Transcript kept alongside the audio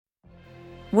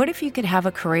What if you could have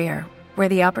a career where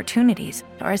the opportunities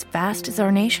are as vast as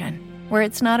our nation, where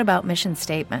it's not about mission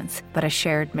statements, but a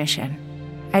shared mission?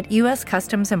 At U.S.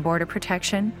 Customs and Border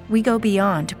Protection, we go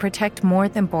beyond to protect more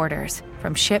than borders.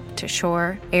 From ship to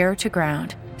shore, air to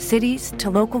ground, cities to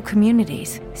local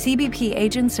communities, CBP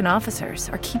agents and officers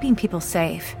are keeping people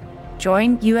safe.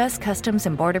 Join U.S. Customs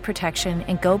and Border Protection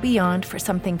and go beyond for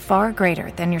something far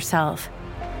greater than yourself.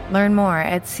 Learn more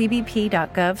at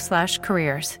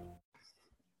cbp.gov/careers.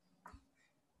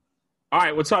 All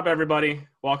right, what's up, everybody?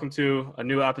 Welcome to a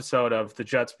new episode of the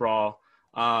Jets Brawl.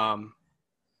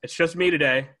 It's just me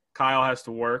today. Kyle has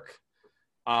to work.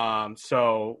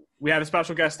 So we have a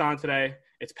special guest on today.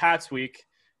 It's Pats Week.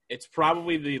 It's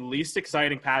probably the least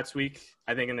exciting Pats Week,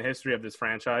 I think, in the history of this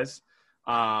franchise.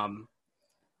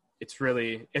 It's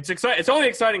only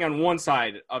exciting on one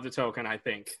side of the token, I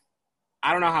think.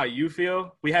 I don't know how you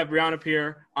feel. We have Brianna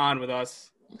Peer on with us.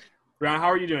 Brianna,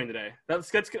 how are you doing today? Let's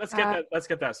get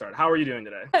that started. How are you doing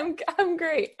today? I'm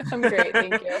great. Thank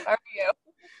you. How are you?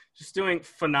 Just doing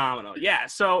phenomenal. Yeah.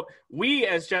 So we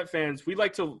as Jet fans, we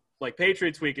like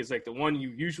Patriots Week is like the one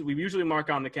we usually mark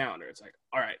on the calendar. It's like,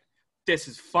 all right, this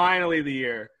is finally the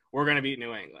year we're going to beat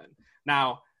New England.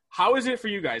 Now, how is it for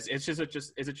you guys? Is it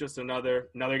just another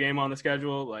game on the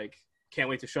schedule? Like, can't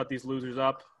wait to shut these losers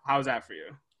up. How's that for you?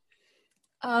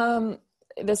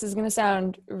 This is going to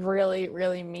sound really,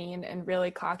 really mean and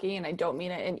really cocky, and I don't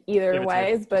mean it in either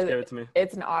ways, but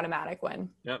it's an automatic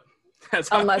win. Yep.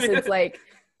 Unless it's like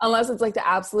the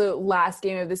absolute last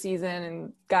game of the season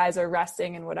and guys are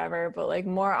resting and whatever. But like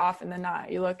more often than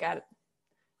not, you look at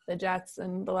the Jets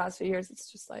in the last few years,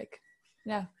 it's just like,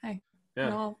 yeah, hey,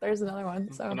 well, there's another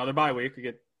one. So another bye week. We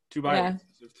get 2 bye weeks.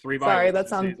 3 bye Sorry, weeks.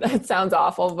 that sounds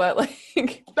awful, but like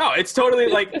no, it's totally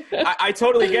like I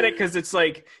totally get it because it's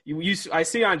like I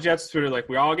see on Jets Twitter like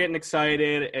we're all getting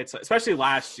excited. It's especially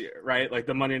last year, right? Like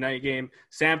the Monday night game.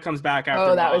 Sam comes back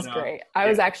after. Oh, that was great. I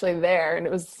was actually there, and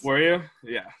it was. Were you?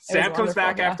 Yeah. Sam comes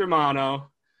back after mono,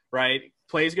 right?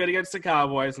 Plays good against the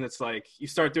Cowboys, and it's like you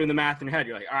start doing the math in your head.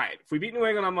 You're like, all right, if we beat New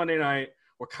England on Monday night,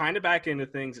 we're kind of back into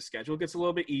things. The schedule gets a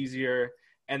little bit easier.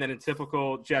 And then in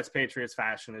typical Jets-Patriots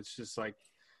fashion, it's just like,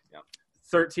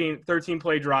 13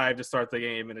 play drive to start the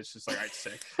game, and it's just like, all right,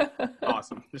 sick.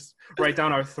 Awesome. Just right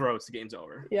down our throats, the game's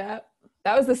over. Yeah.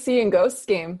 That was the Sea and Ghosts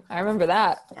game. I remember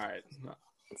that. All right.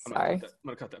 Sorry. I'm going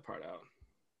to cut that part out.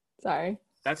 Sorry.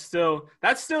 That's still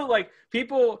like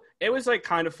people – it was like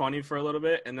kind of funny for a little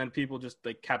bit, and then people just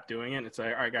like kept doing it. It's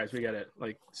like, all right, guys, we get it.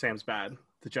 Like, Sam's bad.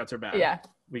 The Jets are bad. Yeah.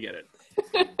 We get it.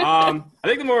 I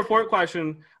think the more important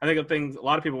question, I think the thing a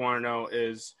lot of people want to know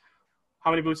is how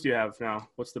many boots do you have now?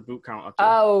 What's the boot count up to?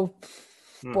 Oh,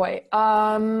 boy.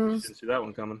 Didn't see that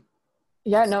one coming.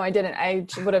 Yeah, no, I didn't. I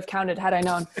would have counted had I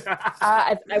known.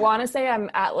 I want to say I'm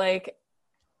at like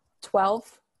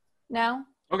 12 now.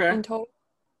 Okay. In total.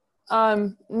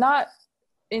 Not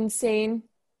insane,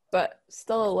 but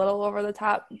still a little over the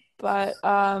top. But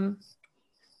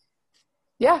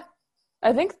yeah,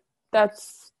 I think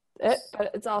that's it.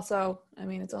 But it's also, I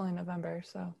mean, it's only November,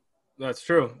 so. That's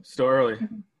true. Still early.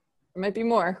 It might be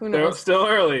more. Who knows? Still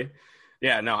early.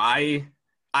 Yeah, no, I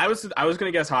was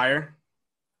gonna guess higher.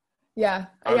 Yeah.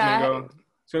 I was gonna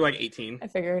go like 18. I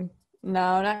figured.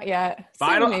 No, not yet.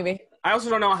 Maybe. I also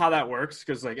don't know how that works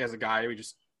because like as a guy, we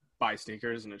just buy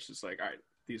sneakers and it's just like, all right,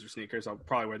 these are sneakers. I'll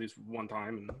probably wear these one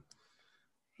time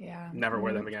and never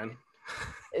wear them again.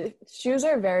 Shoes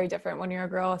are very different when you're a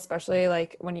girl, especially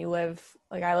like when you live,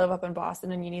 like I live up in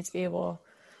Boston and you need to be able,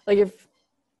 like if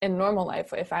in normal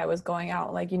life, if I was going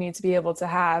out, like you need to be able to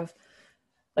have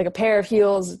like a pair of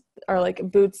heels or like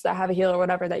boots that have a heel or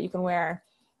whatever that you can wear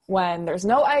when there's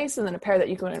no ice, and then a pair that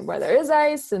you can wear where there is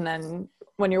ice. And then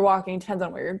when you're walking, depends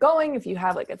on where you're going. If you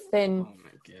have like a thin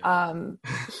heel, you can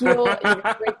break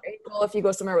your ankle. If you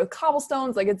go somewhere with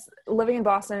cobblestones, like it's living in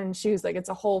Boston and shoes, like it's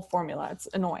a whole formula. It's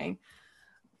annoying.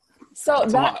 So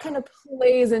that's that kind of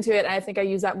plays into it. I think I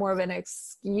use that more of an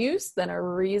excuse than a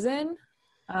reason.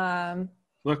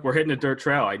 Look, we're hitting a dirt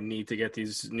trail. I need to get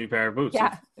these new pair of boots.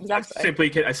 Yeah,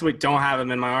 exactly. I simply don't have them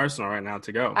in my arsenal right now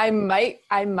to go. I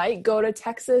might go to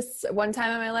Texas one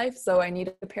time in my life, so I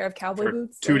need a pair of cowboy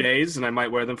boots. 2 days, and I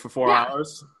might wear them for 4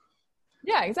 hours.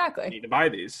 Yeah, exactly. I need to buy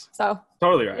these. So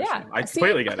totally right. Yeah, I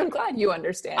completely get it. I'm glad you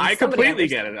understand. I completely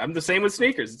get it. I'm the same with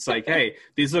sneakers. It's like, hey,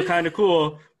 these look kind of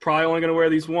cool. Probably only going to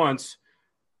wear these once,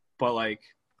 but like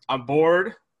I'm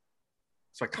bored,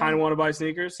 so I kind of want to buy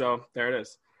sneakers. So there it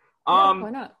is. Why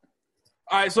not?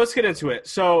 All right, so let's get into it.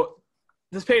 So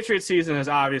this Patriots season is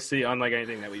obviously unlike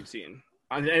anything that we've seen,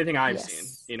 anything I've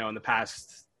seen, in the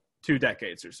past 2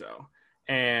 decades or so.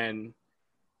 And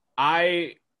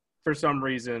I, for some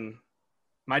reason,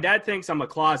 My dad thinks I'm a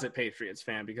closet Patriots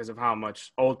fan because of how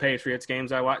much old Patriots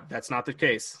games I watch. That's not the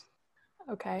case.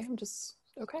 Okay,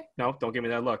 okay. No, don't give me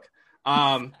that look.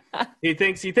 He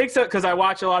thinks that because I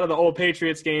watch a lot of the old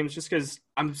Patriots games just because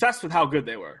I'm obsessed with how good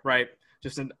they were, right?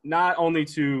 Just not only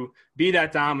to be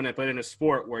that dominant, but in a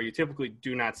sport where you typically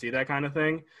do not see that kind of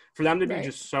thing. For them to be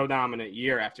just so dominant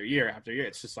year after year after year,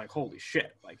 it's just like, holy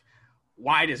shit. Like,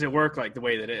 why does it work like the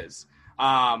way that is?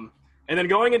 And then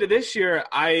going into this year,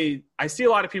 I see a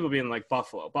lot of people being like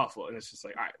Buffalo, and it's just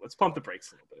like, all right, let's pump the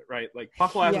brakes a little bit, right? Like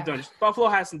Buffalo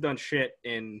hasn't done shit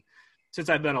since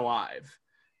I've been alive.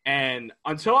 And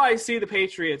until I see the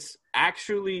Patriots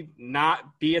actually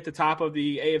not be at the top of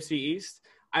the AFC East,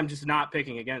 I'm just not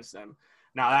picking against them.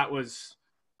 Now, that was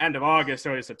end of August,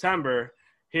 early September.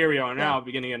 Here we are now,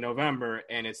 beginning of November,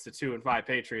 and it's the 2-5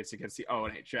 Patriots against the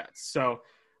 0-8 Jets. So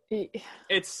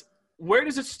it's where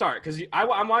does it start? Because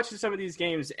I'm watching some of these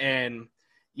games, and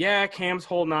Cam's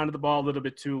holding on to the ball a little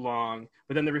bit too long,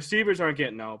 but then the receivers aren't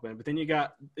getting open. But then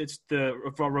it's the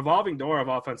revolving door of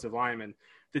offensive linemen.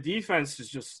 The defense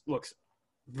just looks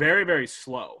very, very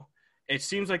slow. It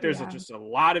seems like there's just a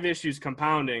lot of issues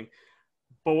compounding.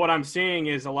 But what I'm seeing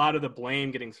is a lot of the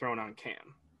blame getting thrown on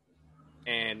Cam.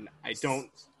 And I don't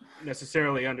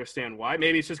necessarily understand why.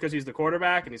 Maybe it's just because he's the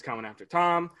quarterback and he's coming after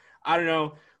Tom. I don't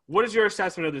know. What is your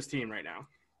assessment of this team right now?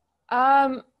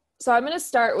 So I'm going to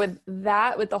start with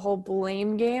the whole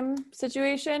blame game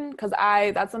situation, because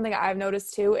that's something I've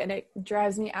noticed too, and it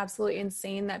drives me absolutely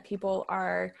insane that people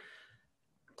are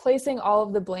placing all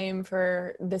of the blame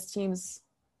for this team's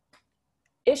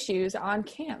issues on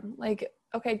Cam. Like,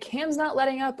 okay, Cam's not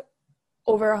letting up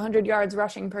over 100 yards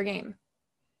rushing per game.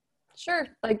 Sure,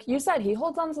 like you said, he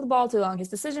holds on to the ball too long. His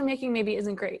decision-making maybe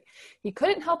isn't great. He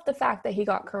couldn't help the fact that he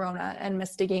got corona and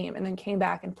missed a game and then came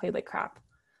back and played like crap.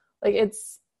 Like,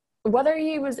 it's whether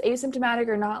he was asymptomatic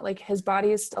or not, like his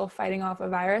body is still fighting off a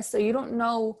virus, so you don't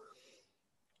know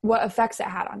what effects it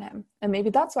had on him. And maybe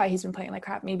that's why he's been playing like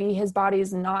crap. Maybe his body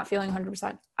is not feeling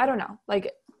 100%. I don't know.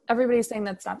 Like, everybody's saying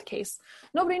that's not the case.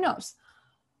 Nobody knows.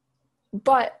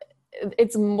 But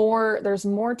there's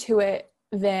more to it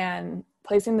than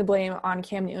placing the blame on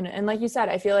Cam Newton. And like you said,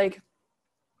 I feel like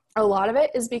a lot of it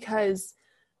is because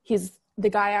he's the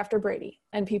guy after Brady,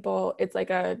 and people, it's like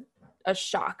a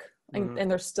shock, and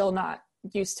they're still not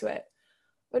used to it,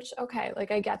 which, okay,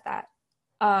 like I get that.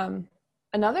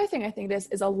 Another thing I think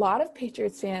is a lot of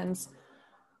Patriots fans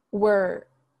were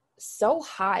so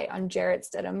high on Jarrett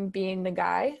Stidham being the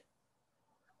guy,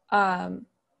 that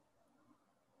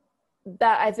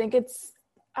I think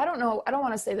I don't know, I don't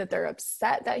want to say that they're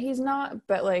upset that he's not,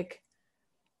 but like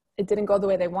it didn't go the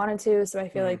way they wanted to, so I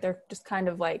feel like they're just kind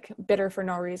of like bitter for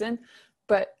no reason.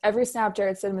 But every snap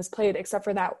Jarrett Stidham has played, except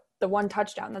for the one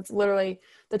touchdown, that's literally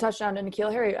the touchdown to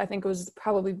N'Keal Harry, I think it was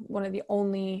probably one of the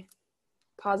only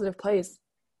positive plays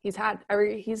he's had.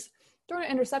 He's thrown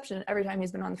an interception every time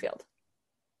he's been on the field.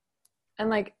 And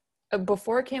like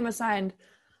before Cam was signed,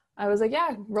 I was like,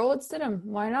 yeah, roll it Stidham.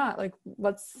 Why not? Like,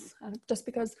 just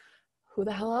because who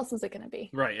the hell else is it going to be?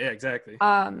 Right. Yeah, exactly.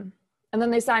 And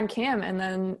then they signed Cam, and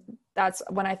then that's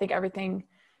when I think everything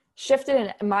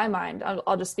shifted in my mind.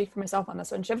 I'll just speak for myself on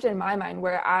this one. Shifted in my mind,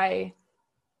 where I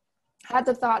had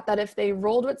the thought that if they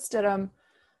rolled with Stidham,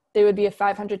 they would be a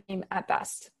 500 team at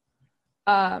best.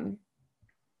 And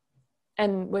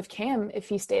with Cam, if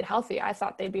he stayed healthy, I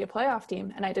thought they'd be a playoff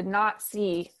team, and I did not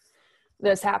see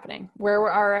this happening. Where we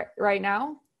are right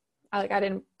now, I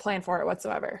didn't plan for it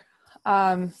whatsoever.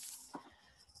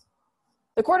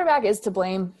 The quarterback is to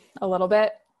blame a little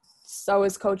bit. So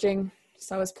is coaching.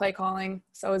 So is play calling.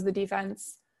 So is the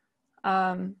defense.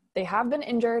 They have been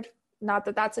injured. Not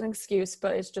that that's an excuse,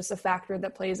 but it's just a factor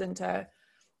that plays into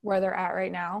where they're at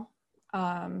right now.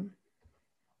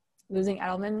 Losing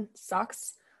Edelman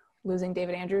sucks. Losing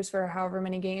David Andrews for however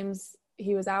many games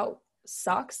he was out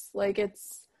sucks. Like,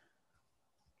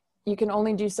 you can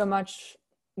only do so much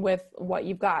with what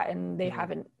you've got, and they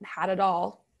haven't had it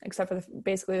all except for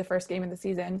basically the first game of the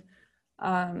season.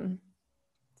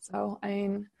 So, I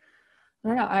mean, I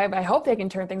don't know. I hope they can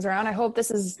turn things around. I hope this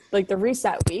is like the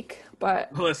reset week,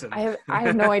 but listen, I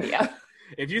have no idea.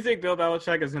 If you think Bill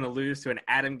Belichick is going to lose to an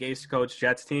Adam Gase coach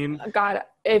Jets team, God,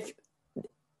 if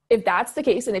that's the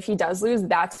case, and if he does lose,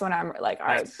 that's when I'm like, all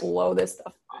right, blow this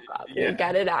stuff up. Yeah.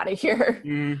 Get it out of here.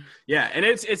 Yeah, and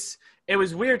it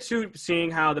was weird too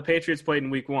seeing how the Patriots played in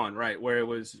week one, right, where it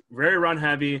was very run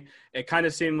heavy. It kind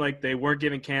of seemed like they weren't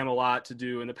giving Cam a lot to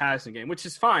do in the passing game, which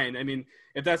is fine. I mean,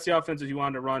 if that's the offense that you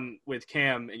wanted to run with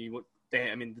Cam,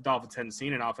 and the Dolphins hadn't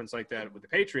seen an offense like that with the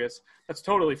Patriots, that's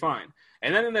totally fine.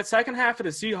 And then in that second half of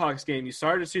the Seahawks game, you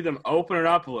started to see them open it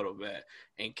up a little bit,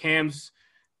 and Cam's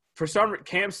for some,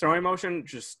 Cam's throwing motion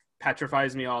just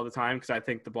petrifies me all the time because I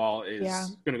think the ball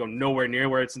is going to go nowhere near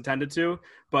where it's intended to.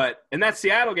 But in that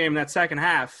Seattle game, that second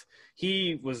half,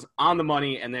 he was on the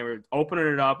money, and they were opening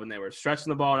it up, and they were stretching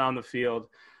the ball down the field.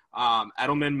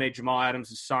 Edelman made Jamal Adams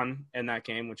his son in that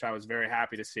game, which I was very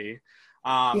happy to see.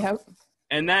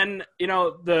 And then,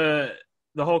 the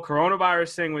whole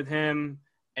coronavirus thing with him,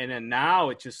 and then now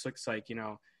it just looks like,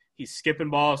 he's skipping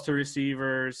balls to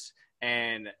receivers.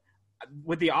 And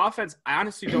with the offense, I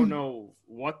honestly don't know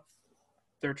what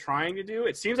they're trying to do.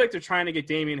 It seems like they're trying to get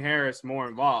Damian Harris more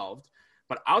involved.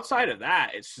 But outside of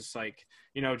that, it's just like,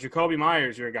 Jacoby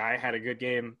Myers, your guy, had a good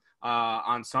game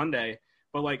on Sunday.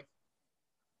 But, like,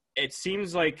 it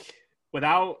seems like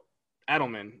without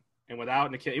Edelman and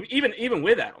without Nikhil, even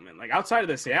with Edelman, like outside of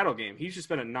the Seattle game, he's just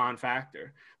been a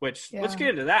non-factor, which let's get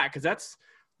into that because that's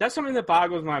something that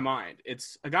boggles my mind.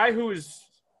 It's a guy who's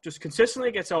just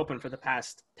consistently gets open for the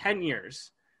past 10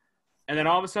 years, and then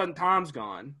all of a sudden Tom's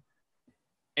gone,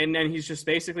 and then he's just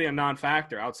basically a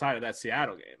non-factor outside of that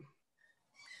Seattle game.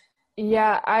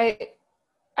 Yeah,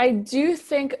 I do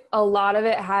think a lot of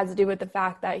it has to do with the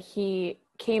fact that he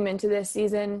came into this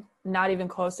season not even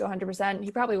close to 100%.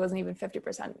 He probably wasn't even 50%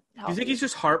 healthy. Do you think he's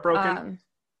just heartbroken?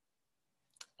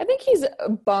 I think he's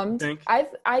bummed.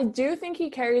 I do think he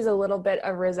carries a little bit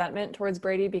of resentment towards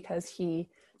Brady because he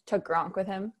took Gronk with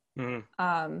him.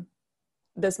 Mm-hmm.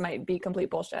 This might be complete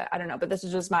bullshit. I don't know, but this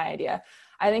is just my idea.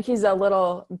 I think he's a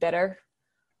little bitter.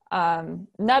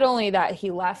 Not only that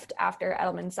he left after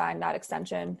Edelman signed that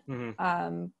extension,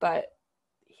 but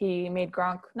he made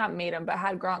Gronk, not made him, but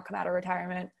had Gronk come out of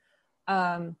retirement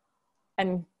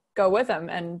and go with him.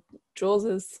 And Jules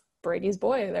is Brady's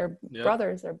boy. They're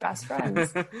brothers. They're best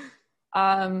friends.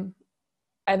 I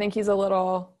think he's a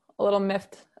little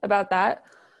miffed about that.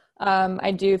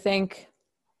 I do think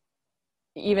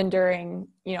even during,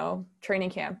 training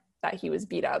camp that he was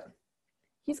beat up.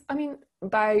 He's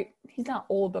not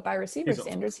old, but by receiver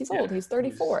standards, he's old. He's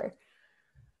 34.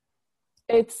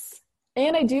 I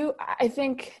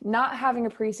think not having a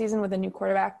preseason with a new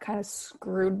quarterback kind of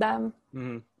screwed them.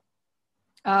 Mm-hmm.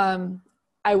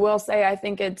 I will say I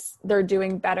think they're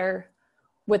doing better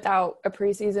without a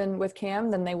preseason with Cam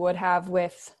than they would have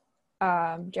with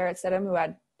Jarrett Stidham, who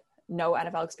had no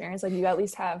NFL experience. Like, you at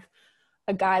least have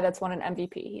a guy that's won an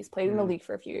MVP. He's played in the league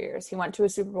for a few years. He went to a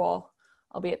Super Bowl,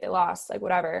 albeit they lost, like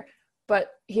whatever.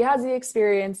 But he has the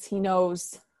experience. He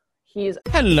knows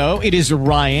Hello, it is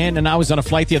Ryan, and I was on a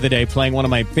flight the other day playing one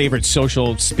of my favorite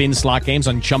social spin slot games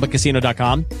on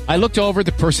ChumbaCasino.com. I looked over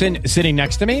the person sitting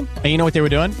next to me, and you know what they were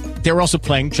doing? They were also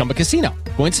playing Chumba Casino.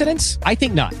 Coincidence? I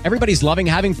think not. Everybody's loving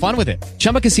having fun with it.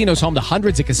 Chumba Casino is home to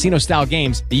hundreds of casino-style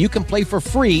games that you can play for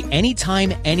free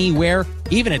anytime, anywhere,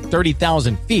 even at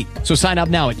 30,000 feet. So sign up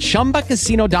now at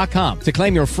ChumbaCasino.com to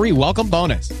claim your free welcome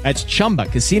bonus. That's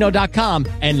ChumbaCasino.com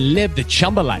and live the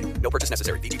Chumba life. No purchase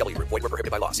necessary. VGW. Void where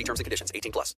prohibited by law. See terms and conditions.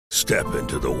 18+. Step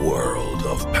into the world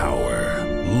of power,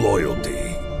 loyalty,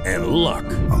 and luck.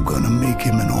 I'm gonna make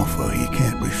him an offer he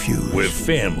can't refuse. With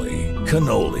family,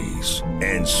 cannolis,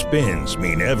 and spins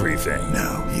mean everything.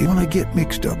 Now, you wanna get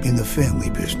mixed up in the family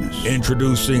business.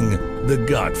 Introducing The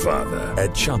Godfather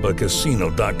at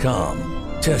ChumbaCasino.com.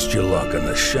 Test your luck in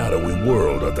the shadowy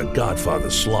world of The Godfather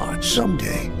slot.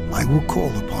 Someday, I will call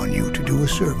upon you to do a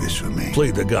service for me. Play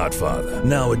The Godfather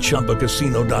now at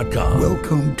ChumbaCasino.com.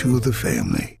 Welcome to the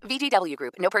family. VGW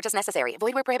Group. No purchase necessary.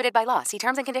 Void where prohibited by law. See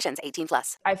terms and conditions.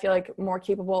 18+. I feel like more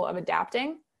capable of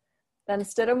adapting than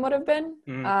Stidham would have been.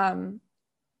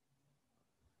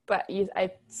 But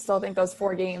I still think those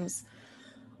 4 games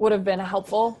would have been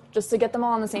helpful just to get them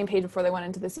all on the same page before they went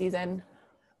into the season.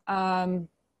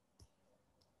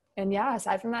 And yeah,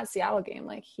 aside from that Seattle game,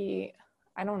 like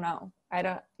I don't know.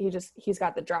 He's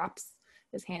got the drops.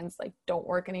 His hands don't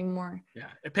work anymore. Yeah.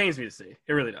 It pains me to see.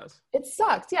 It really does. It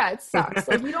sucks. Yeah, it sucks.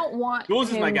 You don't want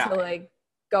him to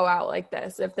go out like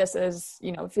this. If this is,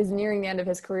 if he's nearing the end of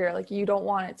his career, you don't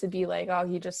want it to be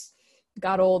he just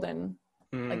got old and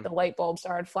the light bulb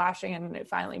started flashing and it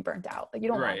finally burnt out. You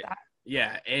don't want that.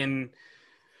 Yeah. And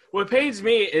what pains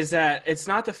me is that it's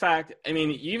not the fact,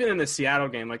 even in the Seattle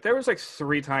game, there was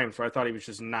 3 times where I thought he was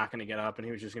just not going to get up and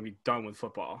he was just going to be done with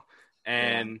football.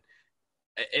 And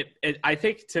I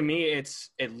think to me, it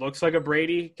looks like a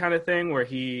Brady kind of thing where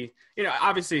he,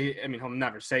 obviously, he'll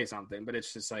never say something, but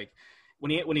it's just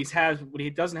what he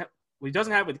doesn't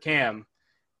have with Cam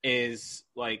is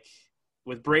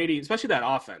with Brady, especially that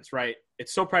offense, right?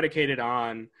 It's so predicated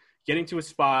on getting to a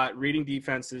spot, reading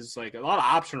defenses, a lot of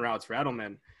option routes for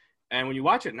Edelman. And when you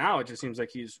watch it now, it just seems like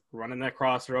he's running that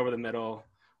crosser over the middle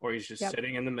or he's just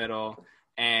sitting in the middle.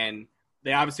 And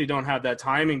they obviously don't have that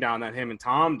timing down that him and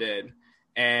Tom did.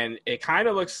 and it kind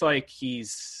of looks like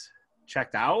he's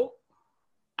checked out.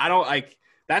 I don't like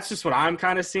that's just what I'm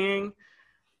kind of seeing.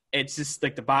 It's just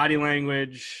like the body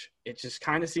language. It just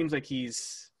kind of seems like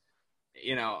he's,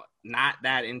 not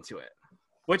that into it,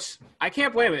 which I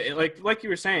can't blame it. Like you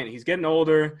were saying, he's getting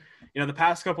older. The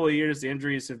past couple of years, the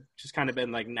injuries have just kind of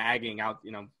been like nagging out,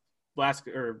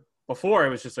 before it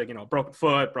was just like, broken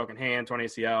foot, broken hand, torn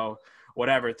ACL,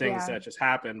 whatever things that just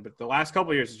happened. But the last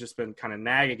couple of years has just been kind of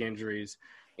nagging injuries.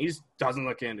 He just doesn't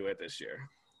look into it this year.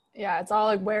 Yeah, it's all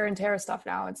like wear and tear stuff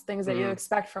now. It's things that you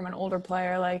expect from an older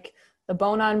player, like the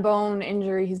bone-on-bone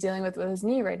injury he's dealing with his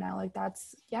knee right now. Like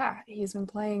he's been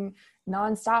playing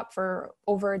nonstop for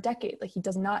over a decade. Like he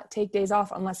does not take days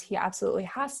off unless he absolutely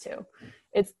has to.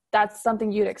 That's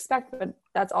something you'd expect, but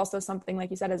that's also something, like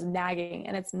you said, is nagging,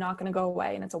 and it's not going to go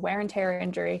away, and it's a wear and tear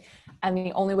injury. And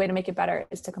the only way to make it better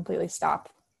is to completely stop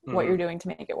what you're doing to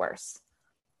make it worse.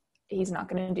 He's not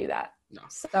going to do that. No.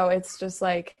 So it's just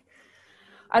like,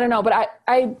 I don't know, but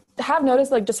I have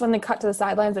noticed, like, just when they cut to the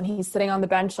sidelines and he's sitting on the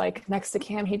bench, like, next to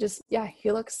Cam, he looks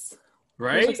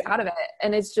out of it.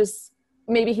 And it's just,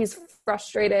 maybe he's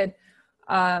frustrated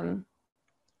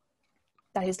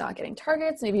that he's not getting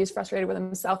targets. Maybe he's frustrated with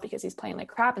himself because he's playing like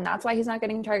crap, and that's why he's not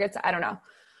getting targets. I don't know.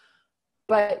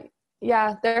 But,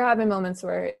 yeah, there have been moments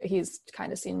where he's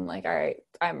kind of seemed like, all right,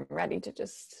 I'm ready to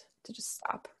just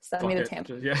stop. Send me to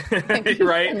Tampa. Yeah.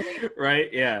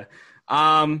 Right. Yeah.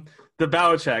 The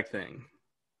Belichick thing.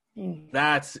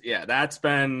 That's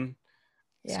been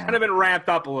it's kind of been ramped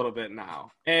up a little bit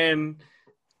now. And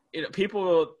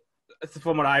people,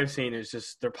 from what I've seen, is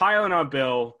just they're piling on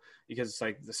Bill because it's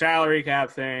like the salary cap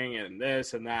thing and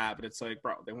this and that. But it's like,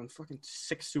 bro, they won fucking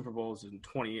 6 Super Bowls in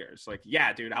 20 years. Like,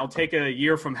 yeah, dude, I'll take a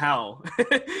year from hell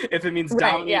if it means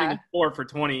dominating the sport for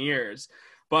 20 years.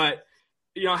 But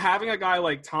having a guy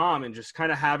like Tom and just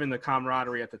kind of having the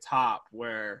camaraderie at the top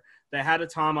where they had a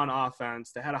Tom on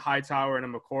offense, they had a Hightower and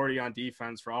a McCourty on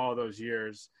defense for all of those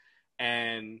years.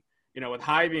 And, with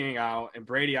High being out and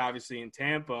Brady obviously in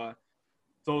Tampa,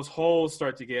 those holes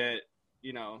start to get,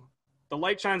 the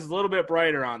light shines a little bit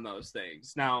brighter on those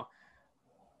things. Now,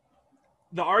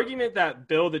 the argument that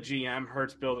Bill the GM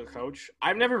hurts Bill the coach,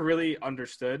 I've never really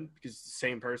understood because it's the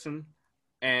same person.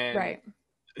 And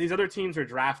these other teams are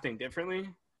drafting differently,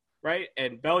 right?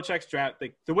 And Belichick's draft,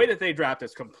 like the way that they draft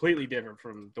is completely different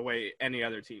from the way any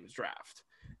other teams draft.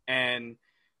 And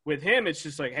with him, it's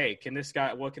just like, hey,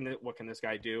 what can this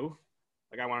guy do?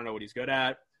 Like, I want to know what he's good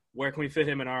at. Where can we fit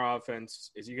him in our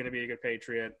offense? Is he going to be a good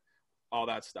Patriot? All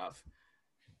that stuff.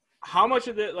 How much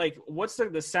of it, like, what's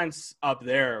the sense up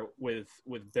there with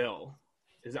Bill?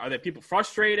 Are there people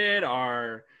frustrated,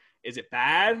 or is it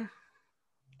bad?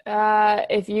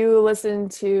 If you listen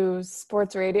to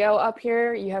sports radio up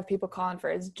here, you have people calling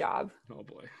for his job. Oh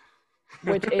boy.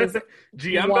 Which is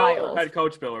GM wild. Bill or head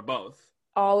coach Bill or both?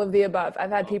 All of the above.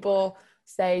 I've had people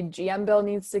say GM Bill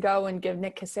needs to go and give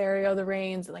Nick Caserio the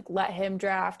reins and like let him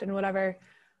draft and whatever.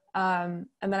 And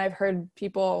then I've heard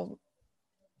people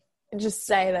just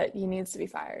say that he needs to be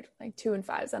fired. Like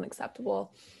 2-5 is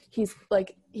unacceptable. He's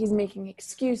making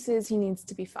excuses. He needs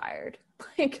to be fired.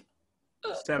 Like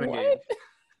 7 games.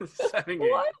 7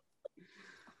 games. What?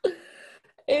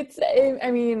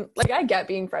 I mean, like, I get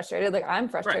being frustrated. Like, I'm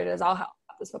frustrated as all hell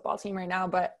about this football team right now,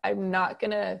 but I'm not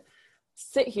going to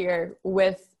sit here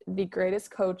with the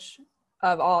greatest coach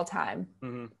of all time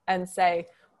and say,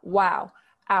 wow,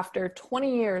 after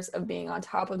 20 years of being on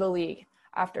top of the league,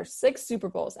 after 6 Super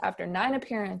Bowls, after 9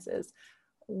 appearances,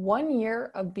 1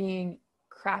 year of being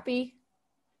crappy,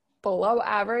 below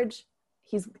average,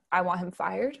 I want him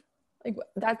fired. Like,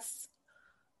 it's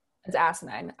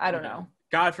asinine. I don't know.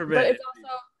 God forbid. But it's also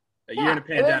a year in a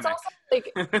pandemic. It's also,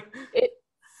 like, it's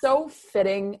so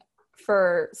fitting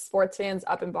for sports fans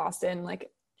up in Boston.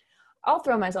 Like, I'll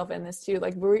throw myself in this too.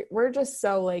 Like, we're just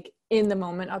so like in the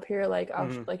moment up here. Like,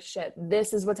 like shit,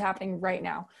 this is what's happening right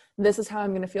now. This is how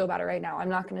I'm going to feel about it right now. I'm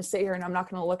not going to sit here and I'm not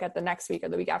going to look at the next week or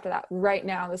the week after that. Right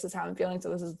now, this is how I'm feeling. So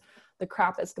this is the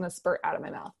crap that's going to spurt out of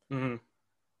my mouth.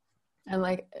 And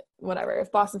like, whatever,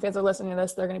 if Boston fans are listening to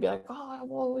this, they're going to be like, oh,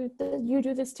 well, you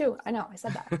do this too. I know, I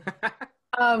said that.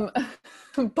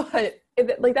 But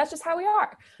like, that's just how we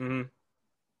are.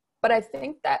 But I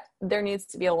think that there needs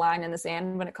to be a line in the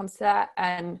sand when it comes to that.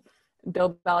 And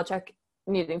Bill Belichick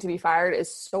needing to be fired is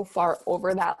so far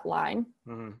over that line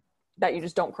that you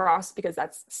just don't cross because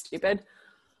that's stupid.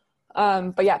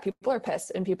 But yeah, people are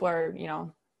pissed and people are,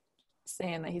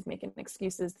 saying that he's making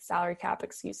excuses, the salary cap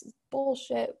excuses,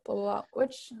 bullshit, blah, blah, blah,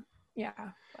 which, yeah,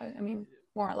 I mean,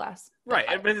 more or less. Right.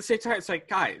 But at the same time, it's like,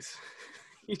 guys,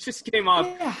 you just came off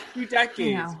 2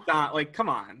 decades. Not like, come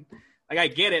on. Like, I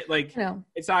get it. Like, No.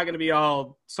 it's not going to be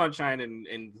all sunshine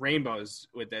and rainbows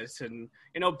with this. And,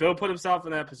 Bill put himself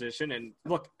in that position. And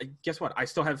look, guess what? I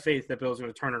still have faith that Bill's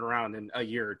going to turn it around in a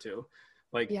year or two.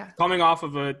 Like, coming off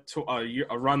of a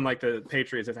run like the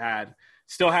Patriots have had,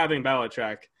 still having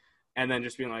Belichick, and then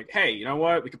just being like, hey, you know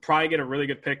what? We could probably get a really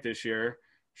good pick this year,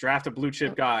 draft a blue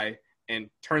chip guy, and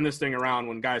turn this thing around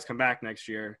when guys come back next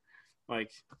year.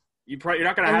 Like, you're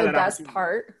not going to have that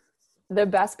opportunity. The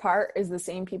best part is the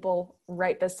same people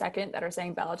right this second that are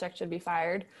saying Belichick should be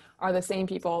fired are the same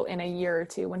people in a year or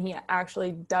two when he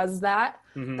actually does that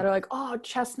that are like, oh,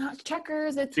 chestnut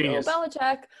checkers, it's Bill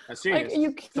Belichick. That's like, genius.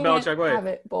 you can't have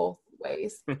it both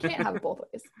ways. You can't have it both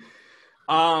ways.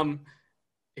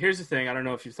 Here's the thing. I don't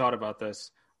know if you thought about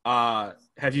this. Have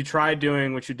you tried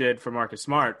doing what you did for Marcus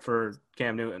Smart for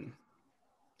Cam Newton?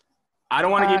 I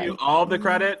don't want to give you all the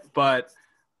credit, but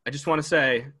I just want to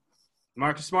say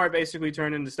Marcus Smart basically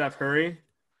turned into Steph Curry.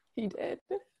 He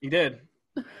did.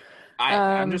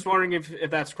 I'm just wondering if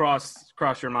that's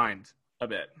crossed your mind a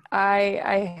bit.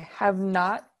 I have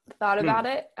not thought about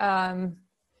it. I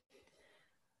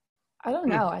don't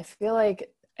know. I feel like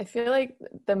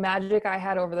the magic I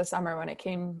had over the summer when it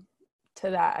came to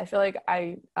that, I feel like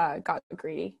I got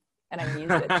greedy and I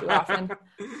used it too often,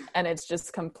 and it's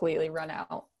just completely run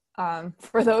out.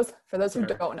 For those who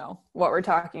don't know what we're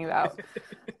talking about,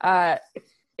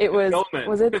 it was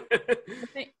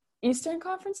the Eastern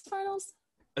Conference Finals?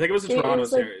 I think it was the Toronto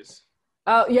series.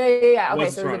 Oh, yeah. Okay,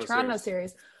 so it was the Toronto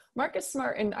series. Marcus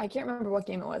Smart, and I can't remember what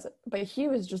game it was, but he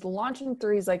was just launching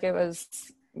threes like it was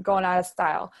going out of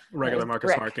style. Regular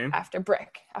Marcus Smart game. After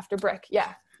brick.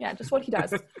 Yeah, just what he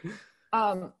does.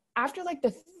 After like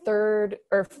the third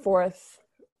or fourth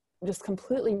just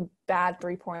completely bad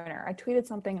three-pointer, I tweeted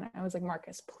something and I was like,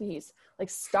 Marcus, please, like,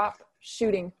 stop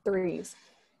shooting threes.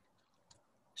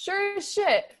 Sure as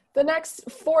shit, the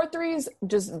next 4 threes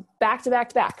just back to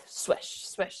back,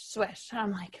 swish. And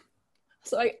I'm like,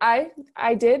 so I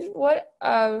did what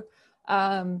a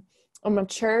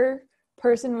mature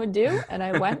person would do, and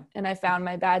I went and I found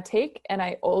my bad take, and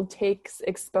I old takes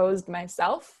exposed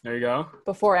myself. There you go.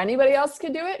 Before anybody else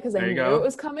could do it, because I knew it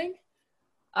was coming.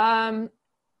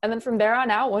 And then from there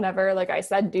on out, whenever, like I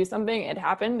said, do something, it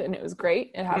happened, and it was great.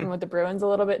 It happened with the Bruins a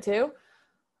little bit too.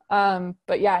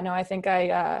 But yeah, no, I think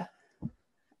I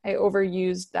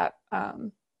overused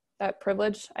that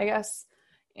privilege, I guess.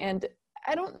 And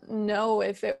I don't know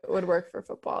if it would work for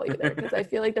football either, because I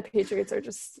feel like the Patriots are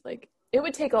just like, it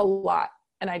would take a lot,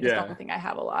 and I just don't think I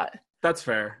have a lot. That's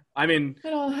fair. I mean,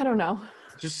 I don't know.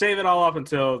 Just save it all up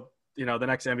until the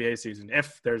next NBA season,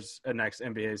 if there's a next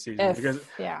NBA season, because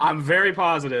I'm very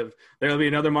positive there'll be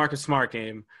another Marcus Smart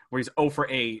game where he's 0 for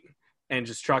 8 and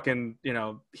just trucking,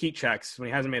 heat checks when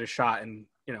he hasn't made a shot in,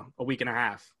 a week and a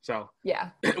half. So yeah,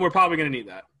 we're probably going to need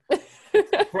that.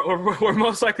 we're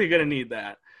most likely going to need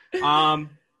that. In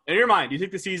your mind, do you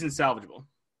think the season's salvageable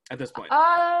at this point?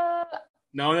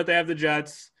 Knowing that they have the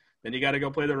Jets, then you got to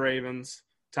go play the Ravens.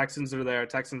 Texans are there,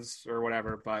 Texans or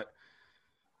whatever, but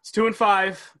it's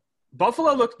 2-5.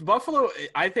 Buffalo,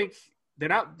 I think they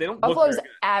don't Buffalo's look very good.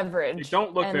 Average. They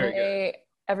don't look very good.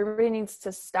 Everybody needs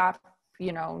to stop,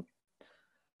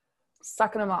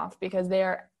 sucking them off, because they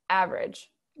are average.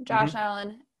 Josh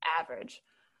Allen, average.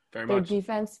 Very Their much.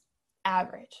 defense,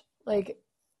 average. Like,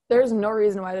 there's no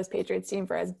reason why this Patriots team,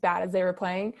 for as bad as they were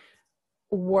playing,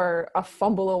 were a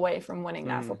fumble away from winning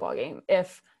that football game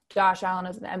if Josh Allen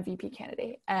is an MVP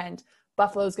candidate and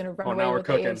Buffalo's going to run away with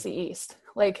the AFC East.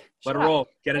 Like, let it roll.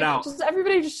 Get it out.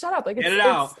 Everybody just shut up. Like, Get it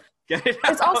out.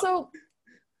 It's also,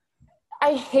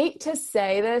 I hate to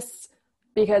say this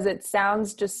because it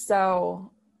sounds just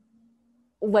so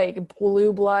like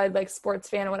blue blood, like sports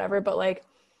fan or whatever, but like,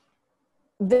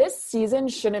 this season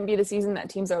shouldn't be the season that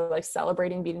teams are like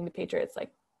celebrating beating the Patriots.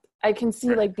 Like, I can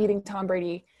see like beating Tom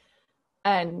Brady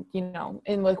and,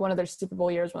 in like one of their Super Bowl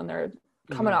years when they're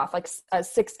coming off like a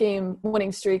 6-game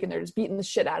winning streak and they're just beating the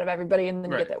shit out of everybody. And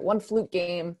then you get that one fluke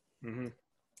game.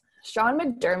 Sean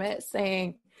McDermott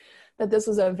saying that this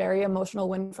was a very emotional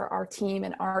win for our team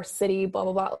and our city, blah,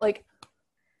 blah, blah. Like,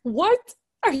 what?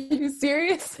 Are you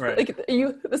serious? Right. Like,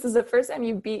 this is the first time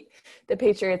you beat the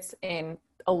Patriots in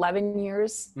 11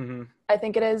 years, I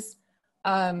think it is.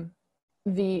 The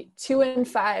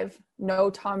 2-5, no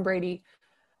Tom Brady,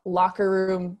 locker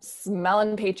room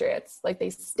smelling Patriots, like they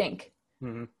stink.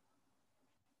 And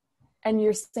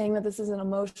you're saying that this is an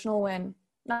emotional win,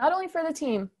 not only for the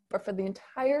team, but for the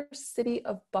entire city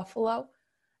of Buffalo,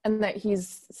 and that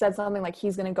he's said something like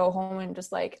he's going to go home and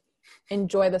just like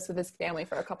enjoy this with his family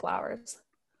for a couple hours.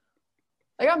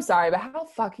 Like, I'm sorry, but how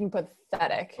fucking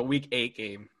pathetic. A week 8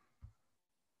 game.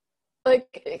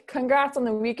 Like, congrats on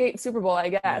the Week 8 Super Bowl, I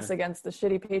guess, against the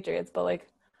shitty Patriots. But, like,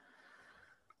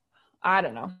 I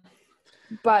don't know.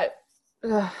 But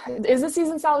is the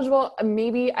season salvageable?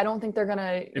 Maybe. I don't think they're going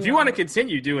to. If you want to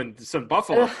continue doing some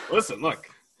Buffalo, listen, look.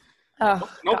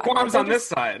 No qualms on this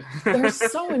side. They're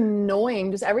so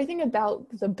annoying. Just everything about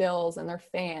the Bills and their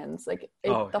fans. Like,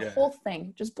 the whole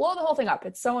thing. Just blow the whole thing up.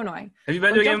 It's so annoying. Have you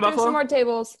been to a game in Buffalo? Some more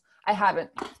tables. I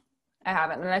haven't. And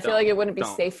I feel like it wouldn't be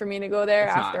safe for me to go there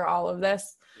after all of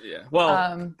this. Yeah.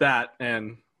 Well, that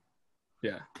and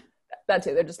yeah. That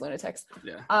too. They're just lunatics.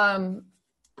 Yeah.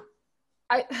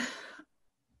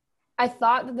 I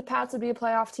thought that the Pats would be a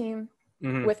playoff team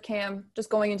with Cam just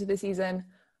going into the season.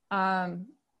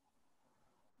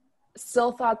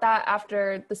 Still thought that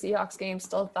after the Seahawks game.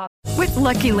 Still thought. With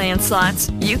Lucky Land Slots,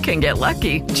 you can get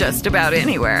lucky just about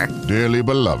anywhere. Dearly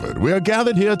beloved, we are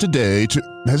gathered here today to...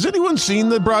 Has anyone seen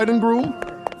the bride and groom?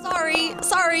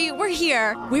 Sorry, we're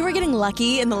here. We were getting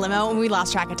lucky in the limo and we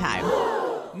lost track of time.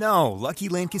 No, Lucky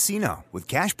Land Casino, with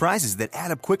cash prizes that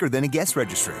add up quicker than a guest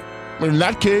registry. In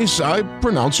that case, I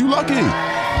pronounce you lucky.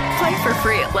 Play for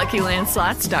free at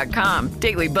LuckyLandSlots.com.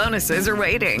 Daily bonuses are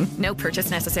waiting. No purchase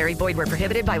necessary. Void where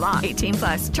prohibited by law.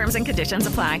 18+. Terms and conditions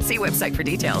apply. See website for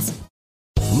details.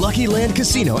 Lucky Land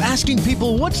Casino, asking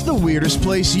people, what's the weirdest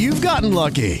place you've gotten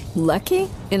lucky? Lucky?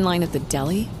 In line at the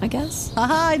deli, I guess?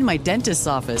 Aha, in my dentist's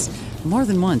office. More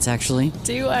than once, actually.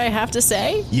 Do I have to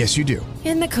say? Yes, you do.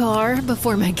 In the car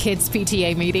before my kids'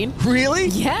 PTA meeting. Really?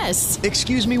 Yes.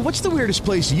 Excuse me, what's the weirdest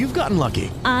place you've gotten lucky?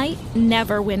 I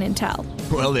never win and tell.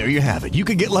 Well, there you have it. You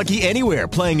can get lucky anywhere,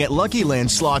 playing at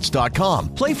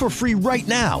LuckyLandSlots.com. Play for free right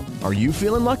now. Are you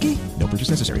feeling lucky? No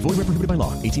purchase necessary. Void where prohibited by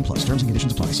law. 18+. Terms and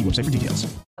conditions apply. See website for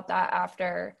details. That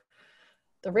after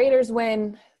the Raiders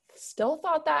win. Still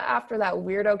thought that after that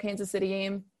weirdo Kansas City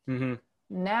game. Mm-hmm.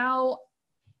 Now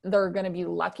they're going to be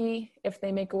lucky if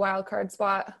they make a wild card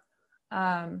spot.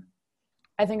 I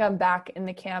think I'm back in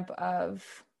the camp of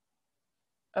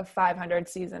 500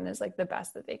 season is like the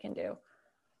best that they can do.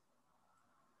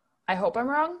 I hope I'm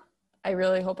wrong. I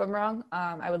really hope I'm wrong.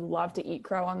 I would love to eat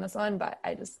crow on this one, but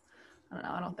I don't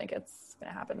know. I don't think it's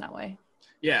going to happen that way.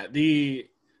 Yeah. The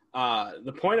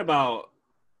point about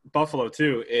Buffalo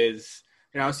too is,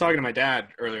 I was talking to my dad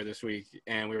earlier this week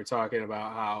and we were talking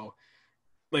about how,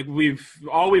 like, we've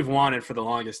wanted for the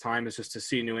longest time is just to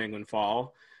see New England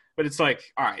fall. But it's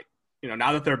like, all right,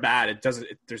 now that they're bad,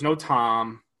 there's no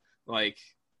Tom, like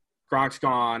Gronk's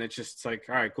gone. It's like,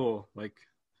 all right, cool. Like,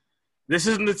 this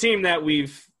isn't the team that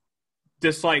we've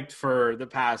disliked for the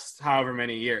past however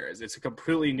many years. It's a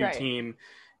completely new team.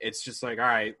 It's just like, all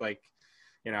right, like,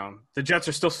 the Jets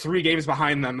are still 3 games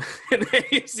behind them in the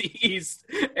AFC East,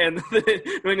 and New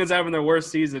England's having their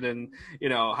worst season in,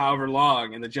 however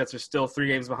long, and the Jets are still 3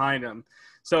 games behind them.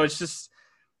 So it's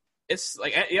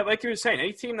like, yeah, like you were saying,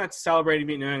 any team that's celebrating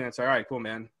beating New England, it's all right, cool,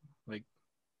 man. Like,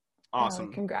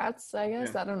 awesome. Congrats, I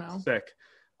guess. Yeah, I don't know. Sick.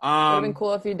 It would have been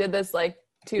cool if you did this like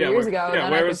 2 years ago,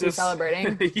 and then I could be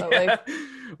celebrating. But like,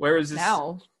 where is this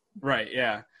now? Right.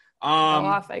 Yeah. Go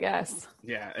off, I guess.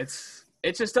 Yeah.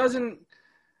 It just doesn't.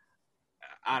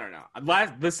 I don't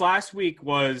know. This last week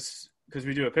was, because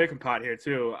we do a pick and pot here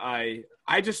too. I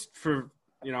just, for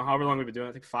however long we've been doing it,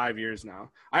 I think 5 years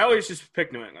now, I always just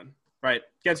pick New England, right?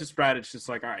 Against the spread, it's just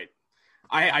like, all right,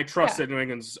 I trust that New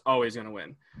England's always going to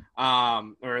win,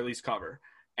 or at least cover.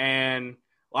 And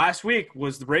last week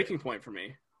was the breaking point for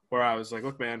me, where I was like,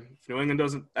 look, man, if New England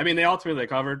doesn't, I mean, they ultimately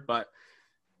covered, but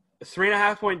a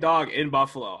 3.5-point dog in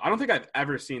Buffalo, I don't think I've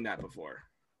ever seen that before.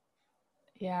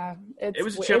 Yeah. It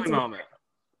was a chilling moment.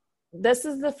 This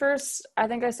is the first, I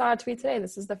think I saw a tweet today,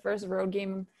 this is the first road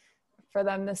game for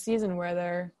them this season where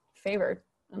they're favored.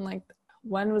 And like,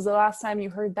 when was the last time you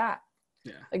heard that?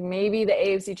 Yeah. Like, maybe the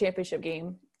AFC Championship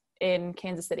game in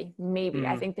Kansas City. Maybe.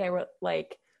 Mm-hmm. I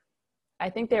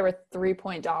think they were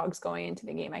 3-point dogs going into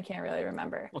the game. I can't really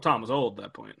remember. Well, Tom was old at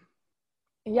that point.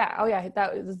 Yeah. Oh, yeah.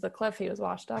 That was the cliff. He was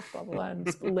washed up, blah, blah, blah, and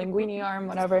linguini arm,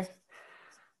 whatever.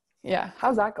 Yeah.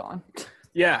 How's that going?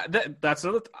 Yeah, that's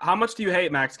another. How much do you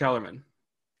hate Max Kellerman?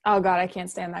 Oh, God, I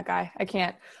can't stand that guy. I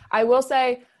can't. I will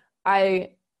say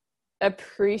I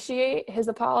appreciate his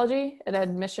apology, an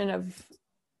admission of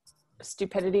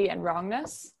stupidity and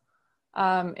wrongness.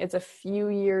 It's a few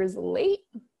years late,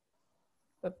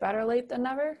 but better late than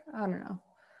never. I don't know.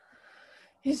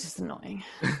 He's just annoying.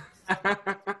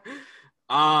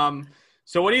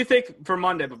 So what do you think for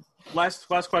Monday? Last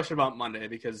question about Monday,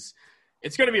 because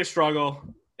it's going to be a struggle.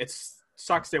 It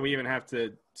sucks that we even have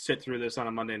to sit through this on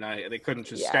a Monday night. They couldn't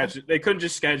just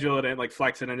schedule it and like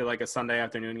flex it into like a Sunday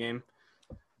afternoon game,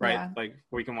 right? Yeah. Like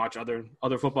where you can watch other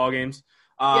football games.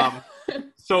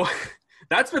 So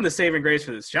that's been the saving grace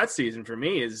for this Jets season for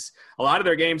me is a lot of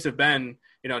their games have been,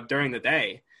 during the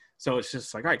day. So it's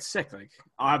just like, all right, sick. Like,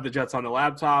 I'll have the Jets on the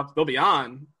laptop. They'll be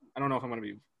on. I don't know if I'm going to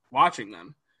be watching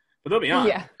them, but they'll be on.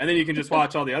 Yeah. And then you can just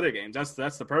watch all the other games.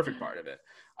 That's the perfect part of it.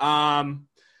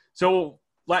 So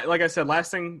like I said,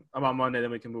 last thing about Monday,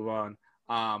 then we can move on.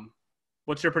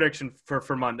 What's your prediction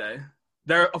for Monday?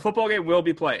 A football game will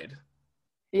be played.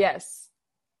 Yes.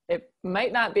 It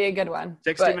might not be a good one.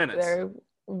 60 minutes. There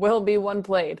will be one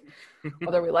played,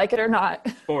 whether we like it or not.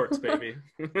 Sports, baby.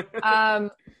 I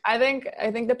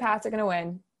think the Pats are going to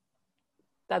win.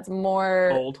 That's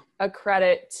more a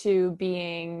credit to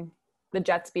the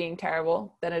Jets being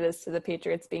terrible than it is to the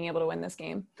Patriots being able to win this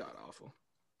game. God awful.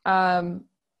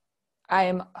 I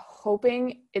am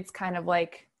hoping it's kind of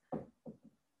like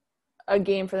a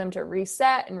game for them to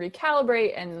reset and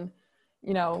recalibrate and,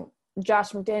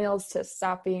 Josh McDaniels to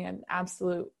stop being an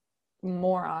absolute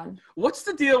moron. What's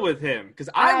the deal with him? Because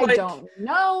I don't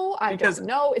know. I don't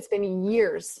know. It's been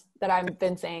years that I've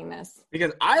been saying this.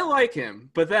 Because I like him,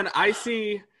 but then I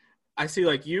see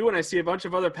like you and I see a bunch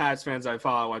of other Pats fans I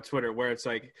follow on Twitter where it's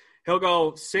like he'll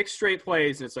go 6 straight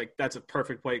plays and it's like that's a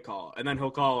perfect play call. And then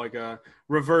he'll call like a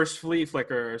reverse flea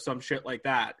flicker or some shit like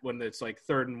that when it's like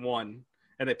 3rd and 1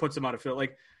 and they puts him on a field.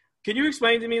 Like, can you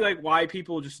explain to me like why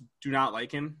people just do not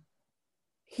like him?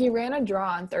 He ran a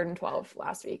draw on 3rd and 12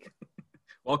 last week.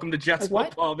 Welcome to Jets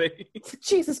football, baby.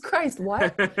 Jesus Christ,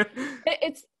 what?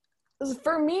 It's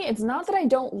for me, it's not that I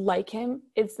don't like him.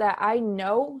 It's that I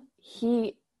know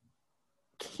he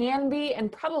can be and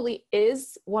probably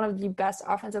is one of the best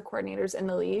offensive coordinators in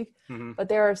the league. Mm-hmm. But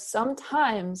there are some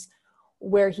times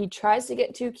where he tries to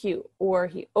get too cute or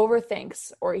he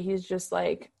overthinks or he's just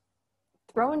like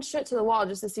throwing shit to the wall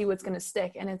just to see what's going to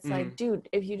stick. And it's like, dude,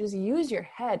 if you just use your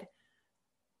head,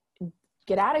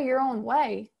 get out of your own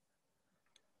way.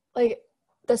 Like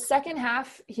the second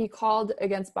half he called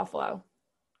against Buffalo.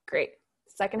 Great.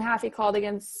 Second half he called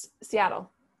against Seattle.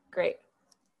 Great.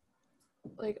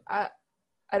 Like I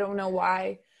don't know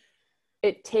why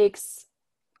it takes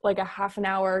like a half an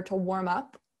hour to warm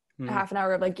up, a half an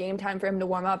hour of like game time for him to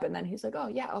warm up. And then he's like, oh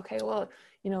yeah, okay, well,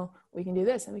 we can do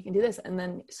this and we can do this. And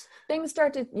then things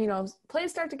start to,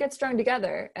 plays start to get strung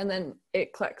together and then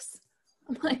it clicks.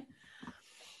 I'm like,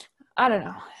 I don't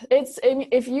know.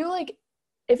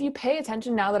 If you pay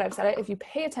attention, now that I've said it, if you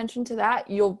pay attention to that,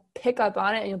 you'll pick up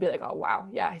on it and you'll be like, oh, wow,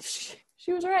 yeah,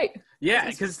 she was right. Yeah,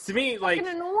 because to me, like,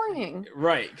 annoying.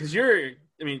 Right, because you're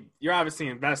obviously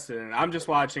invested in it. I'm just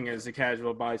watching as a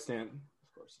casual bystander.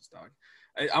 Of course, it's dog.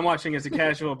 I'm watching as a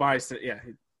casual bystander. Yeah,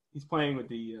 he's playing with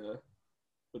the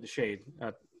shade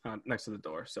next to the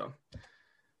door. So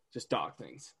just dog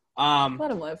things.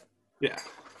 Let him live. Yeah,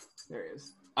 there he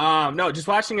is. No, just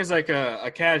watching as like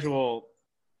a casual,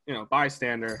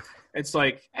 bystander. It's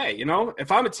like, hey, if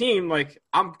I'm a team, like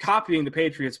I'm copying the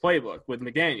Patriots playbook with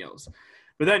McDaniels.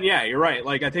 But then, yeah, you're right.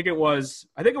 Like I think it was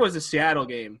the Seattle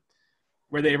game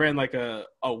where they ran like a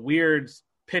weird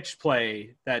pitch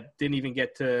play that didn't even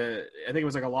get to. I think it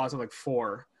was like a loss of like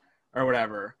 4 or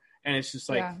whatever. And it's just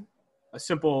like a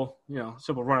simple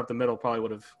run up the middle probably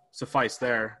would have sufficed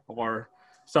there or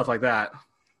stuff like that.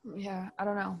 Yeah, I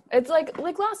don't know. It's like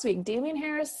last week, Damien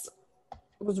Harris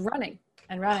was running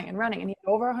and running and running, and he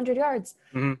had over 100 yards.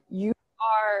 Mm-hmm.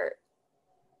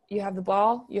 You have the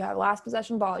ball, you have last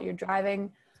possession ball, you're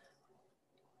driving.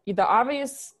 The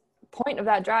obvious point of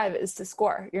that drive is to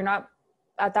score. You're not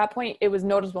 – at that point, it was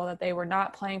noticeable that they were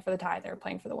not playing for the tie. They were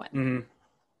playing for the win. Mm-hmm.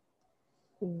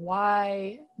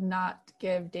 Why not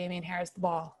give Damien Harris the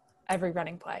ball every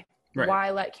running play? Right.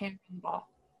 Why let Cam run the ball?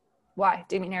 Why?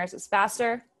 Damien Harris is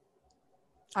faster,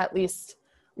 at least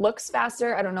looks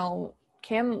faster. I don't know.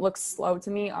 Cam looks slow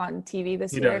to me on TV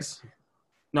this year. He does.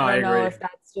 No, I agree. don't know if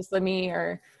that's just me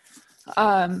or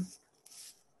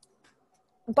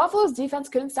Buffalo's defense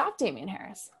couldn't stop Damien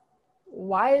Harris.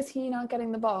 Why is he not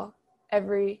getting the ball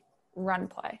every run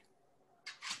play?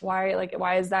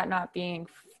 Why is that not being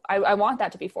I want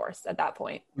that to be forced at that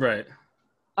point. Right.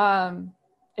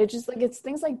 It's just like it's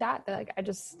things like that like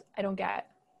I don't get.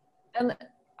 And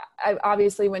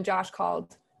obviously when Josh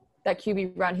called that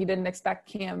QB run, he didn't expect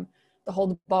Cam to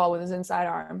hold the ball with his inside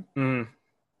arm and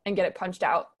get it punched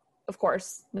out. Of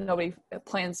course, nobody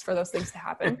plans for those things to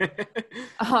happen.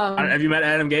 Have you met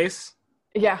Adam Gase?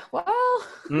 Yeah. Well,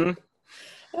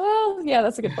 yeah,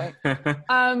 that's a good point.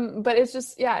 But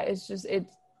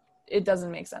it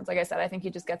doesn't make sense. Like I said, I think he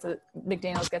just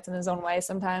McDaniels gets in his own way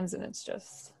sometimes, and it's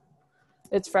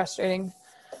frustrating.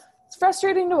 It's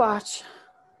frustrating to watch.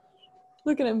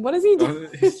 Look at him. What is he doing?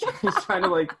 He's trying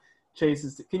to chase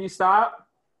his. Can you stop?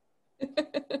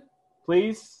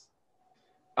 Please?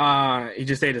 He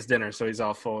just ate his dinner, so he's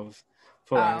all full of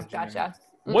energy. Gotcha.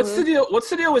 Mm-hmm. What's the deal? What's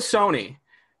the deal with Sony?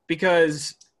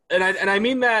 Because and I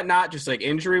mean that not just like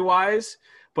injury wise,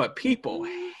 but people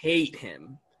hate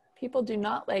him. People do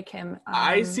not like him.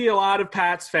 I see a lot of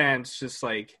Pats fans just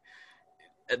like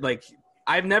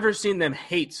I've never seen them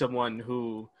hate someone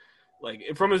who,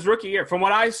 like, from his rookie year, from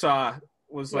what I saw,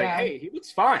 was like, hey, he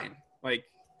looks fine. Like,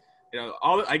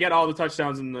 I get all the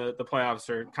touchdowns in the playoffs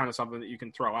are kind of something that you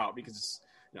can throw out because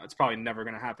it's probably never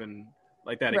going to happen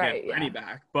like that again for any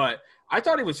back. But I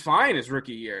thought he was fine his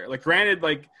rookie year. Like, granted,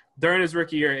 like during his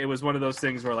rookie year, it was one of those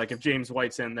things where like if James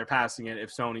White's in, they're passing it. If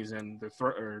Sony's in,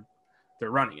 they're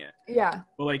running it. Yeah.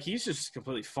 But like he's just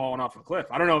completely fallen off a cliff.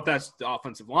 I don't know if that's the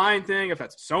offensive line thing, if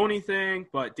that's a Sony thing,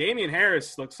 but Damian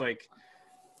Harris looks like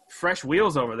fresh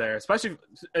wheels over there,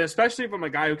 especially from a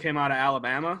guy who came out of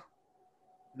Alabama.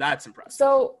 That's impressive.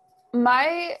 So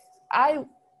I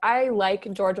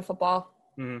like Georgia football.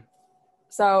 Mm-hmm.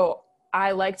 So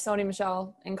I liked Sony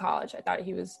Michel in college. I thought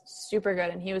he was super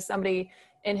good, and he was somebody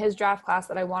in his draft class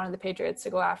that I wanted the Patriots to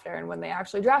go after. And when they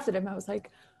actually drafted him, I was like,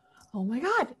 oh my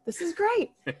God, this is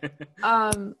great.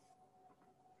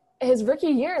 His rookie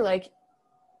year, like,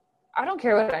 I don't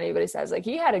care what anybody says. Like,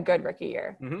 he had a good rookie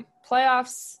year. Mm-hmm.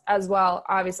 Playoffs as well.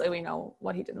 Obviously, we know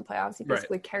what he did in the playoffs. He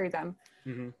basically carried them.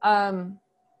 Mm-hmm.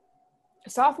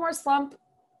 Sophomore slump,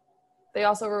 they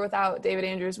also were without David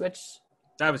Andrews, which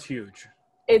that was huge.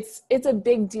 It's a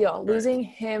big deal. Right. Losing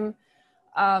him,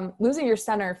 losing your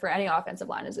center for any offensive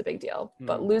line is a big deal. Mm-hmm.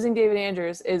 But losing David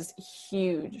Andrews is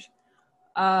huge.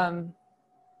 Their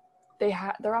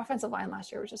offensive line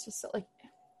last year was just so, like,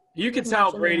 you could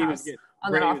tell Brady was getting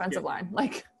on their offensive line.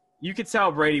 Like, you could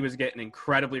tell Brady was getting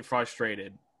incredibly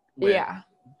frustrated.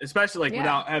 Especially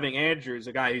without having Andrews,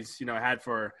 a guy he's had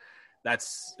for.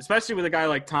 That's especially with a guy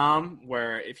like Tom,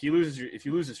 where if you lose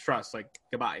his trust, like,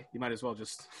 goodbye. You might as well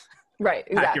just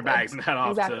pack your bags and head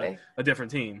off to a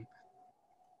different team.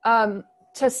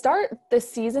 To start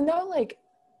this season though, like,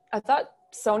 I thought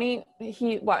Sony,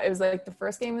 it was like the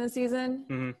first game of the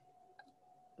season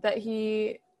that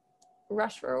he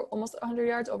rushed for almost 100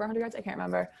 yards, over 100 yards. I can't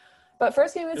remember, but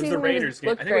first game of the season, the Raiders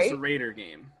game. I think it was the Raider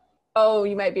game. Oh,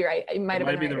 you might be right. It might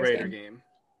have been the Raider game.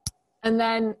 And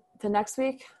then the next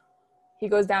week, he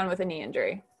goes down with a knee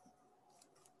injury.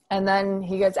 And then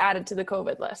he gets added to the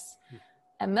COVID list.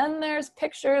 And then there's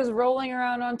pictures rolling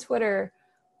around on Twitter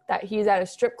that he's at a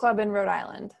strip club in Rhode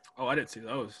Island. Oh, I didn't see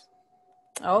those.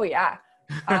 Oh, yeah.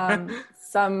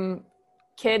 Some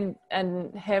kid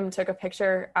and him took a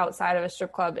picture outside of a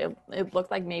strip club. It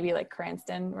looked like maybe like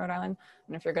Cranston, Rhode Island.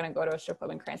 And if you're going to go to a strip club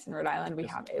in Cranston, Rhode Island, we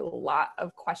have a lot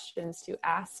of questions to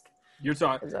ask. You're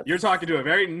talking to a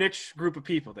very niche group of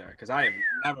people there, because I have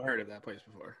never heard of that place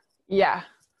before. Yeah.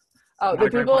 Oh,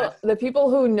 the people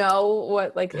who know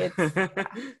what, like, it's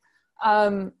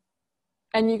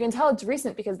and you can tell it's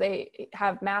recent because they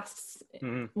have masks.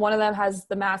 Mm-hmm. One of them has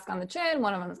the mask on the chin.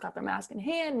 One of them has got their mask in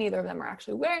hand. Neither of them are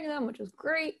actually wearing them, which is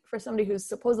great for somebody who's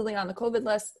supposedly on the COVID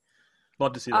list.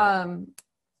 Love to see that.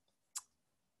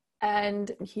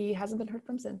 And he hasn't been heard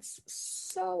from since.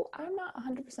 So I'm not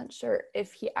 100% sure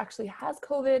if he actually has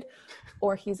COVID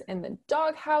or he's in the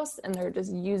doghouse and they're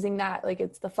just using that like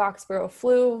it's the Foxborough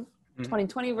flu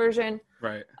 2020 version.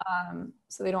 Right.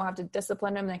 So they don't have to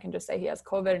discipline him. They can just say he has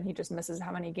COVID and he just misses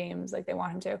how many games like they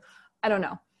want him to. I don't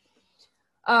know.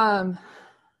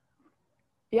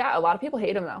 Yeah, a lot of people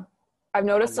hate him though. I've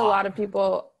noticed a lot of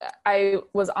people. I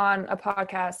was on a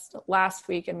podcast last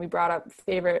week and we brought up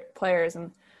favorite players,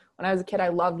 and when I was a kid, I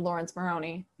loved Lawrence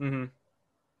Maroney. Mm-hmm.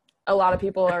 A lot of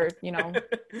people are,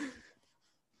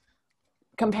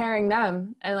 comparing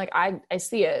them, and like I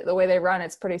see it. The way they run,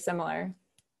 it's pretty similar.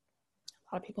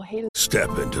 A lot of people hate it.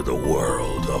 Step into the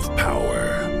world of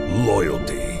power,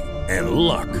 loyalty, and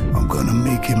luck. I'm gonna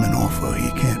make him an offer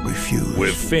he can't refuse.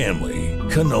 With family,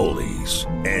 cannolis,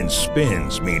 and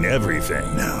spins mean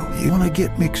everything. Now, you wanna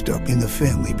get mixed up in the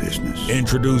family business.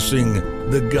 Introducing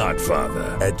The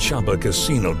Godfather at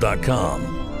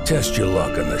ChumbaCasino.com. Test your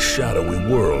luck in the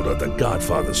shadowy world of The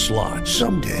Godfather slot.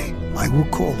 Someday, I will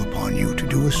call upon you to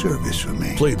do a service for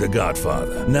me. Play The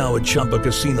Godfather now at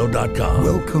ChumbaCasino.com.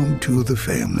 Welcome to the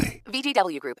family.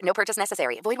 VGW Group. No purchase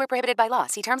necessary. Void where prohibited by law.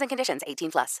 See terms and conditions.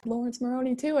 18+. Lawrence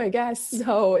Maroney too, I guess.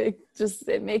 So it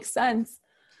makes sense.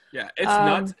 Yeah, it's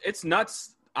nuts. It's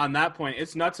nuts on that point.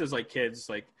 It's nuts as like kids.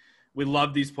 Like, we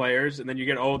love these players, and then you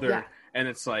get older, and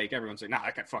it's like everyone's like, "Nah,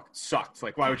 that guy fucking sucked."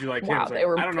 Like, why would you like him? Like, I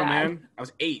don't know, man. I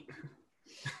was 8.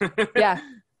 Yeah,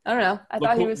 I don't know. I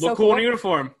thought he was so cool in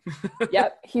uniform.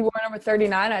 Yep, he wore number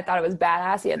 39. I thought it was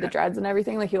badass. He had the dreads and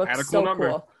everything. Like, he looked so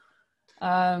cool.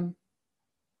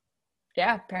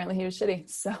 Yeah, apparently he was shitty.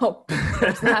 So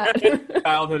there's that.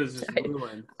 Childhood is just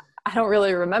ruined. I don't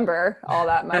really remember all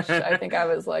that much. I think I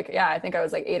was like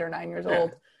 8 or 9 years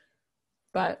old.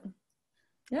 But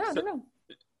yeah, I don't know.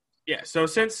 Yeah, so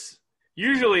since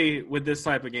usually with this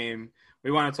type of game, we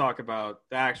want to talk about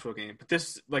the actual game, but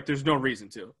this, like, there's no reason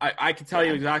to. I can tell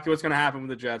you exactly what's going to happen with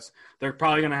the Jets. They're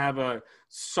probably going to have a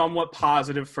somewhat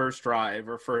positive first drive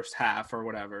or first half or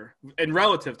whatever. In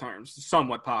relative terms,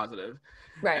 somewhat positive.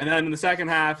 Right. And then in the second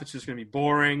half, it's just going to be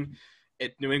boring. I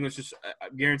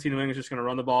guarantee New England's just going to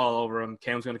run the ball all over them.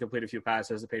 Cam's going to complete a few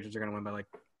passes. The Patriots are going to win by like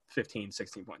 15,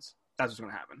 16 points. That's what's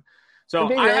going to happen. So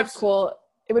It'd be really cool.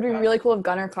 It would be really cool if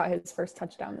Gunnar caught his first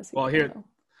touchdown this week. Well, here,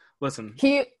 listen.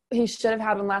 He should have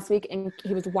had one last week, and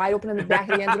he was wide open in the back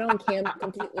of the end zone, and Cam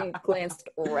completely glanced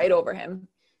right over him.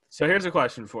 So here's a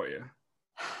question for you.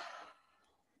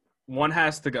 One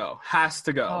has to go.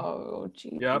 Oh,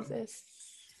 Jesus. Yep.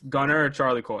 Gunnar or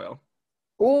Charlie Coyle?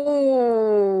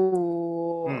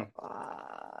 Ooh.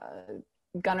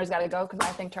 Gunner's got to go because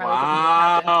I think Charlie.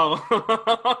 Wow.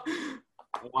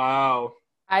 Wow.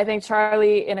 I think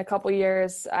Charlie, in a couple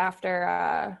years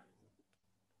after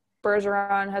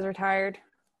Bergeron has retired,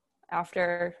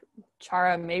 after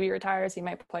Chara maybe retires, he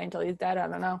might play until he's dead. I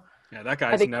don't know. Yeah, that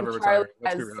guy's never retired.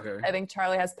 Let's be real here. I think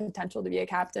Charlie has potential to be a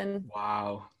captain.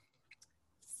 Wow.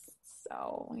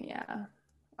 So yeah.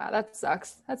 Wow, that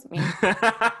sucks. That's mean.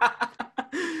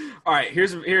 All right,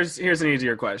 here's an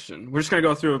easier question. We're just gonna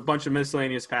go through a bunch of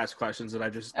miscellaneous past questions that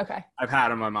I've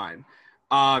had on my mind.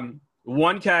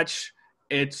 One catch,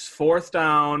 it's 4th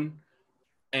down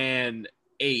and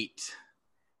 8.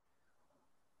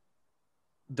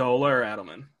 Dola or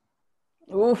Edelman?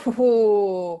 Ooh.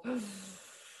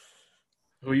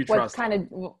 Who you trust? What kind of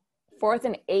 4th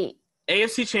and 8?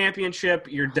 AFC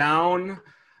Championship, you're down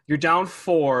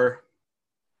 4,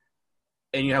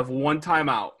 and you have one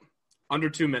timeout, under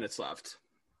 2 minutes left.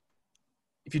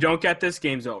 If you don't get this,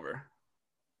 game's over.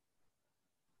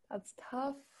 That's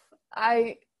tough.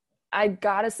 I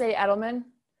gotta say Edelman.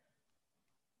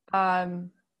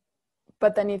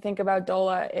 But then you think about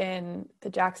Dola in the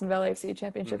Jacksonville AFC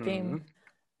Championship game,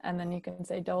 and then you can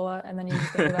say Dola, and then you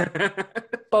think about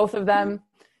both of them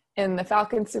in the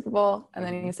Falcons Super Bowl, and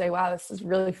then you say, wow, this is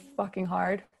really fucking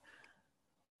hard.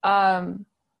 Yeah,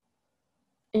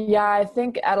 I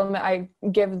think Edelman, I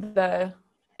give the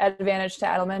advantage to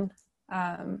Edelman.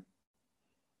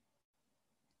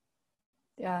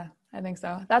 Yeah, I think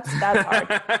so. That's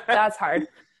hard. That's hard.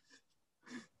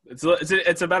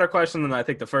 It's a better question than I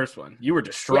think the first one. You were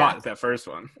distraught at that first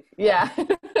one. Yeah.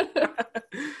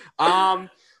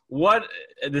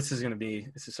 This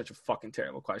is such a fucking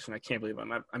terrible question. I can't believe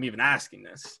I'm even asking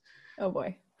this. Oh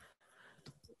boy.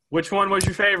 Which one was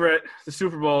your favorite? The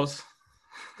Super Bowls.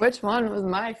 Which one was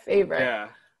my favorite? Yeah.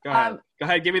 Go ahead. Go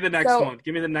ahead. Give me the next one.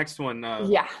 Give me the next one.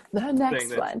 The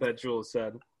next one that Jules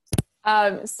said.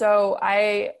 So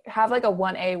I have like a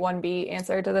 1A, 1B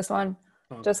answer to this one.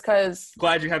 Just because.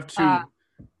 Glad you have two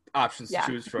options to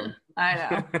choose from.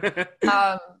 I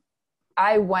know.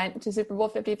 I went to Super Bowl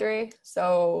 53.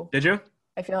 So. Did you?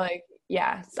 I feel like,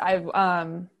 yes. I've.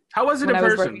 How was it in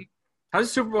person? How was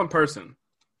the Super Bowl in person?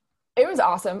 It was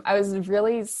awesome. I was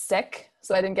really sick,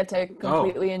 so I didn't get to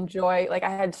completely enjoy. Like, I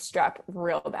had strep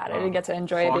real bad. I didn't get to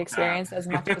enjoy the experience as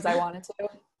much as I wanted to.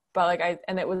 But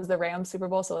and it was the Rams Super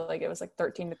Bowl, so like it was like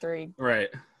 13-3. Right.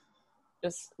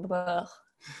 Just. Ugh.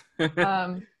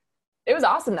 It was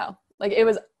awesome though. Like, it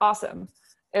was awesome.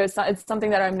 It's something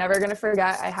that I'm never going to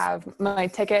forget. I have my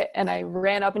ticket and I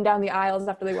ran up and down the aisles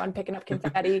after they won, picking up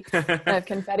confetti. I have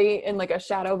confetti in like a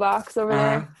shadow box over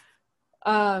there.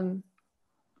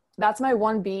 That's my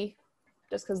 1B,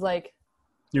 just because like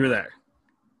you were there.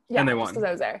 Yeah, and they won. Because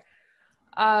I was there.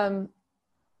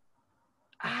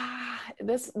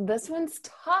 This one's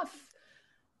tough.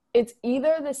 It's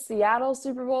either the Seattle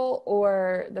Super Bowl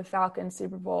or the Falcons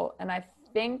Super Bowl. And I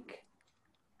think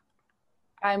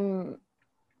I'm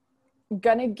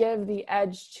going to give the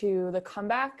edge to the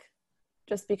comeback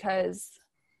just because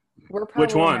we're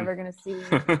probably never going to see.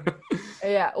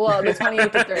 Yeah, well, the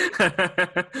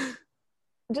 28-3.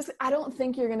 I don't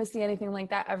think you're going to see anything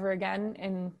like that ever again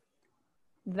in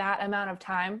that amount of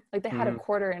time. Like, they had a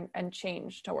quarter and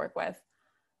change to work with.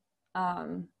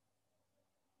 And,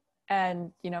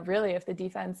 really, if the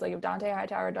defense, like if Dante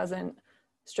Hightower doesn't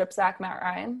strip sack Matt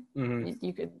Ryan,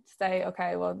 you could say,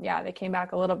 okay, well, yeah, they came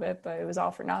back a little bit, but it was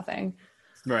all for nothing.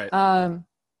 Right.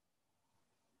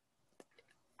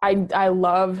 I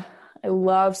love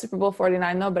Super Bowl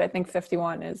 49 though, but I think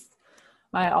 51 is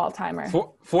my all-timer.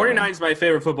 49 is my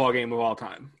favorite football game of all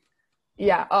time.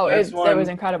 Yeah. Oh, it was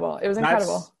incredible. It was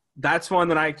incredible. That's one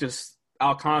that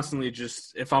I'll constantly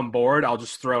just, if I'm bored, I'll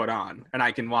just throw it on and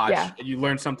I can watch. Yeah. And you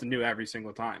learn something new every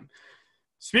single time.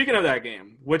 Speaking of that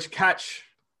game, which catch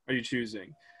are you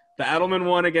choosing? The Edelman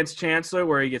one against Chancellor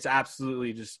where he gets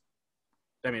absolutely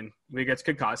he gets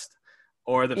concussed,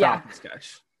 or the Falcons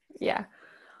catch? Yeah.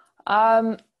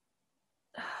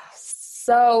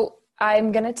 So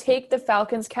I'm going to take the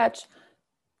Falcons catch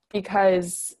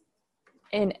because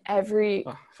in every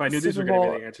if I knew these were going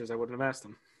to be the answers, I wouldn't have asked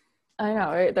them. I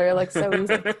know, right? They're like so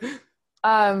easy.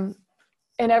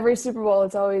 In every Super Bowl,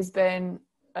 it's always been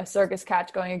a circus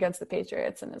catch going against the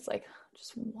Patriots, and it's like,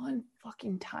 just one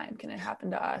fucking time can it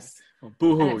happen to us? Well,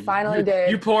 boo-hoo. And it finally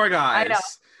did. You poor guys.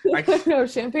 I know. No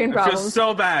champagne problems. I feel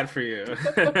so bad for you.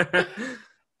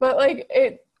 But like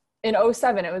in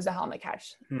 2007, it was a helmet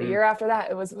catch. The year after that,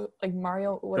 it was like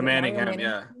Mario. The Manningham,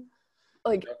 yeah.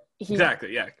 Like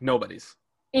exactly, yeah. Nobody's.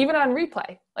 Even on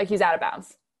replay, like he's out of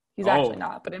bounds. He's actually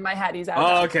not, but in my head, he's out of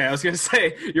bounds. Okay. I was going to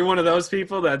say, you're one of those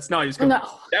people that's, he's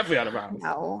definitely out of bounds.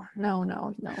 No,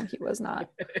 he was not.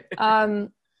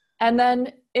 And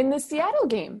then in the Seattle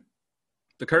game,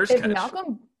 the curse catch.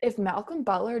 If Malcolm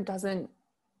Butler doesn't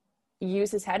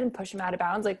use his head and push him out of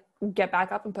bounds, like get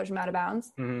back up and push him out of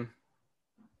bounds,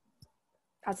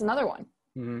 that's another one.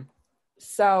 Mm-hmm.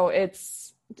 So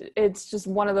it's just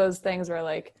one of those things where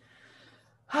like,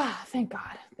 thank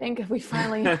God. We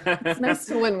finally, it's nice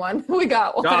to win one. We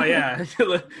got one. Oh, yeah.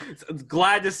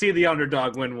 Glad to see the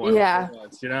underdog win one. Yeah.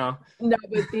 Once, No,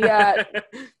 but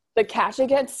the catch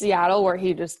against Seattle where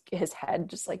his head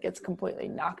just like gets completely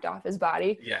knocked off his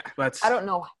body. Yeah. I don't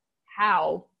know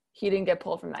how he didn't get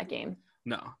pulled from that game.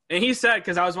 No. And he said,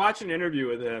 because I was watching an interview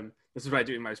with him. This is what I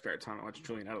do in my spare time. I watch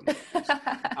Julian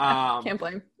Edelman. Can't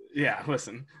blame. Yeah,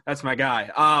 listen, that's my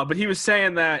guy. But he was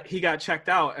saying that he got checked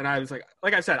out, and I was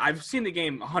like I said, I've seen the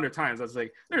game 100 times. I was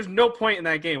like, there's no point in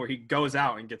that game where he goes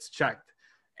out and gets checked.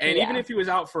 And even if he was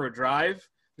out for a drive,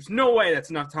 there's no way that's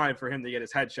enough time for him to get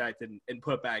his head checked and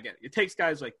put back in. It takes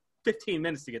guys like 15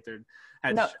 minutes to get their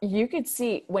head checked. You could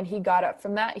see when he got up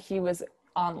from that, he was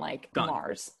on like Done.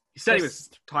 Mars. He said he was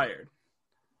tired.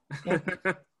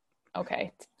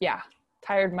 Okay, yeah.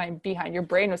 Tired my behind. Your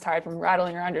brain was tired from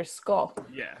rattling around your skull.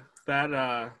 Yeah, that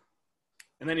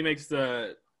and then he makes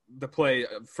the play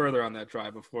further on that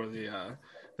drive before the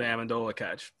Amendola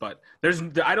catch. But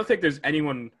I don't think there's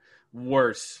anyone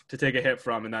worse to take a hit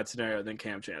from in that scenario than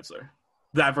Cam Chancellor.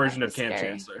 That version of Cam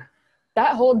Chancellor.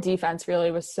 That whole defense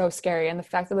really was so scary, and the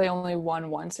fact that they only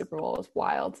won one Super Bowl is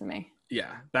wild to me.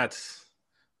 Yeah, that's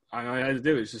all I had to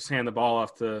do is just hand the ball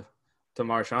off to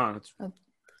Marshawn.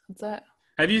 That's it.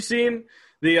 Have you seen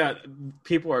the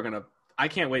people are gonna? I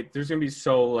can't wait. There's gonna be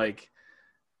so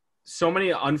many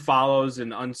unfollows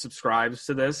and unsubscribes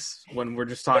to this when we're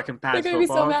just talking past They're gonna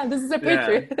football. be so mad. This is a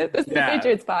Patriot. This is a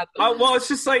Patriot spot. Well, it's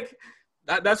just like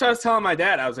that's what I was telling my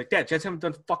dad. I was like, Dad, Jets haven't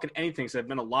done fucking anything since I've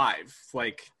been alive.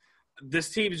 Like this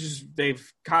team is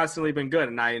they've constantly been good,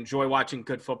 and I enjoy watching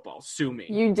good football. Sue me.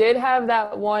 You did have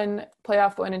that one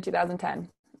playoff win in 2010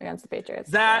 against the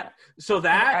Patriots.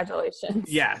 Congratulations.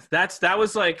 Yeah, that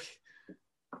was like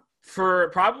for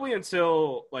probably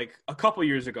until like a couple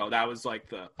years ago. That was like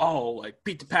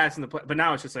beat the Pats in the play. But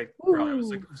now it's just like, bro, it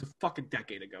was a fucking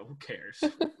decade ago. Who cares?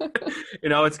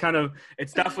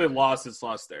 It's definitely lost its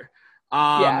lost there.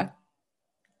 Yeah.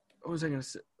 What was I gonna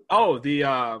say? Oh,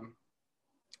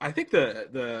 I think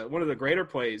the one of the greater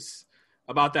plays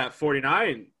about that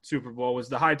 49 Super Bowl was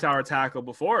the Hightower tackle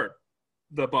before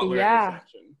the Butler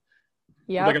interception.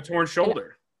 Yeah. Like a torn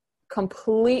shoulder.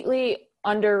 Completely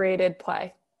underrated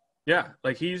play. Yeah.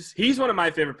 Like he's one of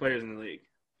my favorite players in the league.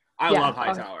 I love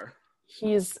Hightower.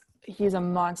 He's a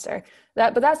monster.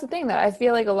 But that's the thing that I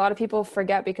feel like a lot of people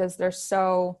forget because they're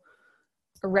so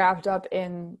wrapped up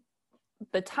in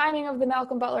the timing of the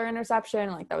Malcolm Butler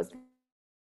interception. Like that was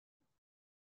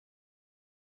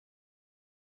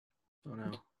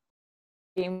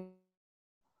game.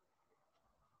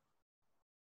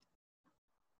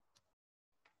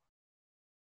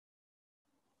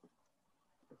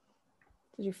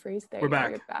 Did you freeze there? We're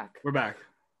back. We're back.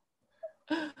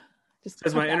 Just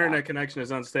says my internet connection is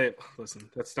unstable. Listen,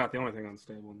 that's not the only thing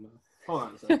unstable. No. Hold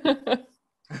on a second.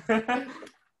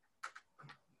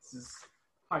 This is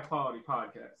high quality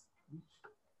podcast.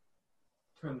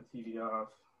 Turn the TV off.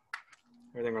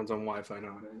 Everything runs on Wi-Fi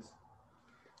nowadays.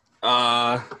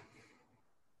 All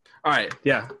right.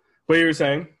 Yeah. What you were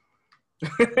saying?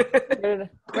 Where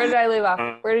did I leave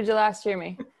off? Where did you last hear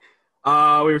me? We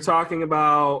were talking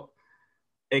about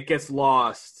it gets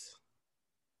lost.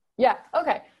 Yeah.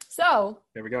 Okay. So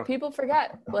there we go. People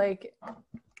forget, like,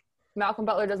 Malcolm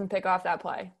Butler doesn't pick off that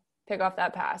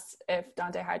pass if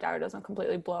Dante Hightower doesn't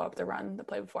completely blow up the run the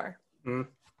play before.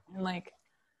 Mm-hmm. And like,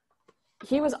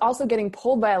 he was also getting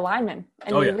pulled by a lineman,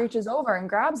 and he reaches over and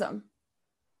grabs him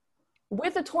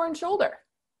with a torn shoulder.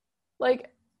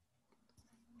 Like,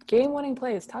 game-winning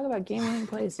plays. Talk about game-winning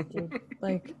plays, dude.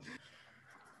 Like,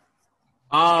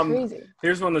 crazy.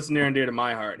 Here's one that's near and dear to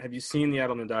my heart. Have you seen the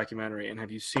Edelman documentary, and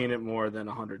have you seen it more than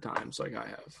 100 times like I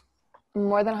have?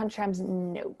 More than 100 times?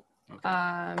 No.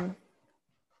 Okay.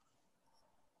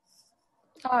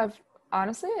 I've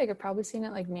honestly, like, I've probably seen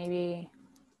it like maybe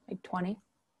like 20.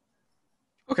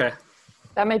 Okay.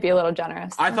 That might be a little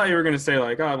generous. I thought you were going to say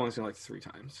like, I've only seen it like 3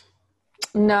 times.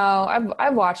 No,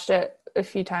 I've watched it a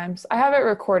few times. I have it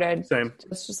recorded. Same.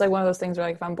 It's just like one of those things where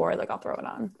like if I'm bored, like I'll throw it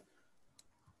on.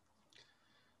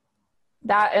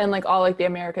 That and like all like the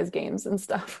America's games and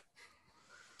stuff.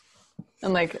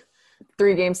 And like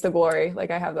 3 Games to Glory.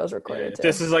 Like I have those recorded too.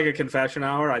 This is like a confession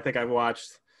hour. I think I've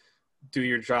watched Do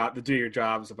Your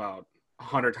Jobs about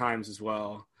 100 times as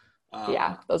well.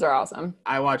 Yeah, those are awesome.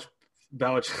 I watch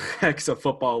Belichick's A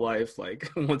Football Life like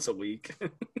once a week.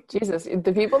 Jesus,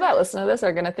 the people that listen to this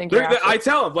are gonna think you're I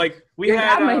tell them like your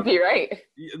dad might be right.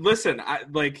 Listen,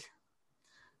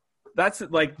 that's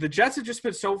like the Jets have just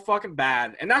been so fucking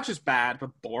bad, and not just bad,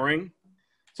 but boring.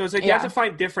 So it's like you have to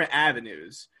find different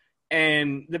avenues.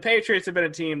 And the Patriots have been a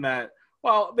team that,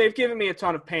 well, they've given me a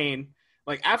ton of pain.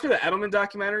 Like after the Edelman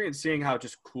documentary and seeing how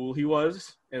just cool he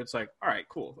was, and it's like, all right,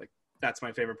 cool. Like that's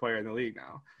my favorite player in the league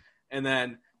now. And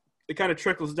then it kind of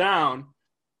trickles down,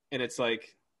 and it's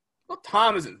like, well,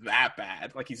 Tom isn't that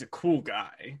bad. Like he's a cool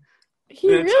guy.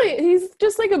 He's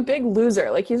just like a big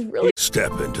loser. Like he's really.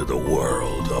 Step into the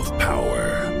world of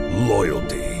power,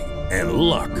 loyalty, and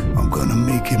luck. I'm gonna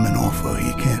make him an offer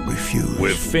he can't refuse.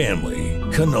 With family,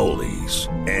 cannolis,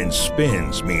 and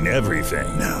spins mean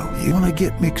everything. Now, you wanna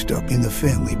get mixed up in the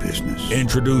family business.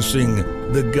 Introducing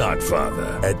The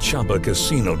Godfather at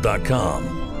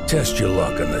ChumbaCasino.com. Test your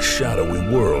luck in the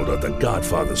shadowy world of The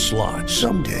Godfather slot.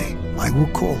 Someday, I will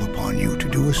call upon you to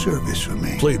do a service for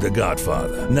me. Play The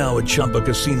Godfather now at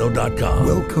ChumbaCasino.com.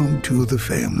 Welcome to the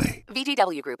family.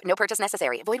 VGW Group. No purchase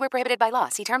necessary. Void where prohibited by law.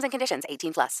 See terms and conditions.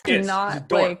 18+. It's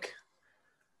not like,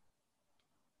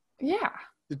 yeah,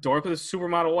 the dork with a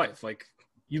supermodel wife. Like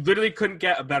you literally couldn't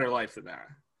get a better life than that.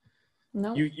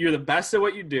 No, you're the best at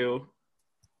what you do.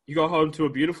 You go home to a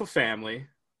beautiful family,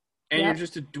 and you're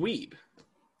just a dweeb.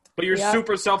 But you're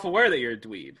super self-aware that you're a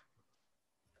dweeb.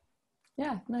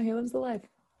 Yeah, no, he lives the life.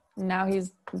 Now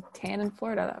he's tan in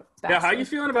Florida. Yeah, how are you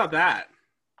feeling about that?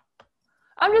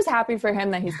 I'm just happy for him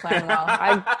that he's playing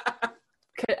well.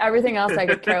 Everything else I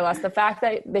could care less. The fact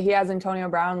that he has Antonio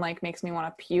Brown like makes me want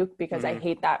to puke because I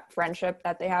hate that friendship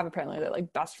that they have. Apparently they're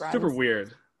like best friends. Super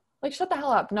weird. Like shut the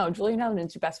hell up. No, Julian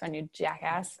Edelman's your best friend, you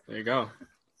jackass. There you go.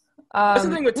 That's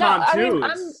the thing with Tom too.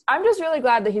 I'm just really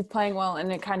glad that he's playing well, and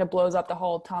it kind of blows up the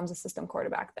whole Tom's assistant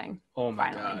quarterback thing. Oh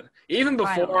my god! Even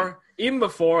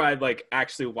before I'd like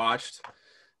actually watched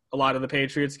a lot of the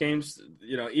Patriots games,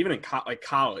 you know, even in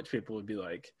college, people would be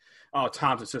like, "Oh,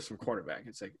 Tom's assistant quarterback."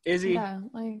 It's like, is he? Yeah,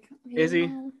 like is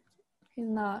he? He's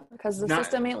not, because the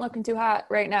system ain't looking too hot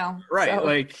right now. Right? So.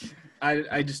 Like,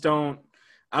 I just don't.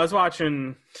 I was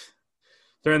watching.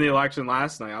 During the election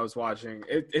last night, I was watching.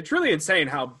 It's really insane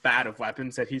how bad of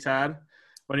weapons that he's had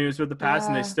when he was with the Pats,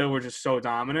 and they still were just so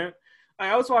dominant.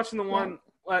 I was watching the one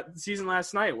season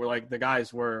last night where like the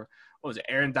guys were, what was it,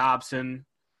 Aaron Dobson,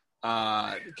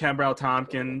 Kenbrell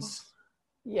Tompkins.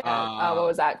 Yeah. What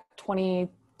was that?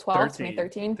 2012,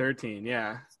 2013? 13,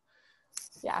 yeah.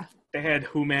 Yeah. They had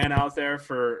Human out there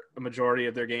for a majority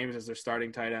of their games as their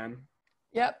starting tight end.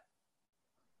 Yep.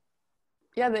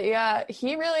 Yeah,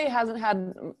 he really hasn't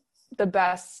had the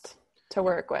best to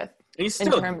work with. And he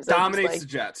still dominates the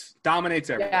Jets. Dominates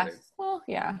everybody. Yeah. Well,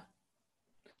 yeah.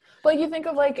 But you think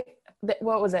of like,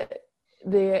 what was it?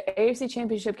 The AFC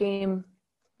Championship game,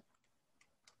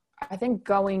 I think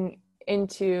going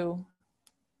into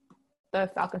the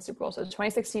Falcons Super Bowl. So the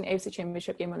 2016 AFC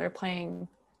Championship game when they're playing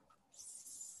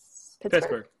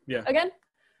Pittsburgh. Yeah. Again.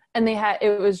 And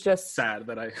it was just sad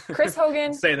that I Chris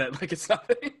Hogan say that like it's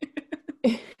nothing.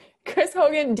 Chris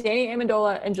Hogan, Danny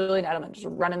Amendola, and Julian Edelman just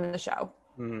running the show.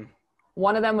 Mm-hmm.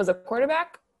 One of them was a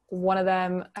quarterback. One of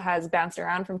them has bounced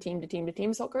around from team to team to team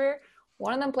his whole career.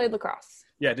 One of them played lacrosse.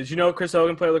 Yeah. Did you know Chris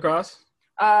Hogan played lacrosse?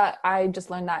 I just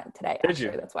learned that today. Did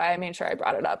you? That's why I made sure I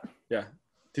brought it up. Yeah.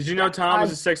 Did you know Tom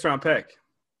was a 6th-round pick?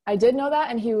 I did know that,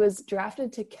 and he was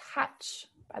drafted to catch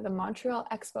by the Montreal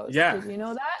Expos. Yeah. Did you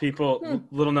know that? People,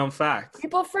 little known fact.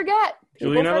 People forget.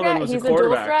 Julian Edelman was He's a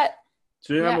quarterback. dual threat.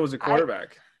 Julian Edelman was a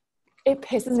quarterback. It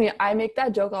pisses me. I make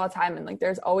that joke all the time, and like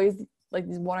there's always like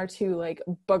these 1 or 2 like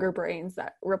booger brains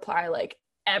that reply like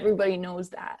everybody knows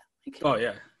that. Like, oh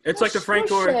yeah. It's like the Frank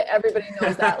Gore. Shit, everybody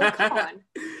knows that. Like, come on.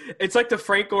 It's like the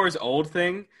Frank Gore's old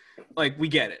thing. Like, we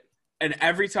get it. And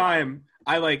every time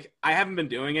I haven't been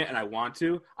doing it and I want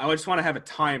to, I just want to have a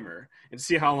timer and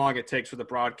see how long it takes for the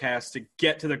broadcast to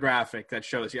get to the graphic that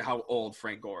shows you how old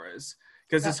Frank Gore is.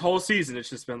 Because this whole season, it's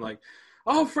just been like,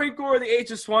 oh, Frank Gore, the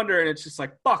ageless wonder. And it's just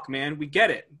like, fuck, man, we get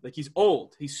it. Like, he's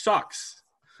old. He sucks.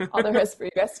 All there is for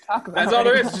you guys to talk about. That's all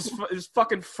there is. Just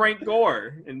fucking Frank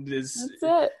Gore. And that's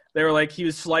it. They were like, he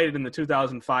was slighted in the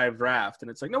 2005 draft. And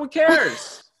it's like, no one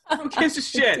cares. No one gives a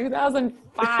shit.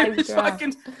 2005 It was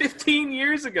fucking 15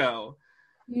 years ago.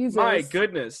 Jesus. My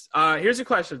goodness. Here's a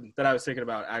question that I was thinking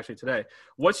about actually today.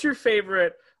 What's your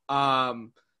favorite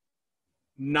non-playoff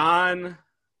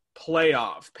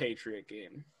Patriot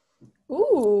game?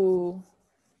 Ooh.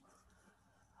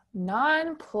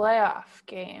 Non-playoff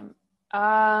game.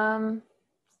 I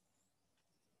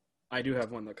do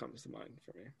have one that comes to mind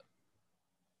for me.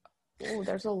 Oh,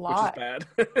 there's a lot. Which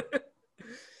is bad.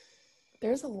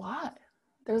 There's a lot.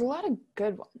 There's a lot of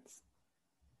good ones.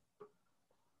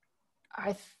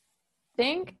 I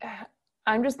think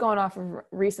I'm just going off of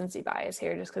recency bias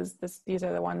here, just because these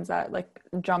are the ones that like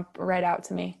jump right out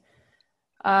to me.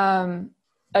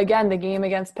 Again, the game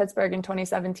against Pittsburgh in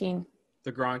 2017.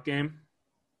 The Gronk game.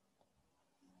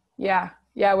 Yeah,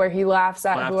 where he laughs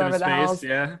at whoever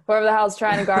the hell's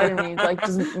trying to guard him, and he like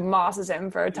just mosses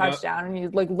him for a touchdown, and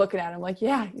he's like looking at him like,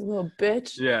 "Yeah, you little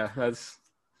bitch." Yeah,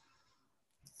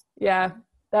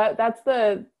 that's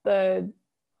the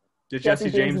Jesse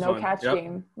James no catch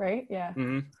game, right? Yeah,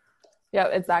 mm-hmm. Yeah,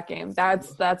 it's that game.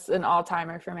 That's an all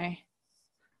timer for me.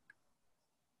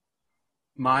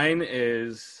 Mine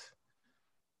is.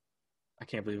 I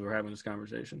can't believe we're having this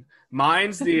conversation.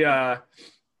 Mine's the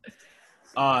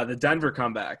Denver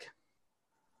comeback.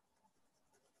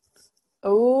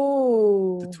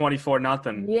 Oh. The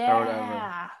 24-0. Yeah. Or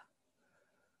whatever.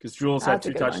 Because Jules had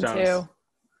 2 touchdowns.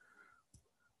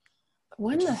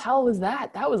 When the hell was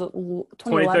that? That was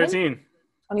 2013.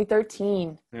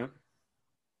 2013. Yeah.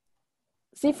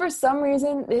 See, for some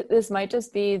reason, this might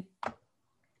just be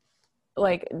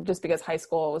like just because high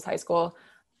school was high school.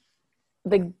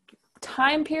 The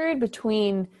time period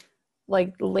between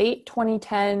like late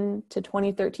 2010 to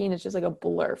 2013 is just like a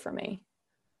blur for me.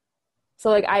 So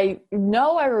like I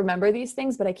know I remember these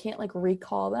things, but I can't like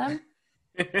recall them.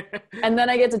 And then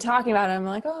I get to talking about it, I'm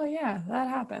like, oh yeah, that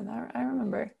happened. I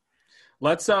remember.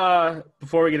 Let's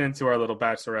before we get into our little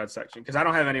Bachelorette section, because I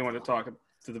don't have anyone to talk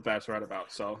to the Bachelorette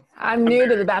about. So I'm new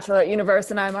to the Bachelorette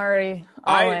universe, and I'm already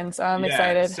in, so I'm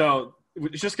excited. So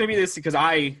it's just gonna be this because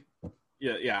I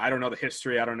don't know the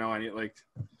history. I don't know any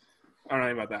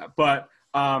about that. But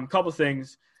a couple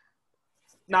things,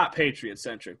 not Patriot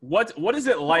centric. What is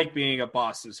it like being a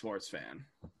Boston sports fan?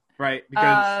 Right?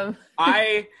 Because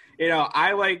I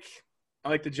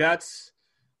like the Jets,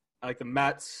 I like the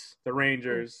Mets, the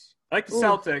Rangers, I like the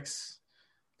Celtics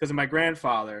because of my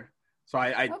grandfather. So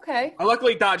I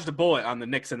luckily dodged a bullet on the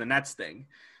Knicks and the Nets thing.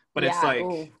 But it's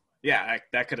like,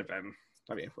 that could have been.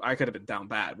 I mean, I could have been down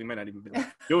bad. We might not even be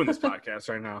doing this podcast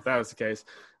right now if that was the case.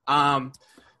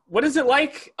 What is it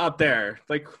like up there?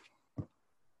 Like,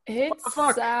 it's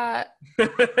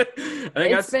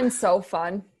been so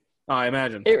fun. Oh, I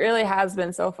imagine. It really has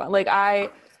been so fun. Like I'm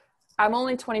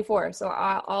only 24, so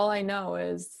all I know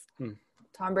is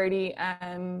Tom Brady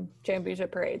and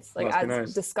championship parades. Like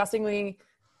as disgustingly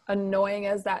annoying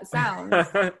as that sounds.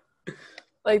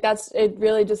 Like it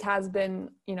really just has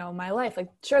been, my life. Like,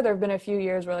 sure, there have been a few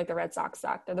years where like the Red Sox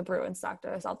sucked or the Bruins sucked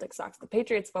or the Celtics sucked. The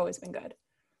Patriots have always been good.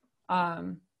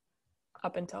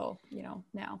 Up until,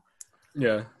 now.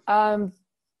 Yeah.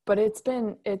 But it's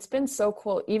been so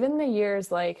cool. Even the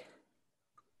years like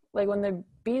when the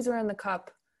Bees were in the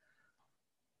Cup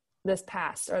this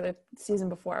past or the season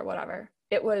before, whatever.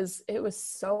 It was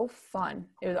so fun.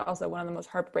 It was also one of the most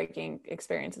heartbreaking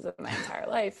experiences of my entire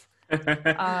life.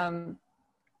 But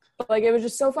like it was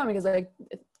just so fun because like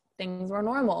things were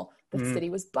normal. The city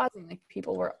was buzzing. Like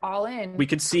people were all in. We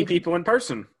could see people in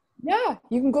person. Yeah,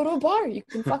 you can go to a bar. You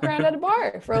can fuck around at a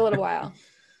bar for a little while.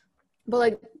 But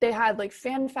like they had like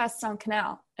Fan Fest on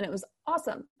Canal, and it was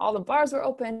awesome. All the bars were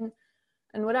open,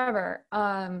 and whatever.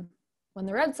 When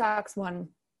the Red Sox won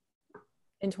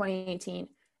in 2018,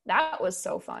 that was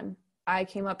so fun. I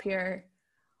came up here.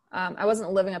 I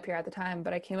wasn't living up here at the time,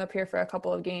 but I came up here for a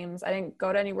couple of games. I didn't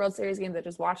go to any World Series games. I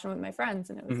just watched them with my friends,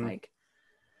 and it was like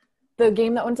the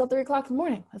game that went until 3:00 in the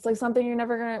morning. It's like something you're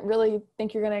never going to really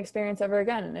think you're going to experience ever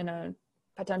again in a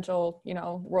potential,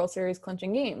 World Series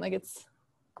clinching game. Like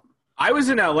I was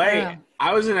in LA.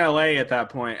 I was in LA at that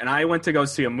point, and I went to go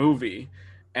see a movie,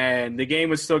 and the game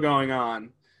was still going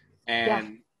on.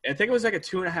 And I think it was like a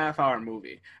 2.5 hour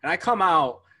movie. And I come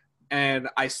out and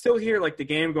I still hear like the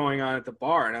game going on at the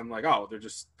bar. And I'm like, oh, they're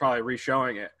just probably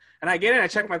re-showing it. And I get in, I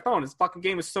check my phone. This fucking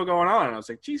game is still going on. And I was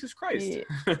like, Jesus Christ.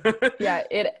 Yeah,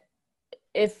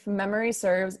 if memory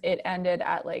serves, it ended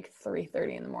at like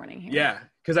 3:30 in the morning here. Yeah,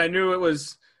 because I knew it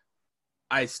was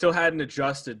 – I still hadn't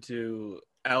adjusted to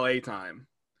LA time.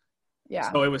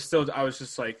 Yeah. So it was still – I was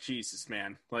just like, Jesus,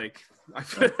 man. Like,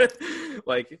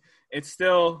 like it's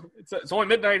still – it's only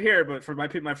midnight here, but for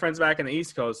my friends back in the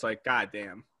East Coast, like,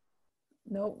 goddamn.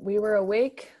 No, we were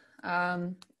awake.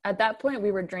 At that point,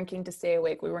 we were drinking to stay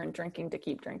awake. We weren't drinking to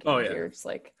keep drinking. Oh, yeah. We were just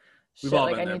like, shit, We've all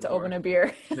like been I there need to before. open a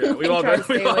beer. Yeah, we've all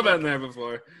been there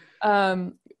before.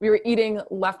 We were eating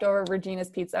leftover Regina's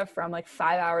pizza from like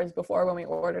 5 hours before when we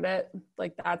ordered it.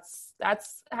 Like that's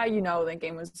how you know the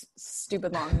game was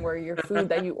stupid long, where your food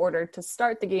that you ordered to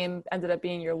start the game ended up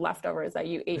being your leftovers that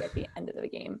you ate at the end of the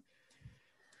game.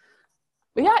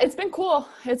 But yeah, it's been cool.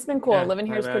 Yeah, Living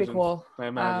here is pretty cool. I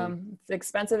imagine. It's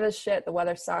expensive as shit. The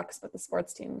weather sucks, but the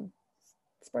sports teams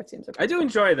are pretty I do cool.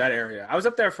 enjoy that area. I was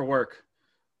up there for work.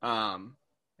 And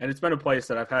it's been a place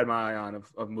that I've had my eye on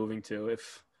of moving to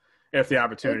if the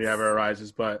opportunity ever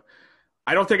arises. But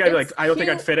I don't think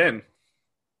I'd fit in.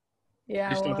 Yeah. I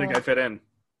just don't think I'd fit in.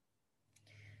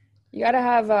 You gotta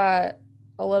have a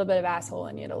little bit of asshole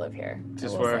in you to live here.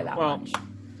 Just I will say that much.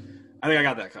 I think I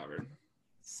got that covered.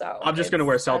 So I'm just gonna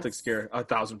wear Celtics gear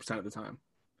 1,000% of the time.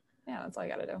 Yeah, that's all you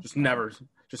gotta do. Just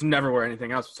never wear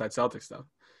anything else besides Celtics stuff.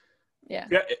 Yeah.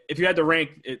 If you had to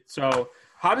rank it, so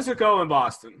how does it go in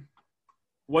Boston?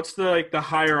 What's the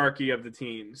hierarchy of the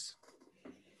teams?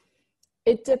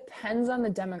 It depends on the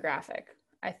demographic,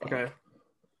 I think. Okay.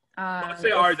 Let's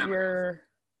say our demographic.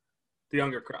 The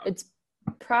younger crowd. It's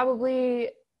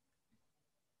probably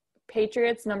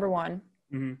Patriots number one.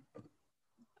 Mm-hmm.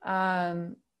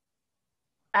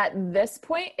 At this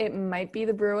point, it might be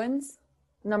the Bruins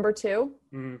number two.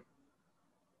 Mm-hmm.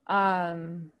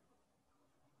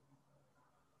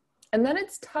 And then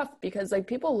it's tough because like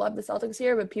people love the Celtics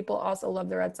here, but people also love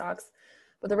the Red Sox.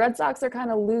 But the Red Sox are kind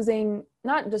of losing,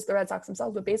 not just the Red Sox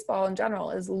themselves, but baseball in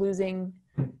general is losing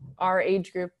our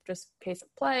age group, just pace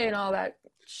of play and all that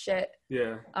shit.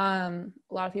 Yeah. A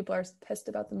lot of people are pissed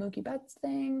about the Mookie Betts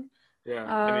thing. Yeah.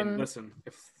 I mean, listen,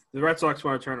 if the Red Sox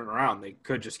want to turn it around, they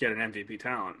could just get an MVP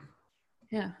talent.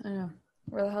 Yeah, I know.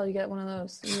 Where the hell you get one of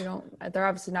those? You don't. They're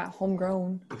obviously not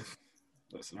homegrown.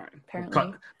 Listen, all right.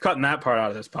 Apparently. Cutting that part out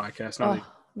of this podcast. Now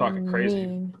talking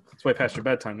crazy. It's way past your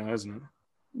bedtime now, isn't it?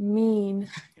 Mean.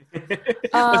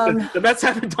 Listen, the Mets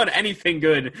haven't done anything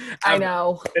good. I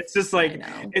know. It's just like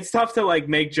it's tough to like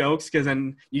make jokes because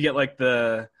then you get like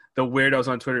the weirdos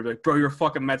on Twitter be like, bro, you're a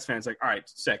fucking Mets fan. It's like, all right,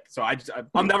 sick. So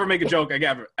I'll never make a joke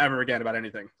ever again about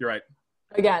anything. You're right.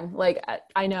 Again, like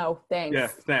I know. Thanks.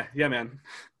 Yeah, man.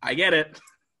 I get it.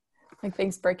 Like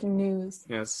thanks, breaking news.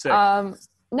 Yeah, sick.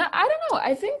 No, I don't know.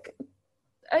 I think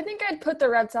I'd put the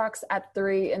Red Sox at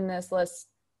 3 in this list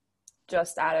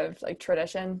just out of like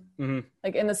tradition. Mm-hmm.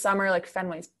 Like in the summer, like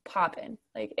Fenway's popping.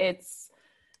 Like it's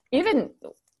even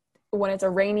when it's a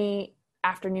rainy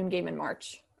afternoon game in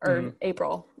March or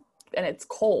April and it's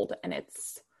cold and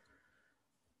it's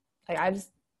like I've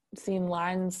seen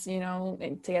lines, to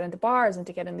get into bars and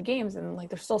to get into games and like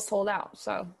they're still sold out.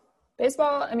 So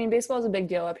baseball is a big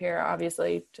deal up here,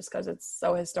 obviously, just because it's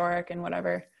so historic and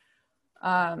whatever.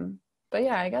 But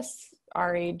yeah, I guess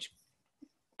our age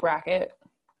bracket.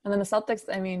 And then the Celtics,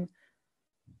 I don't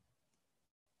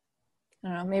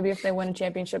know, maybe if they win a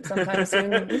championship sometime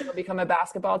soon, it'll become a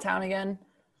basketball town again.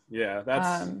 Yeah,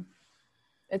 that's...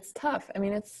 it's tough. I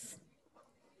don't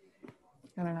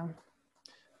know.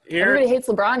 Here, everybody hates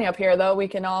LeBron up here, though. We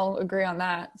can all agree on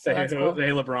that. So that's cool. They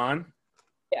hate LeBron?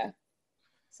 Yeah.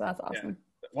 So that's awesome.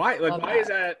 Yeah. Why? Like, why is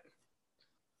that?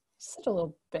 Such a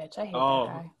little bitch. I hate that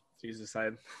guy. Jesus, I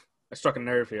struck a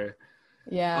nerve here.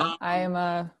 Yeah, I'm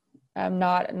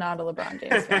not a LeBron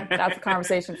James fan. That's a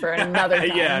conversation for another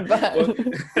time. Yeah.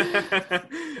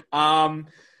 But...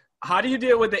 how do you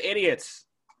deal with the idiots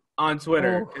on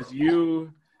Twitter? Because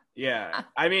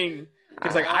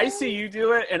because like I see you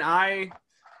do it, and I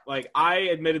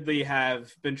admittedly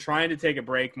have been trying to take a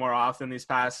break more often these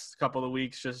past couple of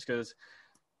weeks, just because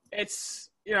it's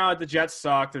the Jets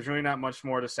suck. There's really not much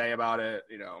more to say about it.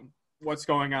 What's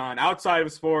going on outside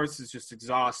of sports is just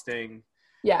exhausting.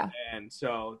 Yeah. And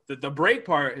so the break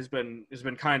part has been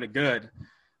kind of good.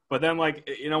 But then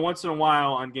once in a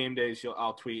while on game days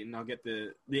I'll tweet and I'll get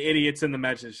the idiots in the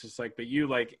message just like, but you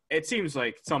like it seems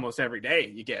like it's almost every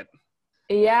day you get.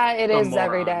 Yeah, it is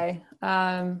every day.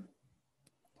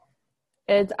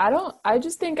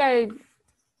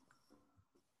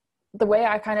 The way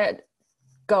I kind of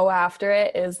go after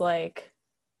it is like,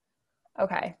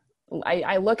 okay,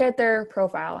 I look at their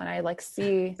profile and I like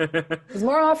see, because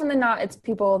more often than not, it's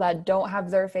people that don't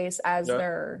have their face as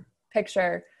their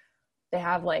picture. They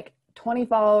have like 20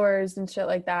 followers and shit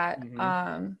like that.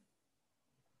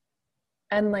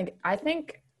 And like, I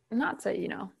think, not to, you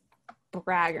know,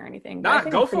 brag or anything. Nah,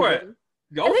 go for it.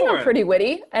 I think I'm pretty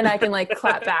witty and I can like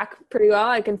clap back pretty well.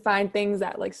 I can find things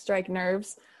that like strike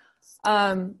nerves.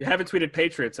 You haven't tweeted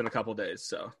Patriots in a couple days,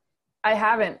 so. I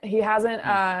haven't. He hasn't.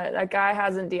 That guy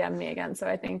hasn't DM'd me again. So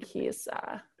I think he's.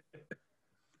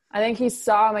 I think he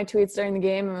saw my tweets during the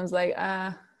game and was like,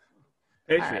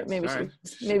 Patriots. Right,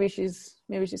 maybe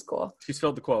she's cool. She's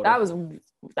filled the quota.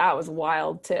 That was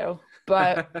wild too.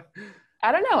 But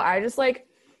I don't know. I just like,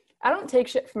 I don't take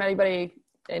shit from anybody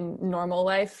in normal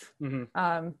life.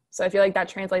 So I feel like that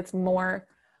translates more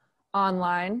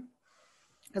online,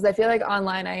 because I feel like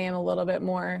online I am a little bit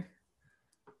more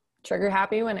trigger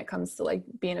happy when it comes to like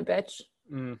being a bitch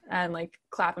and like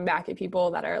clapping back at people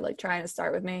that are like trying to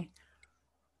start with me.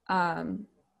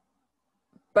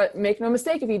 But make no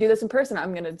mistake, if you do this in person,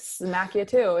 I'm gonna smack you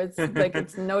too. It's like,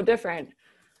 it's no different.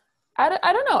 I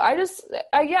don't know. I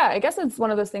guess it's one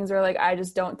of those things where like I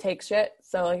just don't take shit.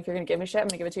 So like if you're gonna give me shit, I'm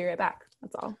gonna give it to you right back.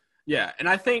 That's all. Yeah, and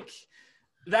I think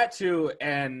that too.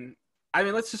 And I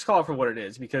mean, let's just call it for what it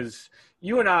is, because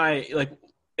you and I, like,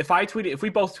 if we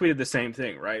both tweeted the same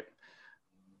thing, right?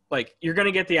 Like, you're going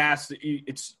to get the ass.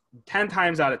 It's 10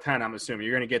 times out of 10, I'm assuming,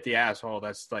 you're going to get the asshole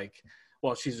that's like,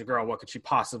 well, she's a girl. What could she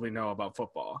possibly know about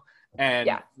football? And,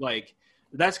 like,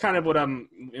 that's kind of what I'm,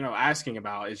 you know, asking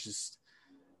about, is just,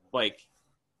 like,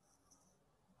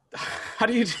 how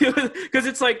do you do it? Because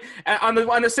it's like, on the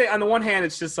one hand,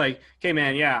 it's just like, okay,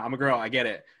 man, yeah, I'm a girl. I get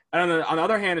it. And on the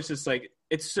other hand, it's just like,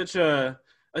 it's such a,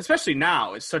 especially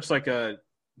now, it's such like a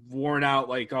worn out,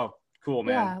 like, oh, cool,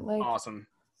 man. Yeah, like, awesome.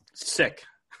 Sick.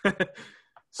 Like,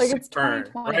 sick it's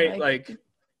 2020, right? Like,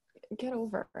 get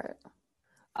over it.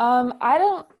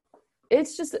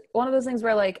 It's just one of those things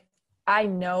where like, I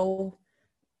know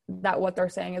that what they're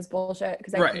saying is bullshit,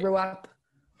 because I grew up,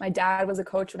 my dad was a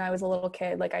coach when I was a little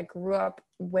kid. Like, I grew up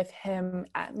with him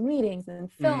at meetings and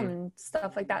film and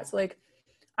stuff like that. So like,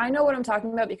 I know what I'm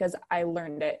talking about because I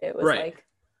learned it. It was like,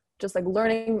 just like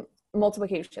learning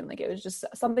multiplication. Like, it was just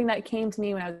something that came to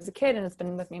me when I was a kid, and it's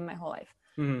been with me my whole life.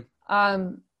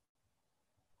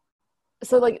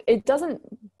 So like, it doesn't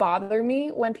bother me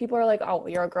when people are like, oh,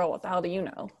 you're a girl, what the hell do you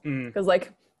know? Because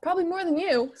like, probably more than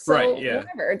you. So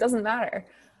whatever, it doesn't matter.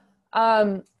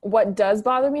 What does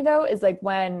bother me though is like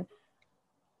when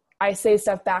I say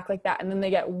stuff back like that, and then they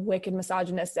get wicked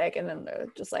misogynistic, and then they're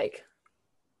just like,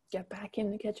 get back in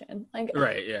the kitchen. Like,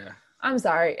 I'm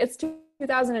sorry, it's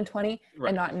 2020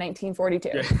 and not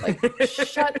 1942. Like,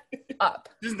 shut up.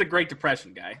 This is the Great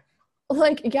Depression, guy.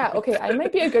 Like, yeah, okay, I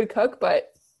might be a good cook,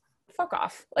 but fuck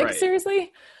off. Like,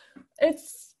 seriously,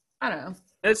 it's, I don't know.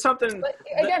 It's something. But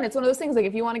again, it's one of those things. Like,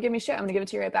 if you want to give me shit, I'm gonna give it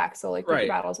to you right back. So like, pick your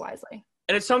battles wisely.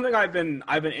 And it's something I've been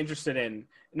interested in.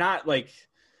 Not like,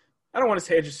 I don't want to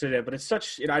say interested in, but it's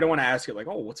such, you know, I don't want to ask it like,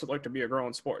 oh, what's it like to be a girl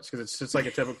in sports? Because it's just like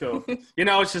a typical, you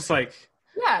know, it's just like,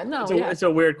 it's a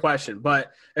weird question.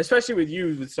 But especially with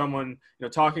you, with someone, you know,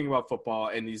 talking about football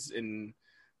and you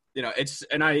know, it's,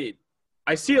 and I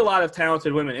see a lot of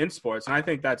talented women in sports, and I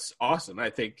think that's awesome. I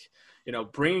think, you know,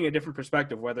 bringing a different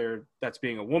perspective, whether that's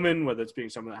being a woman, whether it's being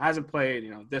someone that hasn't played,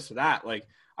 you know, this or that, like,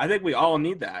 I think we all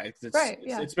need that.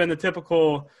 It's been the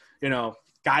typical, you know,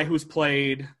 guy who's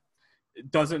played,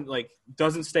 doesn't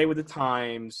stay with the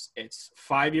times. It's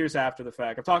 5 years after the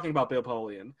fact. I'm talking about Bill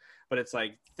Polian, but it's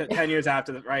like 10 years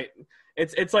after the, right?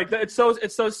 It's like, it's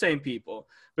those same people.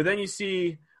 But then you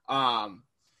see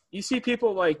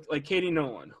people like Katie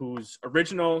Nolan, who's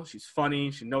original, she's funny,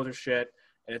 she knows her shit,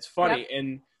 and it's funny.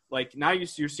 And like, now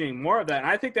you're seeing more of that, and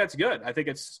I think that's good.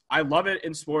 I love it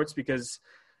in sports, because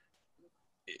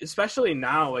especially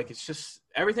now, like, it's just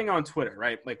everything on Twitter,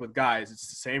 right? Like with guys, it's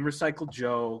the same recycled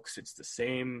jokes, it's the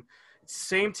same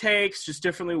takes, just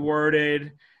differently worded.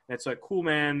 And it's like, cool,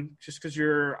 man, just because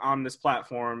you're on this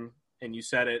platform and you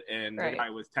said it, and the guy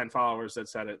with 10 followers that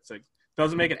said it, it's like,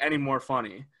 doesn't make it any more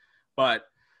funny. But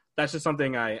that's just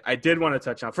something I did want to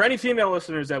touch on. For any female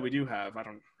listeners that we do have, I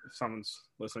don't know if someone's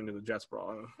listening to the Jets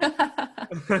Brawl.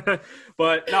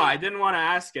 But no, I didn't want to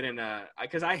ask it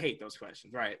because I hate those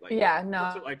questions, right? Like,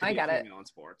 what's it like to be a female in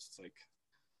sports? It's like,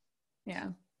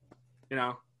 you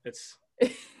know, it's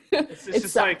just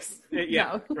sucks.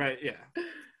 Like, right, yeah.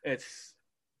 It's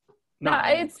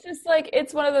it's just like,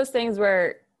 it's one of those things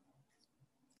where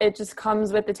it just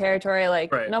comes with the territory.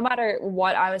 Like, no matter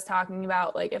what I was talking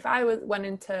about, like, if I went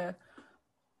into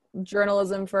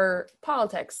journalism for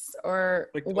politics or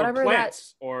like, whatever or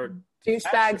plants, that or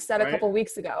douchebag said right? a couple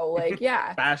weeks ago. Like,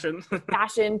 yeah.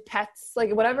 Fashion, pets,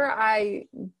 like whatever I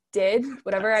did,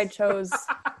 whatever I chose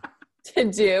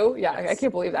to do. Yeah, I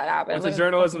can't believe that happened. Went to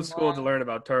journalism school to learn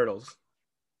about turtles.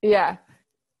 Yeah.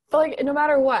 But like, no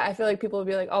matter what, I feel like people would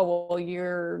be like, oh, well,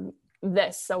 you're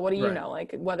this. So what do you know?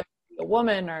 Like, whether you're a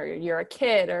woman or you're a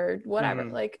kid or whatever.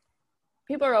 Like,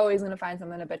 people are always going to find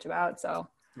something to bitch about. So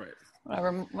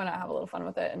whatever, why not have a little fun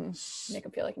with it and make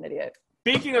them feel like an idiot.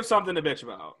 Speaking of something to bitch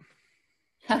about.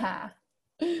 Like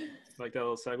that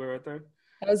little segue right there?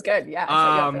 That was good. Yeah. I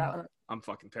set you up for that one. I'm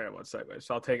fucking terrible at segues,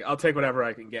 so I'll take whatever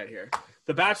I can get here.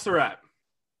 The Bachelorette.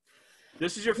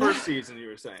 This is your first season, you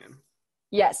were saying.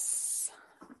 Yes.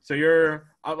 So you're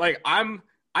like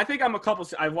I think I'm a couple.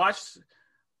 I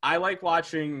like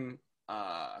watching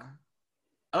The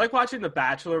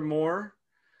Bachelor more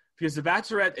because The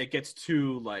Bachelorette, it gets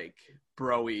too like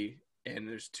bro-y and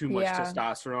there's too much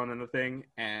testosterone in the thing,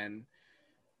 and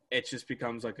it just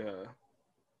becomes like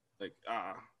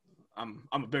I'm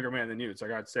a bigger man than you. It's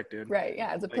like, God, sick, dude. Right.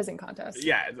 Yeah. It's a pissing contest.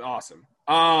 Yeah. It's awesome.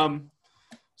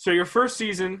 So your first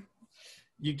season,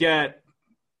 you get,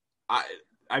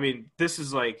 I mean, this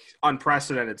is like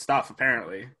unprecedented stuff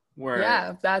apparently.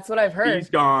 Where that's what I've heard. He's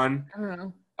gone I don't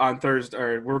know. on Thursday,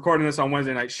 or we're recording this on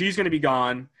Wednesday night. She's going to be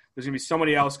gone. There's going to be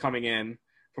somebody else coming in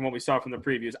from what we saw from the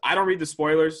previews. I don't read the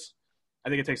spoilers. I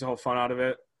think it takes the whole fun out of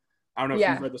it. I don't know if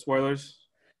you've read the spoilers.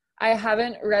 I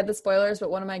haven't read the spoilers,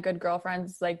 but one of my good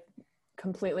girlfriends like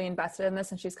completely invested in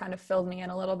this, and she's kind of filled me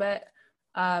in a little bit.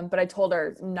 But I told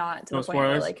her not to the point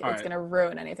where like it's going to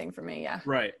ruin anything for me. Yeah.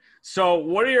 Right. So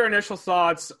what are your initial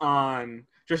thoughts on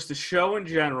just the show in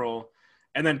general,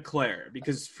 and then Claire?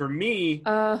 Because for me,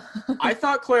 I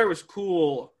thought Claire was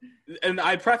cool. And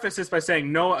I preface this by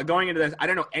saying, no, going into this, I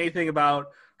don't know anything about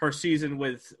her season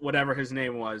with whatever his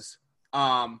name was.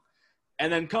 And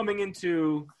then coming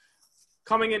into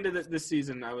this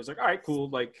season, I was like, all right, cool.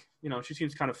 Like, you know, she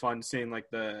seems kind of fun seeing what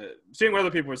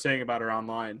other people were saying about her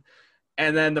online.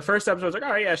 And then the first episode, I was like,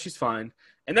 all right, yeah, she's fine.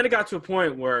 And then it got to a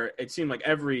point where it seemed like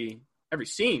every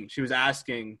scene she was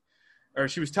asking, or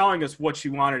she was telling us what she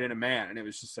wanted in a man. And it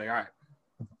was just like, all right,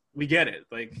 we get it.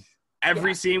 Like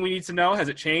every scene we need to know, has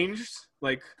it changed?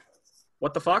 Like,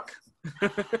 what the fuck?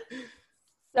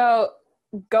 So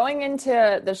going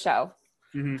into the show,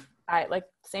 mm-hmm. I like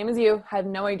same as you, had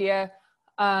no idea.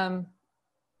 I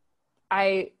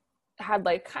had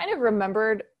like kind of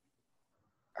remembered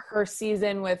her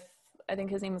season with, I think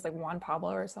his name was like Juan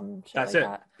Pablo or some shit. That's like it.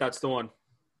 that. That's the one.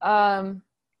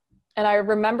 And I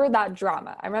remember that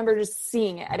drama. I remember just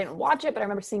seeing it. I didn't watch it, but I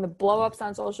remember seeing the blow-ups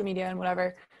on social media and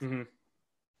whatever. Mm-hmm.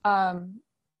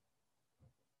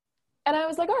 And I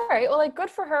was like, all right, well, like, good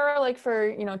for her, like, for,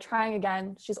 you know, trying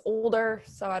again. She's older,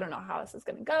 so I don't know how this is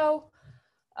going to go.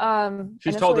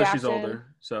 She's told us she's older,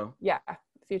 so. Yeah, a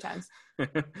few times.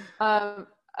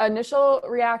 Initial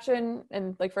reaction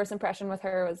and, like, first impression with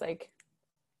her was, like,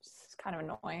 just kind of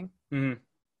annoying. Mm-hmm.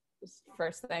 Just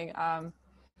first thing.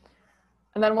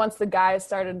 And then once the guys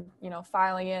started, you know,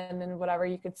 filing in and whatever,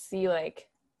 you could see, like,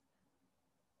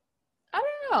 I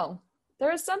don't know. There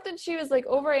was something, she was, like,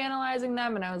 overanalyzing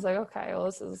them, and I was like, okay, well,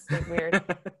 this is, like, weird.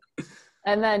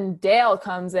 And then Dale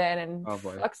comes in and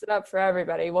fucks it up for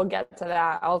everybody. We'll get to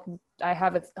that. I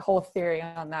have a whole theory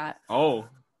on that. Oh.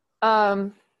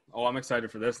 I'm excited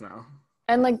for this now.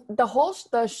 And, like, the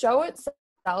show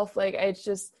itself, like, it's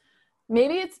just,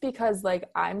 maybe it's because, like,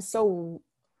 I'm so,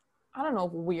 I don't know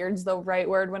if weird's the right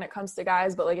word when it comes to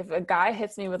guys, but, like, if a guy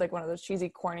hits me with, like, one of those cheesy,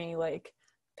 corny, like,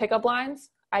 pickup lines,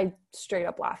 I straight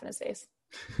up laugh in his face.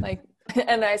 Like,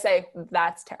 and I say,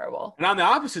 that's terrible. And on the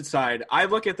opposite side, I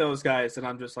look at those guys and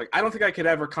I'm just like, I don't think I could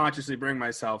ever consciously bring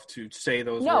myself to say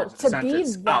those words in a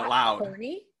sentence out loud.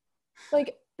 Corny,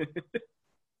 like,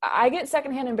 I get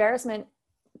secondhand embarrassment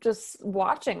just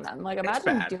watching them. Like,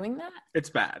 imagine doing that. It's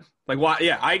bad. Like,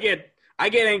 yeah, I get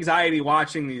anxiety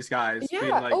watching these guys. Yeah.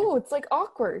 Being like, it's like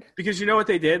awkward. Because you know what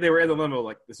they did? They were in the limo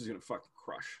like, this is going to fucking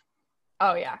crush.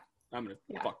 Oh, yeah. I'm going to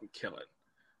fucking kill it.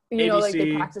 You know, ABC, like,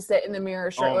 they practiced it in the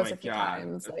mirror shirtless a few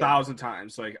times. 1,000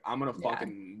 times. Like, I'm going to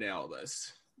fucking nail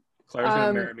this. Claire's going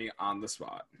to marry me on the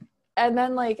spot. And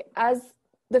then, like, as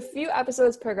the few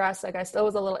episodes progressed, like, I still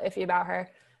was a little iffy about her.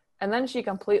 And then she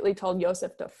completely told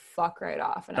Yosef to fuck right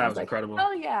off. And that I was like, incredible.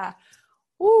 Oh, yeah.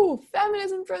 Ooh,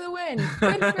 feminism for the win.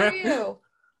 Good for you.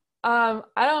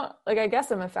 I guess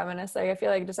I'm a feminist. Like, I feel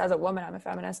like just as a woman, I'm a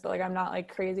feminist. But, like, I'm not,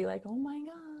 like, crazy, like, oh, my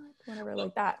God, whatever,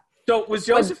 like that. So was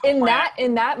Yosef in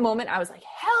that moment, I was like,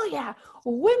 hell yeah,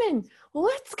 women,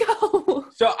 let's go.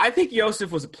 So I think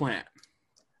Yosef was a plant.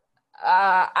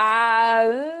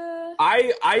 I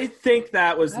I think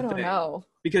that was the I don't thing. know.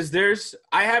 Because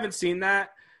I haven't seen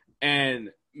that,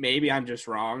 and maybe I'm just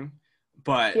wrong,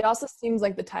 but he also seems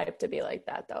like the type to be like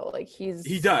that, though. Like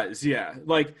he does, yeah.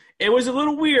 Like it was a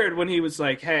little weird when he was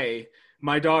like, "Hey,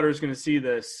 my daughter's gonna see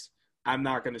this. I'm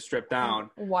not gonna strip down."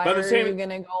 Why are you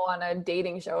gonna go on a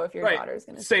dating show if your daughter's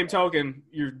gonna? Same token,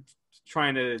 you're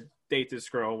trying to date this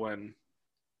girl when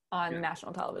on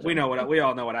national television. We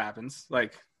all know what happens.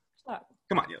 Like,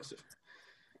 come on, Yosef.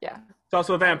 Yeah. It's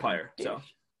also a vampire, so.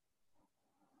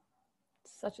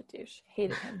 Such a douche.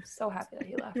 Hated him. So happy that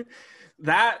he left.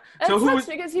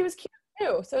 Because he was cute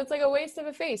too. So it's like a waste of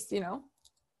a face, you know.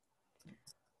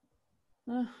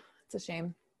 It's a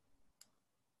shame.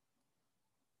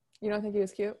 You don't think he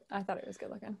was cute? I thought he was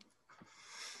good looking.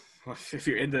 If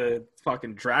you're into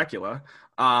fucking Dracula,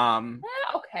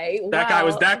 okay. That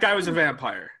guy was a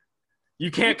vampire.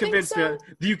 You can't convince me.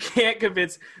 You can't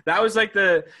convince. That was like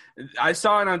I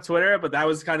saw it on Twitter, but that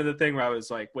was kind of the thing where I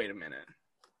was like, wait a minute.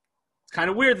 It's kind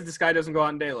of weird that this guy doesn't go out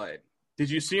in daylight. Did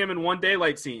you see him in one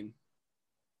daylight scene?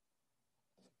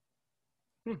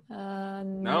 No.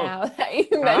 Now that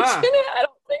you mention it, I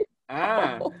don't think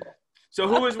so. So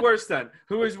who is worse then?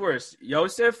 Who is worse,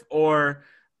 Yosef or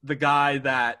the guy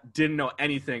that didn't know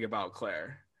anything about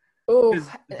Claire? Ooh,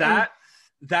 that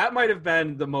might have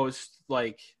been the most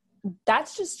like.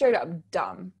 That's just straight up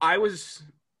dumb. I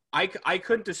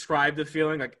couldn't describe the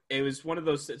feeling. Like it was one of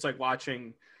those. It's like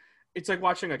watching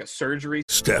like a surgery.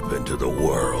 Step into the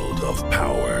world of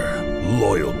power,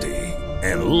 loyalty,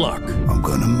 and luck. I'm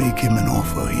gonna make him an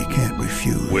offer he can't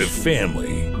refuse. With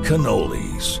family,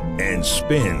 cannolis, and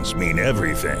spins mean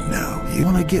everything. Now, you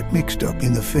wanna get mixed up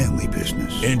in the family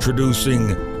business. Introducing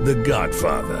The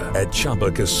Godfather at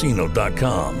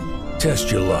ChumbaCasino.com.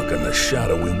 Test your luck in the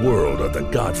shadowy world of The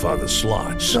Godfather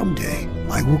slot. Someday,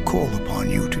 I will call upon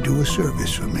you to do a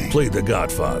service for me. Play The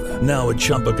Godfather, now at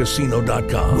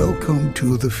ChumbaCasino.com. Welcome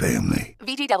to the family.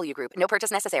 VGW Group. No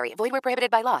purchase necessary. Void where prohibited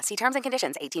by law. See terms and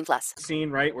conditions. 18+. Scene,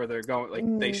 right, where they're going, like,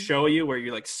 they show you where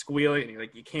you're, like, squealing, and you're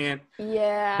like, you can't.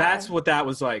 Yeah. That's what that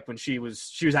was like when she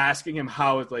was asking him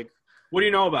how, like, what do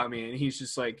you know about me? And he's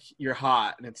just like, you're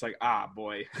hot. And it's like,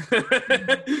 boy.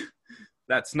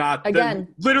 That's not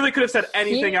again. Literally could have said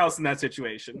anything else in that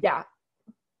situation. Yeah,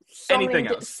 anything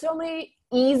else. So many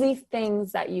easy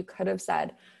things that you could have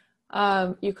said.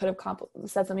 You could have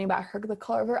said something about the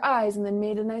color of her eyes, and then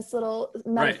made a nice little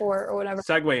metaphor or whatever.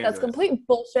 Segue. That's complete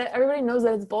bullshit. Everybody knows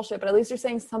that it's bullshit, but at least you're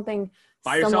saying something.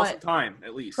 Buy yourself some time,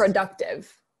 at least.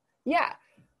 Productive. Yeah.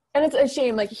 And it's a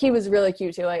shame. Like, he was really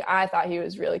cute too. Like, I thought he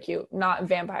was really cute. Not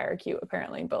vampire cute,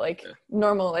 apparently, but like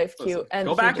normal life cute. Listen, and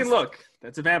go back and look.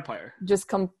 That's a vampire. Just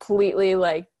completely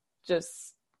it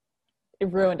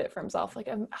ruined it for himself. Like,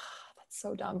 that's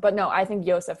so dumb. But no, I think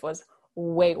Yosef was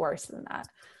way worse than that.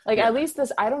 Like, at least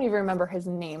I don't even remember his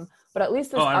name, but at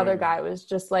least this other guy was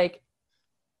just like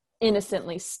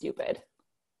innocently stupid.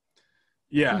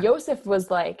 Yeah. Yosef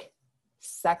was like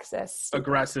sexist,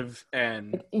 aggressive,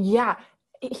 and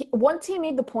once he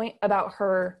made the point about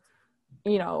her,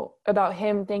 about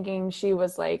him thinking she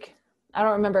was like, I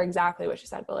don't remember exactly what she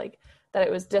said, but like that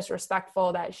it was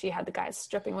disrespectful that she had the guys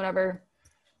stripping, whatever.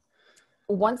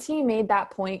 Once he made that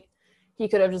point, he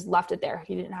could have just left it there.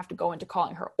 He didn't have to go into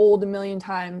calling her old a million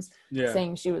times,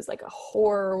 saying she was like a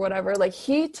whore or whatever. Like,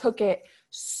 he took it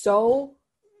so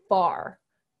far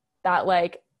that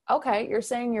like, okay, you're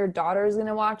saying your daughter is going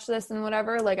to watch this and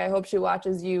whatever. Like, I hope she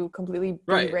watches you completely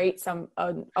berate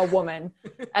a woman.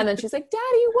 And then she's like,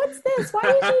 Daddy, what's this? Why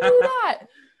did you do that?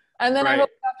 And then I hope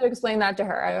you have to explain that to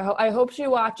her. I hope she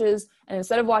watches, and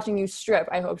instead of watching you strip,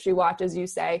 I hope she watches you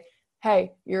say,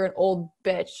 hey, you're an old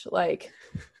bitch. Like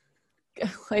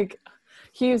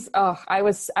I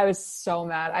was so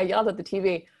mad. I yelled at the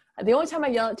TV. The only time I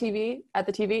yell at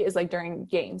the TV is like during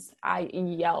games. I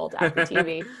yelled at the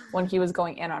TV when he was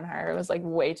going in on her. It was like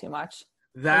way too much.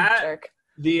 The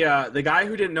guy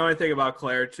who didn't know anything about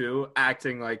Claire too,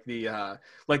 acting like the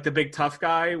big tough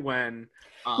guy when.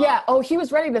 He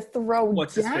was ready to throw down.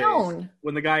 His face?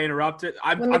 When the guy interrupted.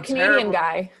 The Canadian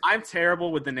guy. I'm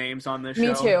terrible with the names on this show.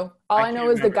 Me too. All I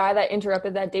know is the guy that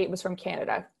interrupted that date was from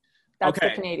Canada. That's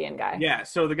the Canadian guy. Yeah,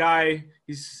 so the guy,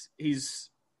 he's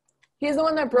the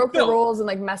one that broke the rules and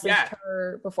like messaged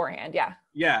her beforehand. Yeah.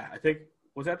 Yeah, I think,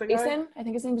 was that the guy? Jason? I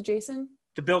think his name's Jason.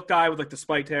 The built guy with like the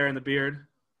spiked hair and the beard.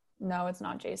 No, it's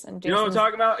not Jason. You know what I'm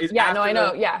talking about? I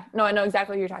know. Yeah. No, I know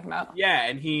exactly what you're talking about. Yeah,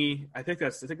 and I think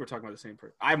we're talking about the same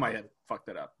person. I might have fucked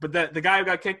that up. But the guy who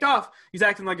got kicked off, he's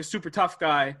acting like a super tough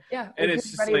guy. Yeah. And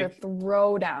he's ready to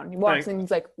throw down. He walks in and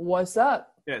he's like, what's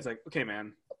up? Yeah, it's like, okay,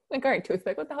 man. Like, all right,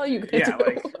 Toothpick, what the hell are you going to do?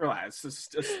 Like, relax. A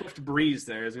swift breeze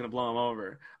there is going to blow him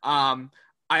over.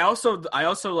 I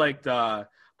also liked the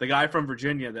guy from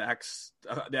Virginia, the ex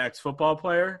football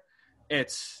player.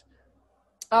 It's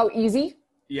Easy.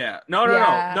 Yeah. No.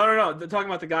 They're talking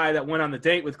about the guy that went on the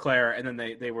date with Claire, and then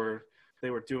they were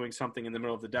doing something in the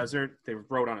middle of the desert. They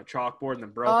wrote on a chalkboard and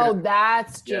then broke it. Oh,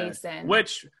 that's Jason. Yeah.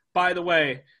 Which, by the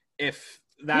way, if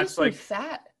that's like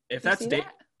fat, if that's dating,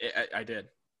 I did.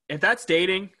 If that's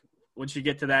dating, once you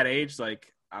get to that age,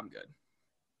 like I'm good.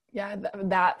 Yeah,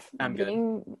 I'm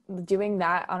doing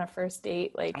that on a first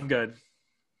date, like I'm good.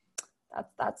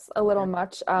 That's a little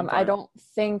much. I don't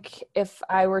think if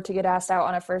I were to get asked out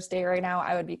on a first date right now,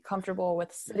 I would be comfortable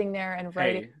with sitting there and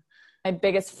writing my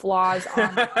biggest flaws on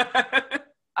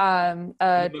in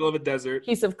the middle of a desert,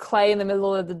 piece of clay in the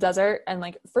middle of the desert, and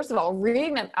like first of all,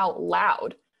 reading them out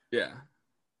loud. Yeah.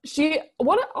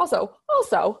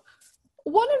 Also,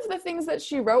 one of the things that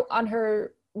she wrote on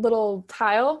her little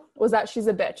tile was that she's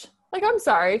a bitch. Like, I'm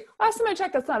sorry. Last time I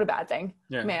checked, that's not a bad thing,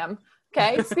 ma'am.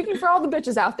 Okay, speaking for all the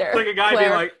bitches out there. It's like a guy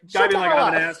being like,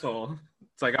 I'm an asshole.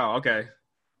 It's like, oh, okay.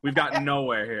 We've gotten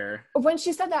nowhere here. When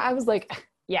she said that, I was like,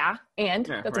 that's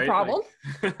right? A problem.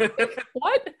 Like,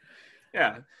 what?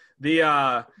 Yeah.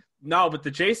 But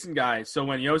the Jason guy, so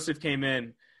when Yosef came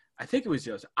in, I think it was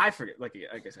Joseph. I forget. Like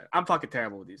I said, I'm fucking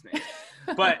terrible with these names.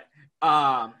 But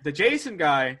the Jason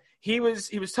guy, he was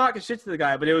talking shit to the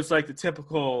guy, but it was like the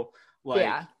typical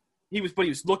he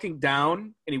was looking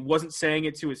down and he wasn't saying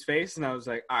it to his face, and I was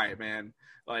like, all right, man.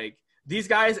 Like these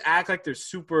guys act like they're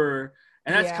super,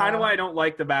 and that's kind of why I don't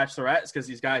like The Bachelorette, is because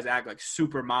these guys act like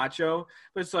super macho.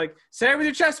 But it's like, say it with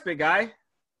your chest, big guy.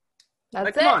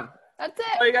 That's come on. That's it.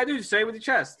 All you gotta do is say it with your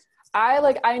chest.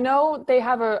 I know they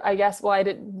have I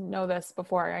didn't know this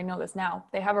before. I know this now.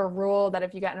 They have a rule that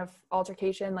if you get in an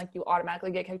altercation, like you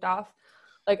automatically get kicked off.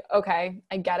 Like, okay,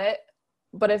 I get it.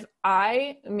 But if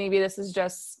maybe this is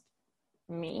just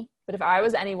me, but if I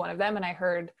was any one of them and I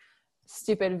heard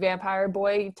stupid vampire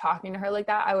boy talking to her like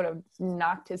that, I would have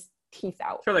knocked his teeth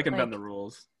out. I feel like I can bend the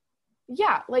rules.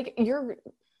 Yeah, like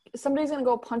somebody's going to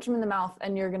go punch him in the mouth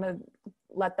and you're going to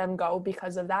let them go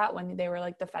because of that when they were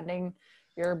like defending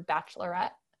your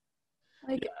bachelorette.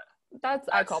 Like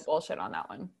I call bullshit on that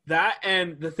one. That,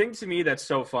 and the thing to me that's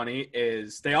so funny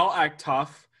is they all act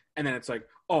tough, and then it's like,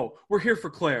 oh, we're here for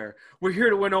Claire. We're here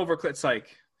to win over Claire. It's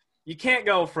like, you can't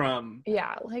go from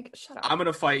shut up. I'm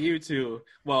gonna fight you to,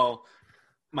 well,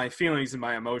 my feelings and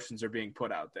my emotions are being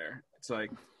put out there. It's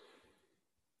like,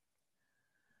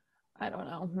 I don't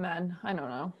know, men. I don't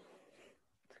know.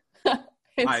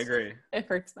 I agree. It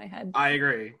hurts my head. I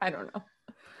agree. I don't know.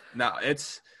 No,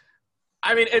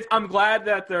 I'm glad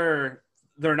that they're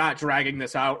not dragging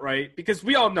this out, right? Because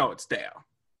we all know it's Dale.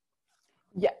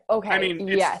 Yeah. Okay. I mean,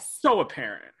 it's so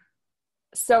apparent.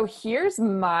 So here's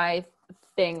my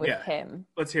thing with him.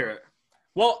 Let's hear it.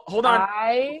 Well, hold on.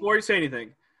 Before you say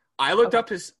anything, I looked up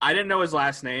I didn't know his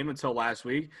last name until last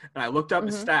week, and I looked up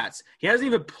his stats. He hasn't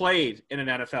even played in an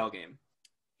NFL game.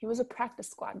 He was a practice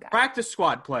squad guy. Practice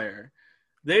squad player.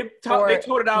 They toted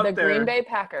it out the there. Green Bay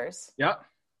Packers. Yep.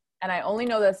 And I only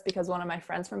know this because one of my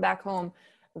friends from back home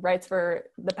writes for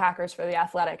the Packers for The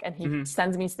Athletic, and he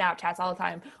sends me Snapchats all the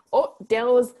time. Oh,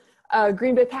 Dale was a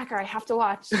Green Bay Packer. I have to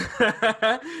watch.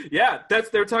 Yeah,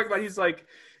 they're talking about. He's like.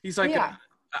 Yeah.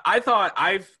 I thought,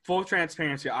 full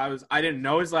transparency, I didn't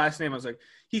know his last name. I was like,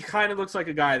 he kind of looks like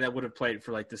a guy that would have played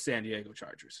for like the San Diego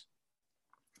Chargers.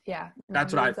 Yeah,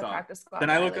 that's what I thought. Then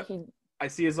I look, I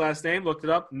see his last name, looked it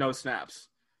up, no snaps.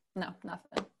 No,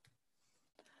 nothing.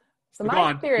 So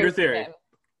my theory. Your theory.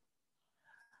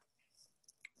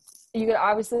 You could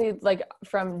obviously, like,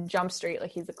 from Jump Street,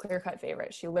 like, he's a clear-cut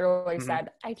favorite. She literally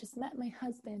said, I just met my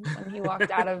husband when he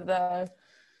walked out of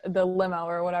the limo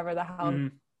or whatever the hell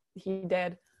he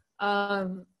did.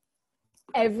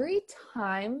 Every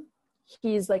time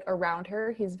he's, like, around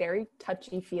her, he's very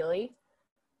touchy-feely.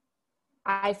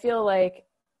 I feel like,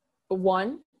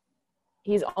 one,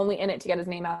 he's only in it to get his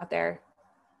name out there.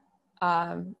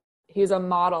 He's a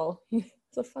model. He's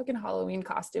a fucking Halloween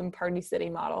costume Party City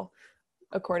model,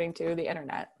 according to the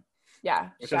internet. Yeah.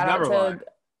 Shout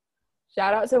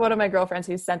out to one of my girlfriends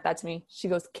who sent that to me. She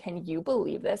goes, can you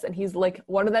believe this? And he's like,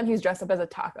 one of them, he's dressed up as a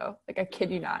taco. Like, I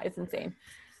kid you not. It's insane.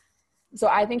 So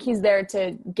I think he's there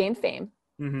to gain fame.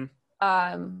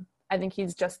 I think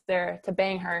he's just there to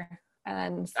bang her.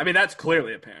 And I mean, that's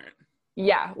clearly apparent.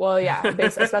 Yeah. Well, yeah.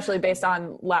 Especially based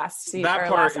on last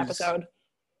episode.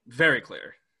 Very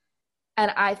clear.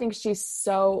 And I think she's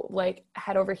so, like,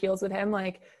 head over heels with him.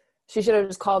 Like, she should have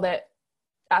just called it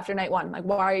after night one. Like,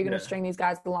 why are you going to string these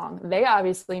guys along? They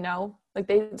obviously know. Like,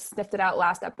 they sniffed it out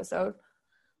last episode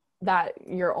that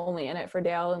you're only in it for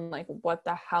Dale, and, like, what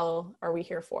the hell are we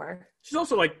here for? She's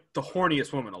also, like, the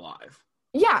horniest woman alive.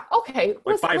 Yeah, okay.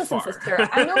 Like, by listen, far. sister.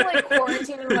 I know, like,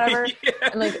 quarantine and whatever,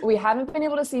 and, like, we haven't been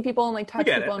able to see people and, like, touch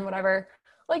people and whatever.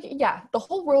 Like, yeah, the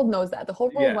whole world knows that. The whole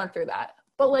world went through that.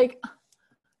 But, like,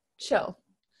 chill.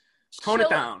 Tone it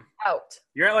down. Out.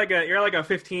 You're at like a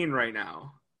 15 right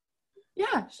now. Yeah.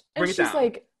 And Bring it she's down.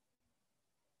 like,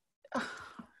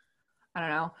 I don't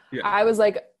know. Yeah. I was,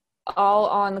 like, all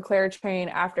on the Claire train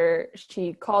after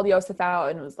she called Yosef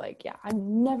out and was like, yeah,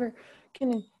 I'm never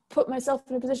going to put myself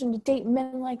in a position to date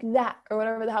men like that, or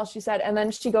whatever the hell she said. And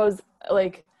then she goes,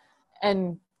 like,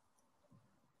 and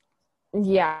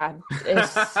yeah,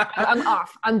 I'm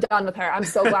off. I'm done with her. I'm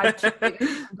so glad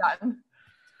I'm done.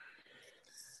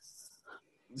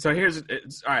 So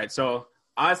all right. So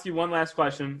I'll ask you one last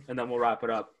question, and then we'll wrap it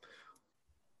up.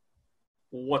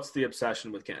 What's the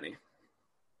obsession with Kenny?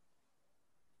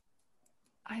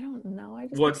 I don't know.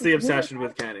 What's the obsession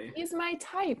with Kenny? He's my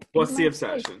type. What's the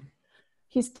obsession? Type.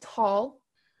 He's tall.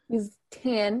 He's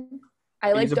tan.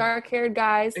 I like dark-haired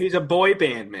guys. He's a boy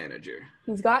band manager.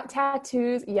 He's got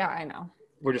tattoos. Yeah, I know.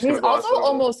 He's also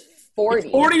almost 40.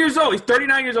 He's 40 years old. He's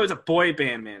 39 years old. He's a boy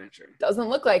band manager. Doesn't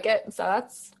look like it, so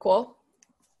that's cool.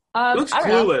 He looks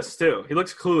clueless, too. He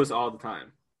looks clueless all the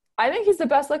time. I think he's the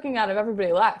best looking out of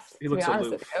everybody left, he looks to be honest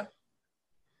aloof. with you.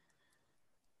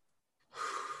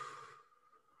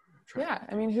 Yeah,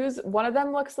 I mean, one of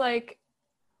them looks like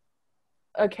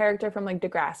a character from, like,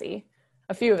 Degrassi.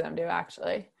 A few of them do,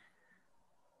 actually.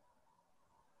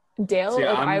 Dale, See,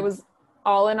 I was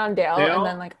all in on Dale, and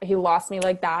then, like, he lost me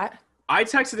like that. I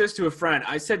texted this to a friend.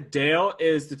 I said Dale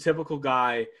is the typical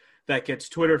guy that gets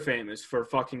Twitter famous for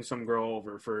fucking some girl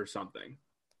over for something.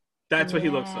 That's what he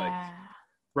looks like.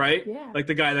 Right? Yeah. Like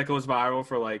the guy that goes viral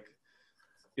for, like,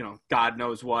 God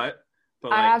knows what.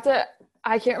 But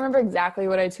I can't remember exactly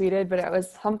what I tweeted, but it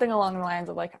was something along the lines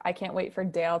of, like, I can't wait for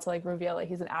Dale to, like, reveal that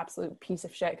he's an absolute piece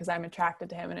of shit because I'm attracted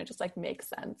to him, and it just, like, makes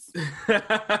sense.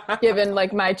 Given,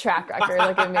 like, my track record,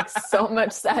 like, it makes so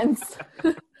much sense.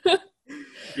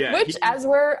 Yeah. Which,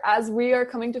 as we are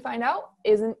coming to find out,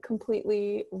 isn't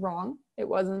completely wrong. It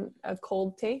wasn't a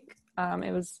cold take.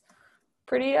 It was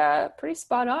pretty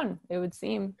spot on, it would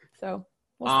seem. So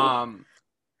we'll see.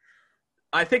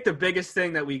 I think the biggest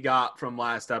thing that we got from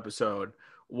last episode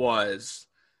was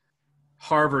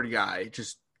Harvard guy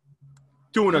just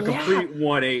doing a complete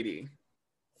 180.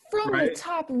 From the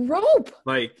top rope.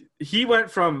 Like, he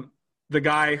went from the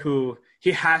guy who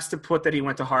he has to put that he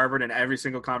went to Harvard in every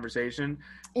single conversation.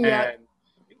 Yeah.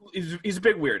 And he's a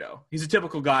big weirdo. He's a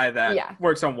typical guy that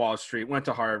works on Wall Street, went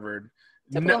to Harvard.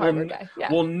 Typical Harvard guy.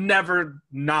 Yeah. Will never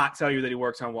not tell you that he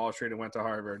works on Wall Street and went to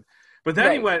Harvard. But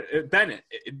then he went,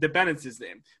 Bennett's his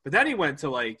name. But then he went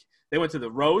to, they went to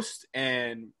the roast,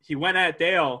 and he went at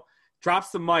Dale, drops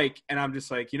the mic, and I'm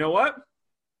just like, you know what?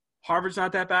 Harvard's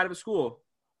not that bad of a school.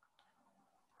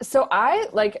 So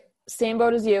same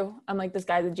boat as you. I'm like, this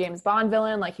guy's a James Bond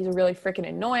villain. Like, he's really freaking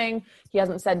annoying. He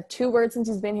hasn't said 2 words since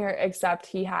he's been here, except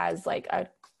he has, like, a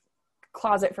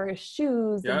closet for his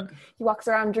shoes. Yeah. And he walks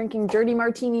around drinking dirty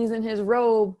martinis in his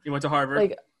robe. He went to Harvard.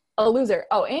 Like, a loser.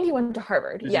 Oh, and he went to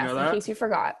Harvard. Did yes, you know that? in case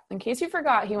you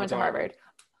forgot, he went to Harvard.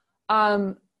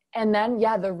 And then,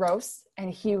 the roast,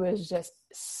 and he was just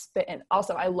spitting.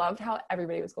 Also, I loved how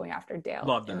everybody was going after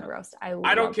Dale in the roast.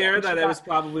 I don't care that it was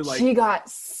probably like... She got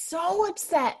so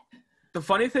upset. The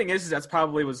funny thing is that's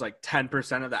probably was like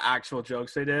 10% of the actual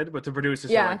jokes they did, but the producers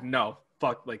were like, no,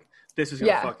 fuck, like, this is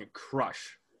going to fucking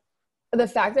crush. The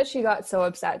fact that she got so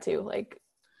upset, too, like,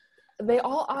 they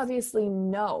all obviously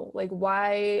know, like,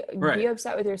 why be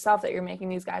upset with yourself that you're making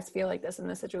these guys feel like this in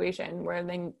this situation where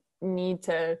they need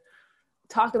to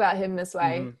talk about him this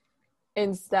way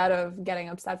instead of getting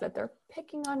upset that they're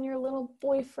picking on your little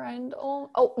boyfriend.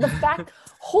 Oh, the fact,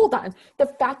 hold on. The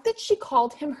fact that she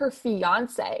called him her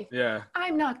fiance. Yeah.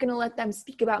 I'm not going to let them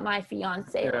speak about my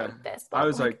fiance like this. I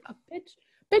was like,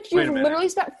 bitch, you've literally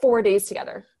spent 4 days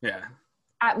together. Yeah.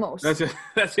 At most.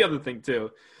 That's the other thing,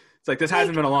 too. It's like, this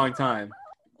hasn't been a long time.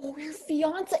 Oh, your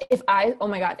fiance. Oh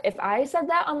my God, if I said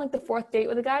that on, like, the 4th date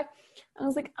with a guy, I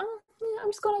was like, I'm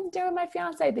just going on a date with my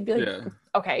fiance. They'd be like,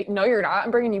 okay, no, you're not. I'm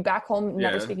bringing you back home,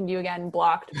 never speaking to you again,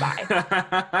 blocked,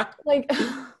 bye. Like,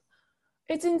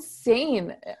 it's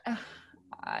insane.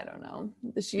 I don't know.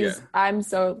 I'm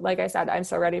so, like I said, I'm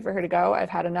so ready for her to go. I've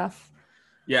had enough.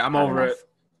 Yeah, I'm over it.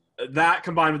 That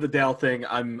combined with the Dale thing,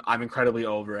 I'm incredibly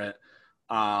over it.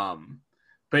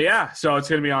 But yeah, so it's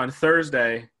going to be on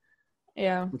Thursday.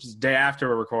 Yeah. Which is the day after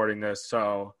we're recording this.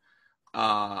 So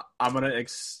I'm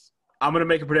gonna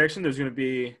make a prediction. There's gonna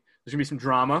be some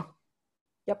drama.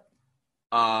 Yep.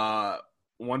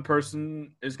 One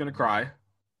person is gonna cry.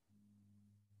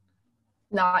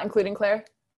 Not including Claire.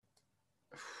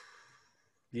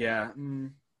 Yeah.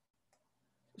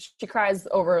 She cries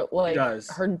over like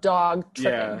her dog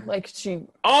tripping. Yeah. Like she.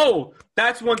 Oh,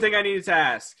 that's one thing I needed to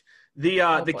ask.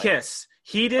 The kiss.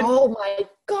 He didn't. Oh my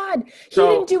God! He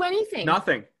didn't do anything.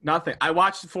 Nothing. I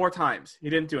watched it 4 times. He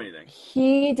didn't do anything.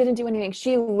 He didn't do anything.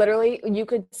 She literally, you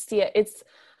could see it.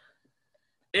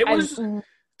 It was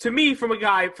to me from a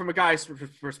guy's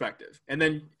perspective, and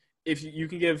then if you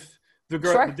can give the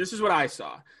girl, sure. This is what I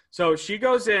saw. So she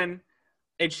goes in,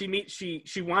 and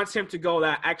she wants him to go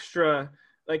that extra,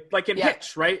 like in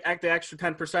Hitch, right? Act the extra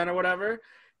 10% or whatever,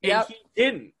 and he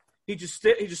didn't. He just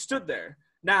stood there.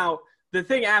 Now the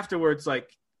thing afterwards, like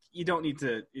you don't need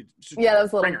to. That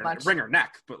was a little much. Wring her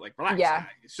neck, but like relax. Yeah,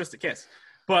 it's just a kiss.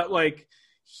 But like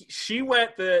she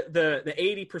went the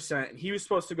 80%, and he was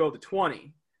supposed to go the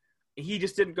 20. He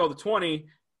just didn't go the 20,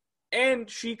 and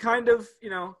she kind of,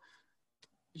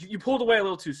 you pulled away a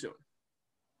little too soon.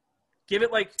 Give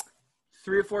it like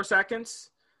 3 or 4 seconds.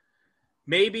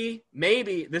 Maybe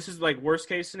this is like worst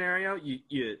case scenario.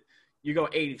 You go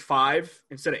 85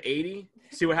 instead of 80.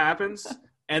 See what happens,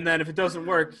 and then if it doesn't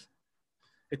work,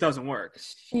 it doesn't work.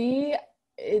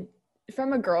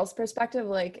 From a girl's perspective,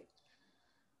 like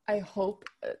I hope.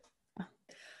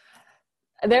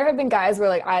 There have been guys where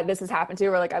like this has happened to,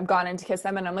 where like I've gone in to kiss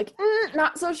them and I'm like,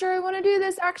 not so sure I want to do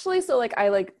this actually. So like I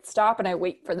like stop and I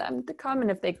wait for them to come,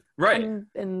 and if they come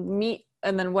and meet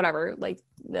and then whatever, like,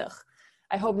 ugh.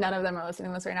 I hope none of them are listening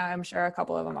to this right now. I'm sure a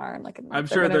couple of them are, and like I'm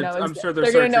sure they're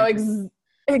going to know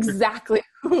exactly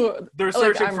who they're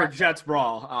searching for Jets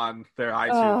Brawl on their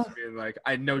iTunes, being like,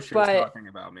 I know she was talking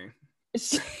about me.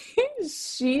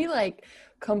 She like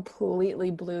completely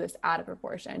blew this out of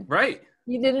proportion. Right.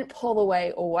 He didn't pull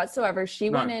away whatsoever. She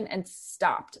went in and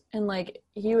stopped. And like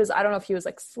he was, I don't know if he was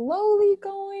like slowly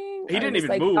going. He didn't even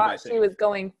like, move. I think she was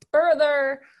going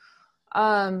further.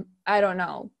 I don't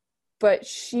know. But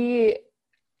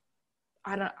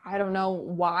I don't know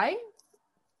why.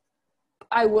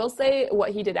 I will say what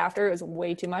he did after is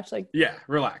way too much. Like, yeah,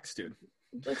 relax, dude.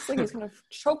 Looks like he's gonna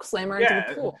choke slam her into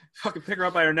the pool. Fucking pick her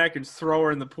up by her neck and throw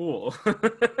her in the pool.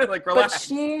 Like, relax.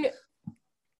 But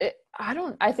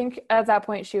I think at that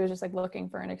point she was just like looking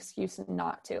for an excuse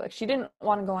not to. Like she didn't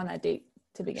want to go on that date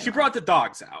to begin with. She brought the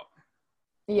dogs out.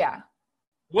 Yeah.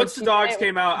 Once the dogs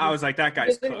came out, I was like, that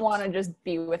guy's cooked. Didn't want to just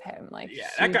be with him. Like, yeah,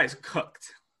 that guy's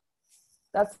cooked.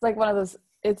 That's like one of those,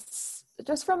 it's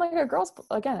just from like a girl's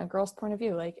point of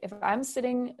view. Like if I'm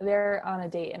sitting there on a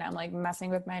date and I'm like messing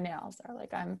with my nails, or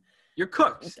like you're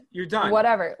cooked. You're done.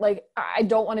 Whatever. Like I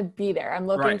don't want to be there. I'm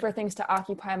looking for things to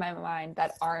occupy my mind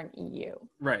that aren't you.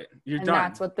 Right. You're and done.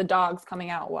 That's what the dogs coming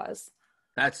out was.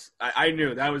 I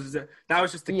knew that was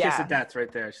just the kiss of death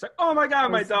right there. She's like, oh my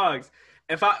God, my dogs.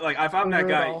 If I'm that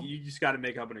guy, you just got to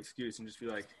make up an excuse and just be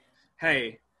like,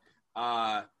 hey,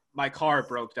 my car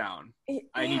broke down.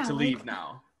 I need to leave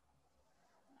now.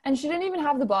 And she didn't even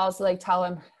have the balls to like tell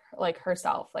him like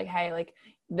herself, like, hey, like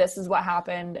this is what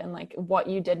happened and like what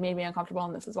you did made me uncomfortable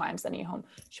and this is why I'm sending you home.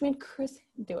 She made Chris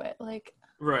do it. Like,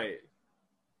 right.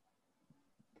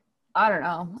 I don't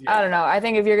know. Yeah. I don't know. I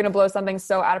think if you're going to blow something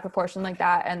so out of proportion like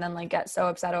that and then like get so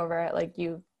upset over it, like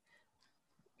it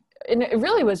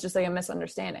really was just like a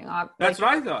misunderstanding. That's what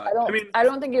I thought. I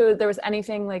don't think there was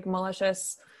anything like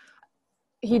malicious.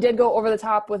 He did go over the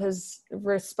top with his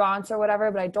response or whatever,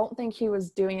 but I don't think he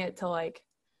was doing it to like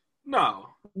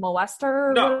molest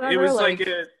her. No, whatever. It was like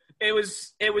it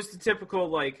was the typical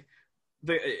like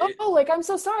like I'm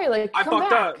so sorry. Like I fucked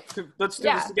back. up. Let's do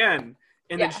this again.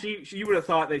 And then you would have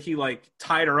thought that he like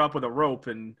tied her up with a rope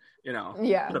and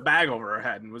put a bag over her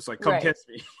head and was like, "Come kiss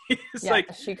me." It's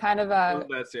like she kind of wasn't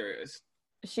that serious.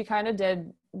 She kind of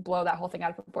did blow that whole thing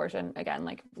out of proportion. Again,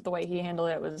 like the way he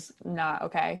handled it was not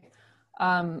okay.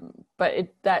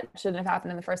 But that shouldn't have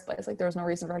happened in the first place. Like there was no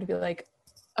reason for her to be like,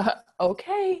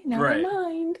 okay, never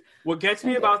mind. What gets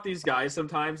me about these guys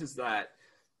sometimes is that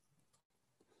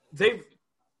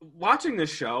watching this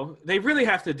show, they really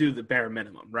have to do the bare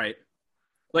minimum, right?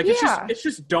 Like it's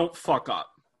just don't fuck up.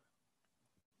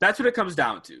 That's what it comes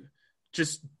down to.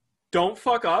 Just don't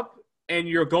fuck up and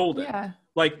you're golden. Yeah.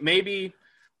 Like maybe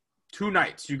 2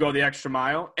 nights you go the extra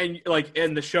mile and like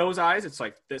in the show's eyes, it's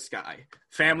like this guy,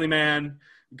 family man,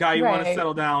 guy you want to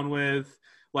settle down with.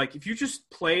 Like if you just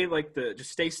play like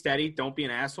just stay steady, don't be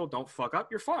an asshole, don't fuck up,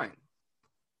 you're fine.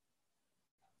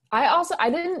 I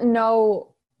didn't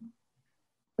know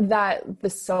that the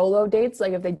solo dates,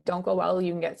 like if they don't go well,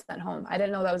 you can get sent home. I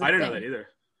didn't know that was a thing. I didn't know that either.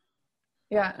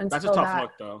 Yeah. That's a tough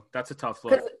look though. That's a tough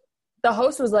look. The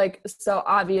host was like, so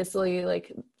obviously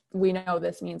like we know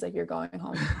this means like you're going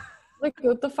home. Like,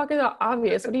 what the fuck is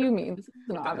obvious? What do you mean? This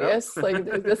isn't obvious. Like,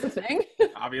 is this a thing?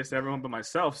 Obvious to everyone but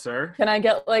myself, sir. Can I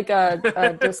get like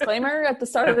a disclaimer at the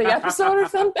start of the episode or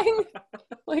something?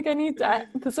 Like, I need that.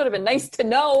 This would have been nice to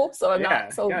know, so I'm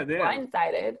not so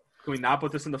blindsided. Can we not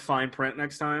put this in the fine print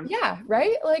next time? Yeah,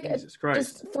 right? Like, Jesus Christ.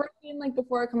 Just throw in like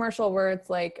before a commercial where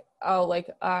it's like, oh, like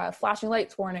flashing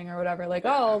lights warning or whatever. Like,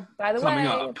 oh, by the Coming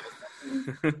up.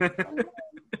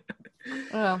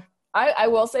 I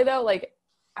will say though, like,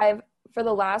 for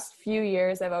the last few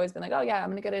years, I've always been like, oh yeah, I'm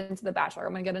gonna get into The Bachelor.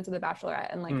 I'm gonna get into The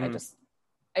Bachelorette, and like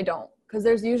I don't, because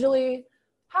there's usually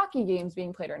hockey games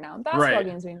being played right now, basketball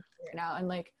games being played right now, and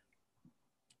like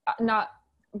not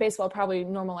baseball. Probably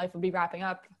normal life would be wrapping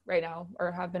up right now,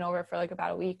 or have been over for like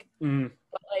about a week. But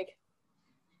like,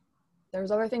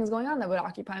 there's other things going on that would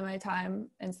occupy my time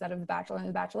instead of The Bachelor and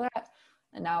The Bachelorette.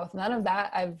 And now with none of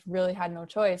that, I've really had no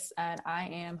choice, and I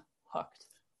am hooked.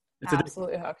 It's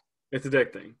absolutely hooked. It's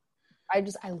addicting.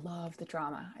 I love the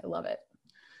drama. I love it.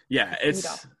 Yeah,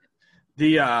 it's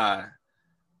the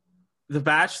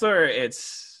Bachelor.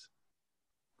 It's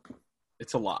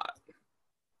a lot.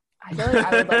 I feel like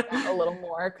I would like that a little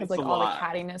more because like all the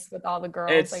cattiness with all the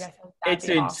girls. Like I feel like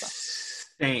that'd be awesome.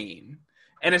 Insane,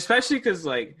 and especially because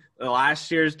like the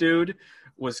last year's dude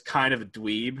was kind of a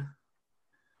dweeb,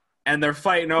 and they're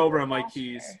fighting over him like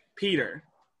he's Peter.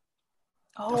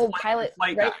 Oh, pilot,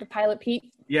 right? The pilot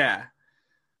Pete. Yeah.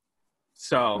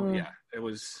 So yeah, it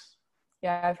was.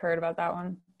 Yeah, I've heard about that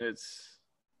one.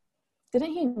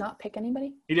 Didn't he not pick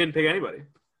anybody? He didn't pick anybody.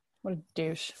 What a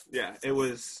douche. Yeah, it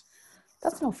was.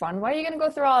 That's no fun. Why are you going to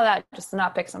go through all of that just to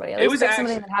not pick somebody? At least pick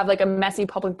somebody and have like a messy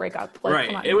public breakup. Like, right.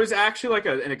 Come on. It was actually like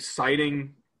an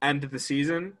exciting end of the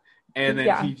season, and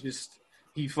then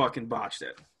he fucking botched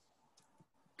it.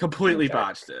 Completely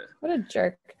botched it. What a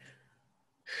jerk.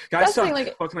 Guys suck.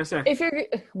 Like, what can I say? If you're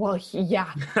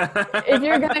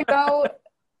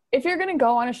if you're gonna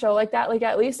go on a show like that, like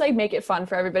at least like make it fun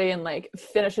for everybody and like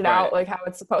finish it out like how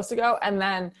it's supposed to go, and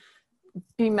then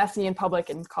be messy in public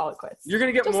and call it quits. You're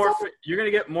gonna get You're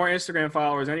gonna get more Instagram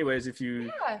followers anyways if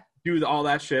you do all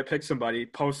that shit. Pick somebody,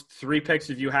 post 3 pics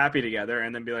of you happy together,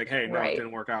 and then be like, "Hey, no, it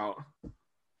didn't work out."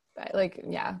 Like,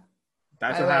 yeah.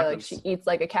 That's what happens. Like, she eats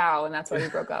like a cow, and that's why we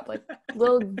broke up. Like,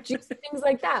 little juicy things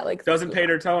like that. Like, doesn't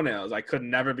paint her toenails. I could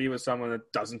never be with someone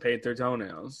that doesn't paint their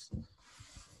toenails.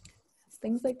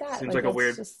 Things like that. Seems like a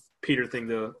weird Peter thing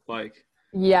to like.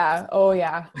 Yeah. Oh,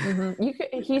 yeah.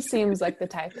 Mm-hmm. He seems like the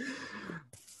type.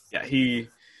 Yeah, you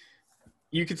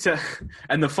could tell.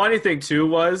 And the funny thing,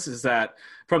 too, is that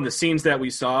from the scenes that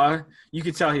we saw, you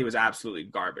could tell he was absolutely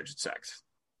garbage at sex.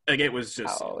 Like, it was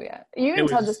just. Oh, yeah. You can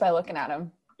tell just by looking at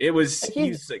him. It was like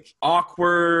he's like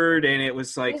awkward, and it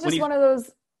was like he's just one of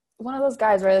those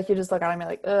guys where like you just look at him and you're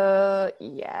like,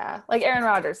 yeah, like Aaron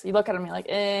Rodgers. You look at him and you're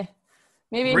like,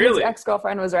 maybe his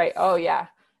ex-girlfriend was right. Oh yeah.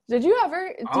 Did you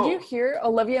hear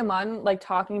Olivia Munn like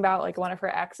talking about like one of her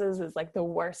exes is like the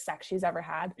worst sex she's ever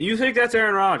had? You think that's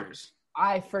Aaron Rodgers?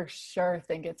 I for sure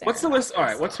think it's. What's the list? All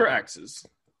right, what's her exes?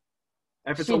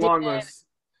 If it's a long list.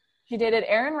 She dated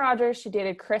Aaron Rodgers. She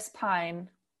dated Chris Pine.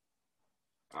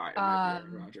 All right,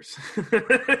 Aaron Rodgers.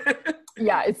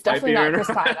 Yeah, it's definitely not Chris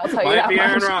Pine. I'll tell you that much. Might be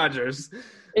Aaron much. Rodgers.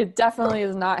 It definitely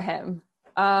is not him.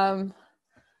 I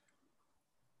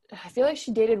feel like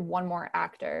she dated one more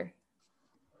actor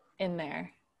in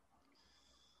there.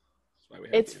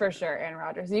 It's for sure Aaron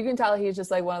Rodgers. You can tell he's just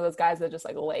like one of those guys that just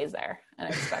like lays there and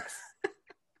expects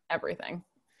everything.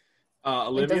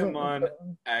 Olivia Munn,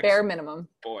 bare minimum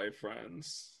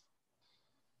boyfriends.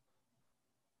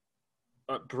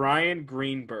 Brian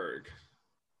Greenberg.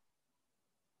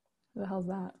 Who the hell's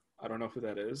that? I don't know who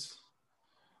that is.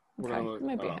 Okay. It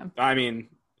might be him. I mean,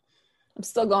 I'm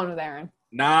still going with Aaron.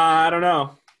 Nah, I don't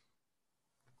know.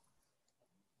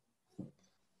 Is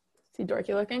he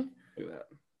dorky looking? Look at that.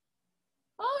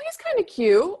 Oh, he's kind of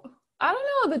cute. I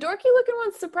don't know. The dorky looking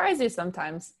ones surprise you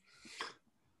sometimes.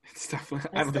 It's definitely.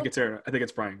 I don't think it's Aaron. I think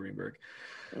it's Brian Greenberg.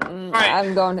 Right.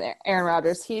 I'm going to Aaron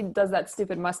Rodgers. He does that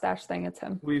stupid mustache thing. It's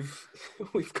him. We've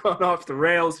gone off the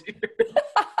rails here.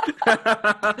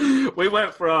 We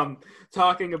went from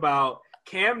talking about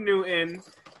Cam Newton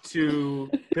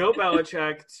to Bill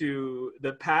Belichick to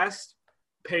the past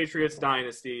Patriots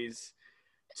dynasties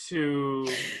to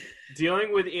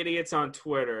dealing with idiots on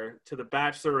Twitter to the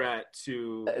Bachelorette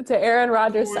to Aaron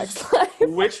Rodgers' sex life.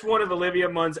 Which one of Olivia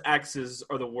Munn's exes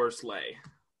are the worst lay?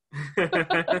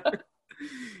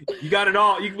 You got it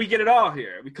all. We get it all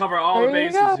here. We cover all the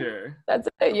bases here. That's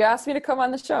it. You asked me to come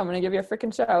on the show. I'm going to give you a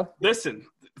freaking show. Listen,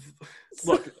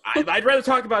 look, I'd rather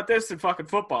talk about this than fucking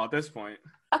football at this point.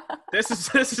 This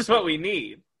is what we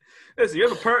need. Listen, you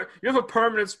have a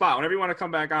permanent spot whenever you want to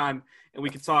come back on, and we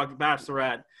can talk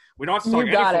Bachelorette. We don't have to talk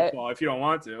any football if you don't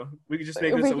want to. We can just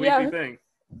make this a weekly thing.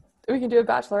 We can do a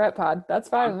Bachelorette pod. That's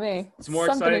fine with me. It's more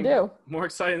exciting. To do. More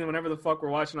exciting than whenever the fuck we're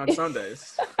watching on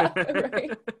Sundays.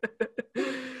 Right.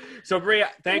 So, Bri,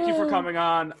 thank you for coming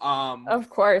on. Of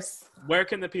course. Where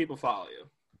can the people follow you?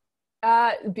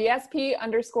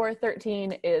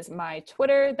 BSP_13 is my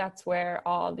Twitter. That's where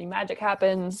all the magic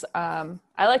happens. I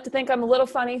like to think I'm a little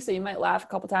funny, so you might laugh a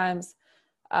couple times.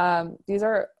 These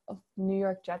are New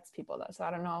York Jets people, though, so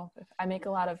I don't know if I make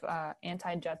a lot of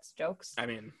anti-Jets jokes. I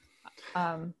mean,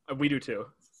 we do too.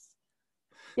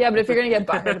 Yeah, but if you're gonna get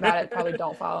butthurt about it, probably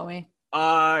don't follow me.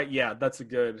 Yeah, that's a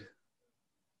good.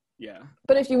 Yeah.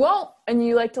 But if you won't, and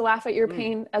you like to laugh at your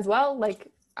pain as well, like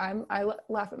I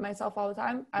laugh at myself all the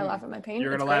time. I laugh at my pain.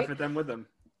 You're gonna laugh at them with them.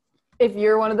 If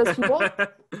you're one of those people,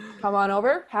 come on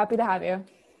over. Happy to have you.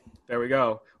 There we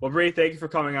go. Well, Bri, thank you for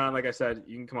coming on. Like I said,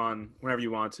 you can come on whenever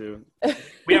you want to.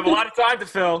 We have a lot of time to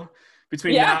fill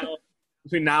between now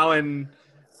and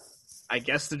I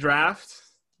guess the draft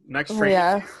next trade.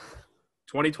 Yeah.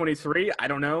 2023. I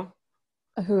don't know.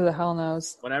 Who the hell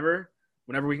knows? Whenever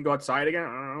we can go outside again. I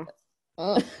don't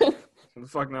know. Who the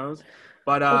fuck knows?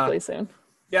 But hopefully soon.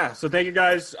 Yeah. So thank you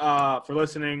guys for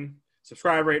listening.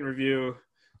 Subscribe, rate, and review.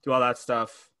 Do all that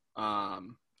stuff.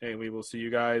 And we will see you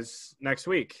guys next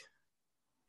week.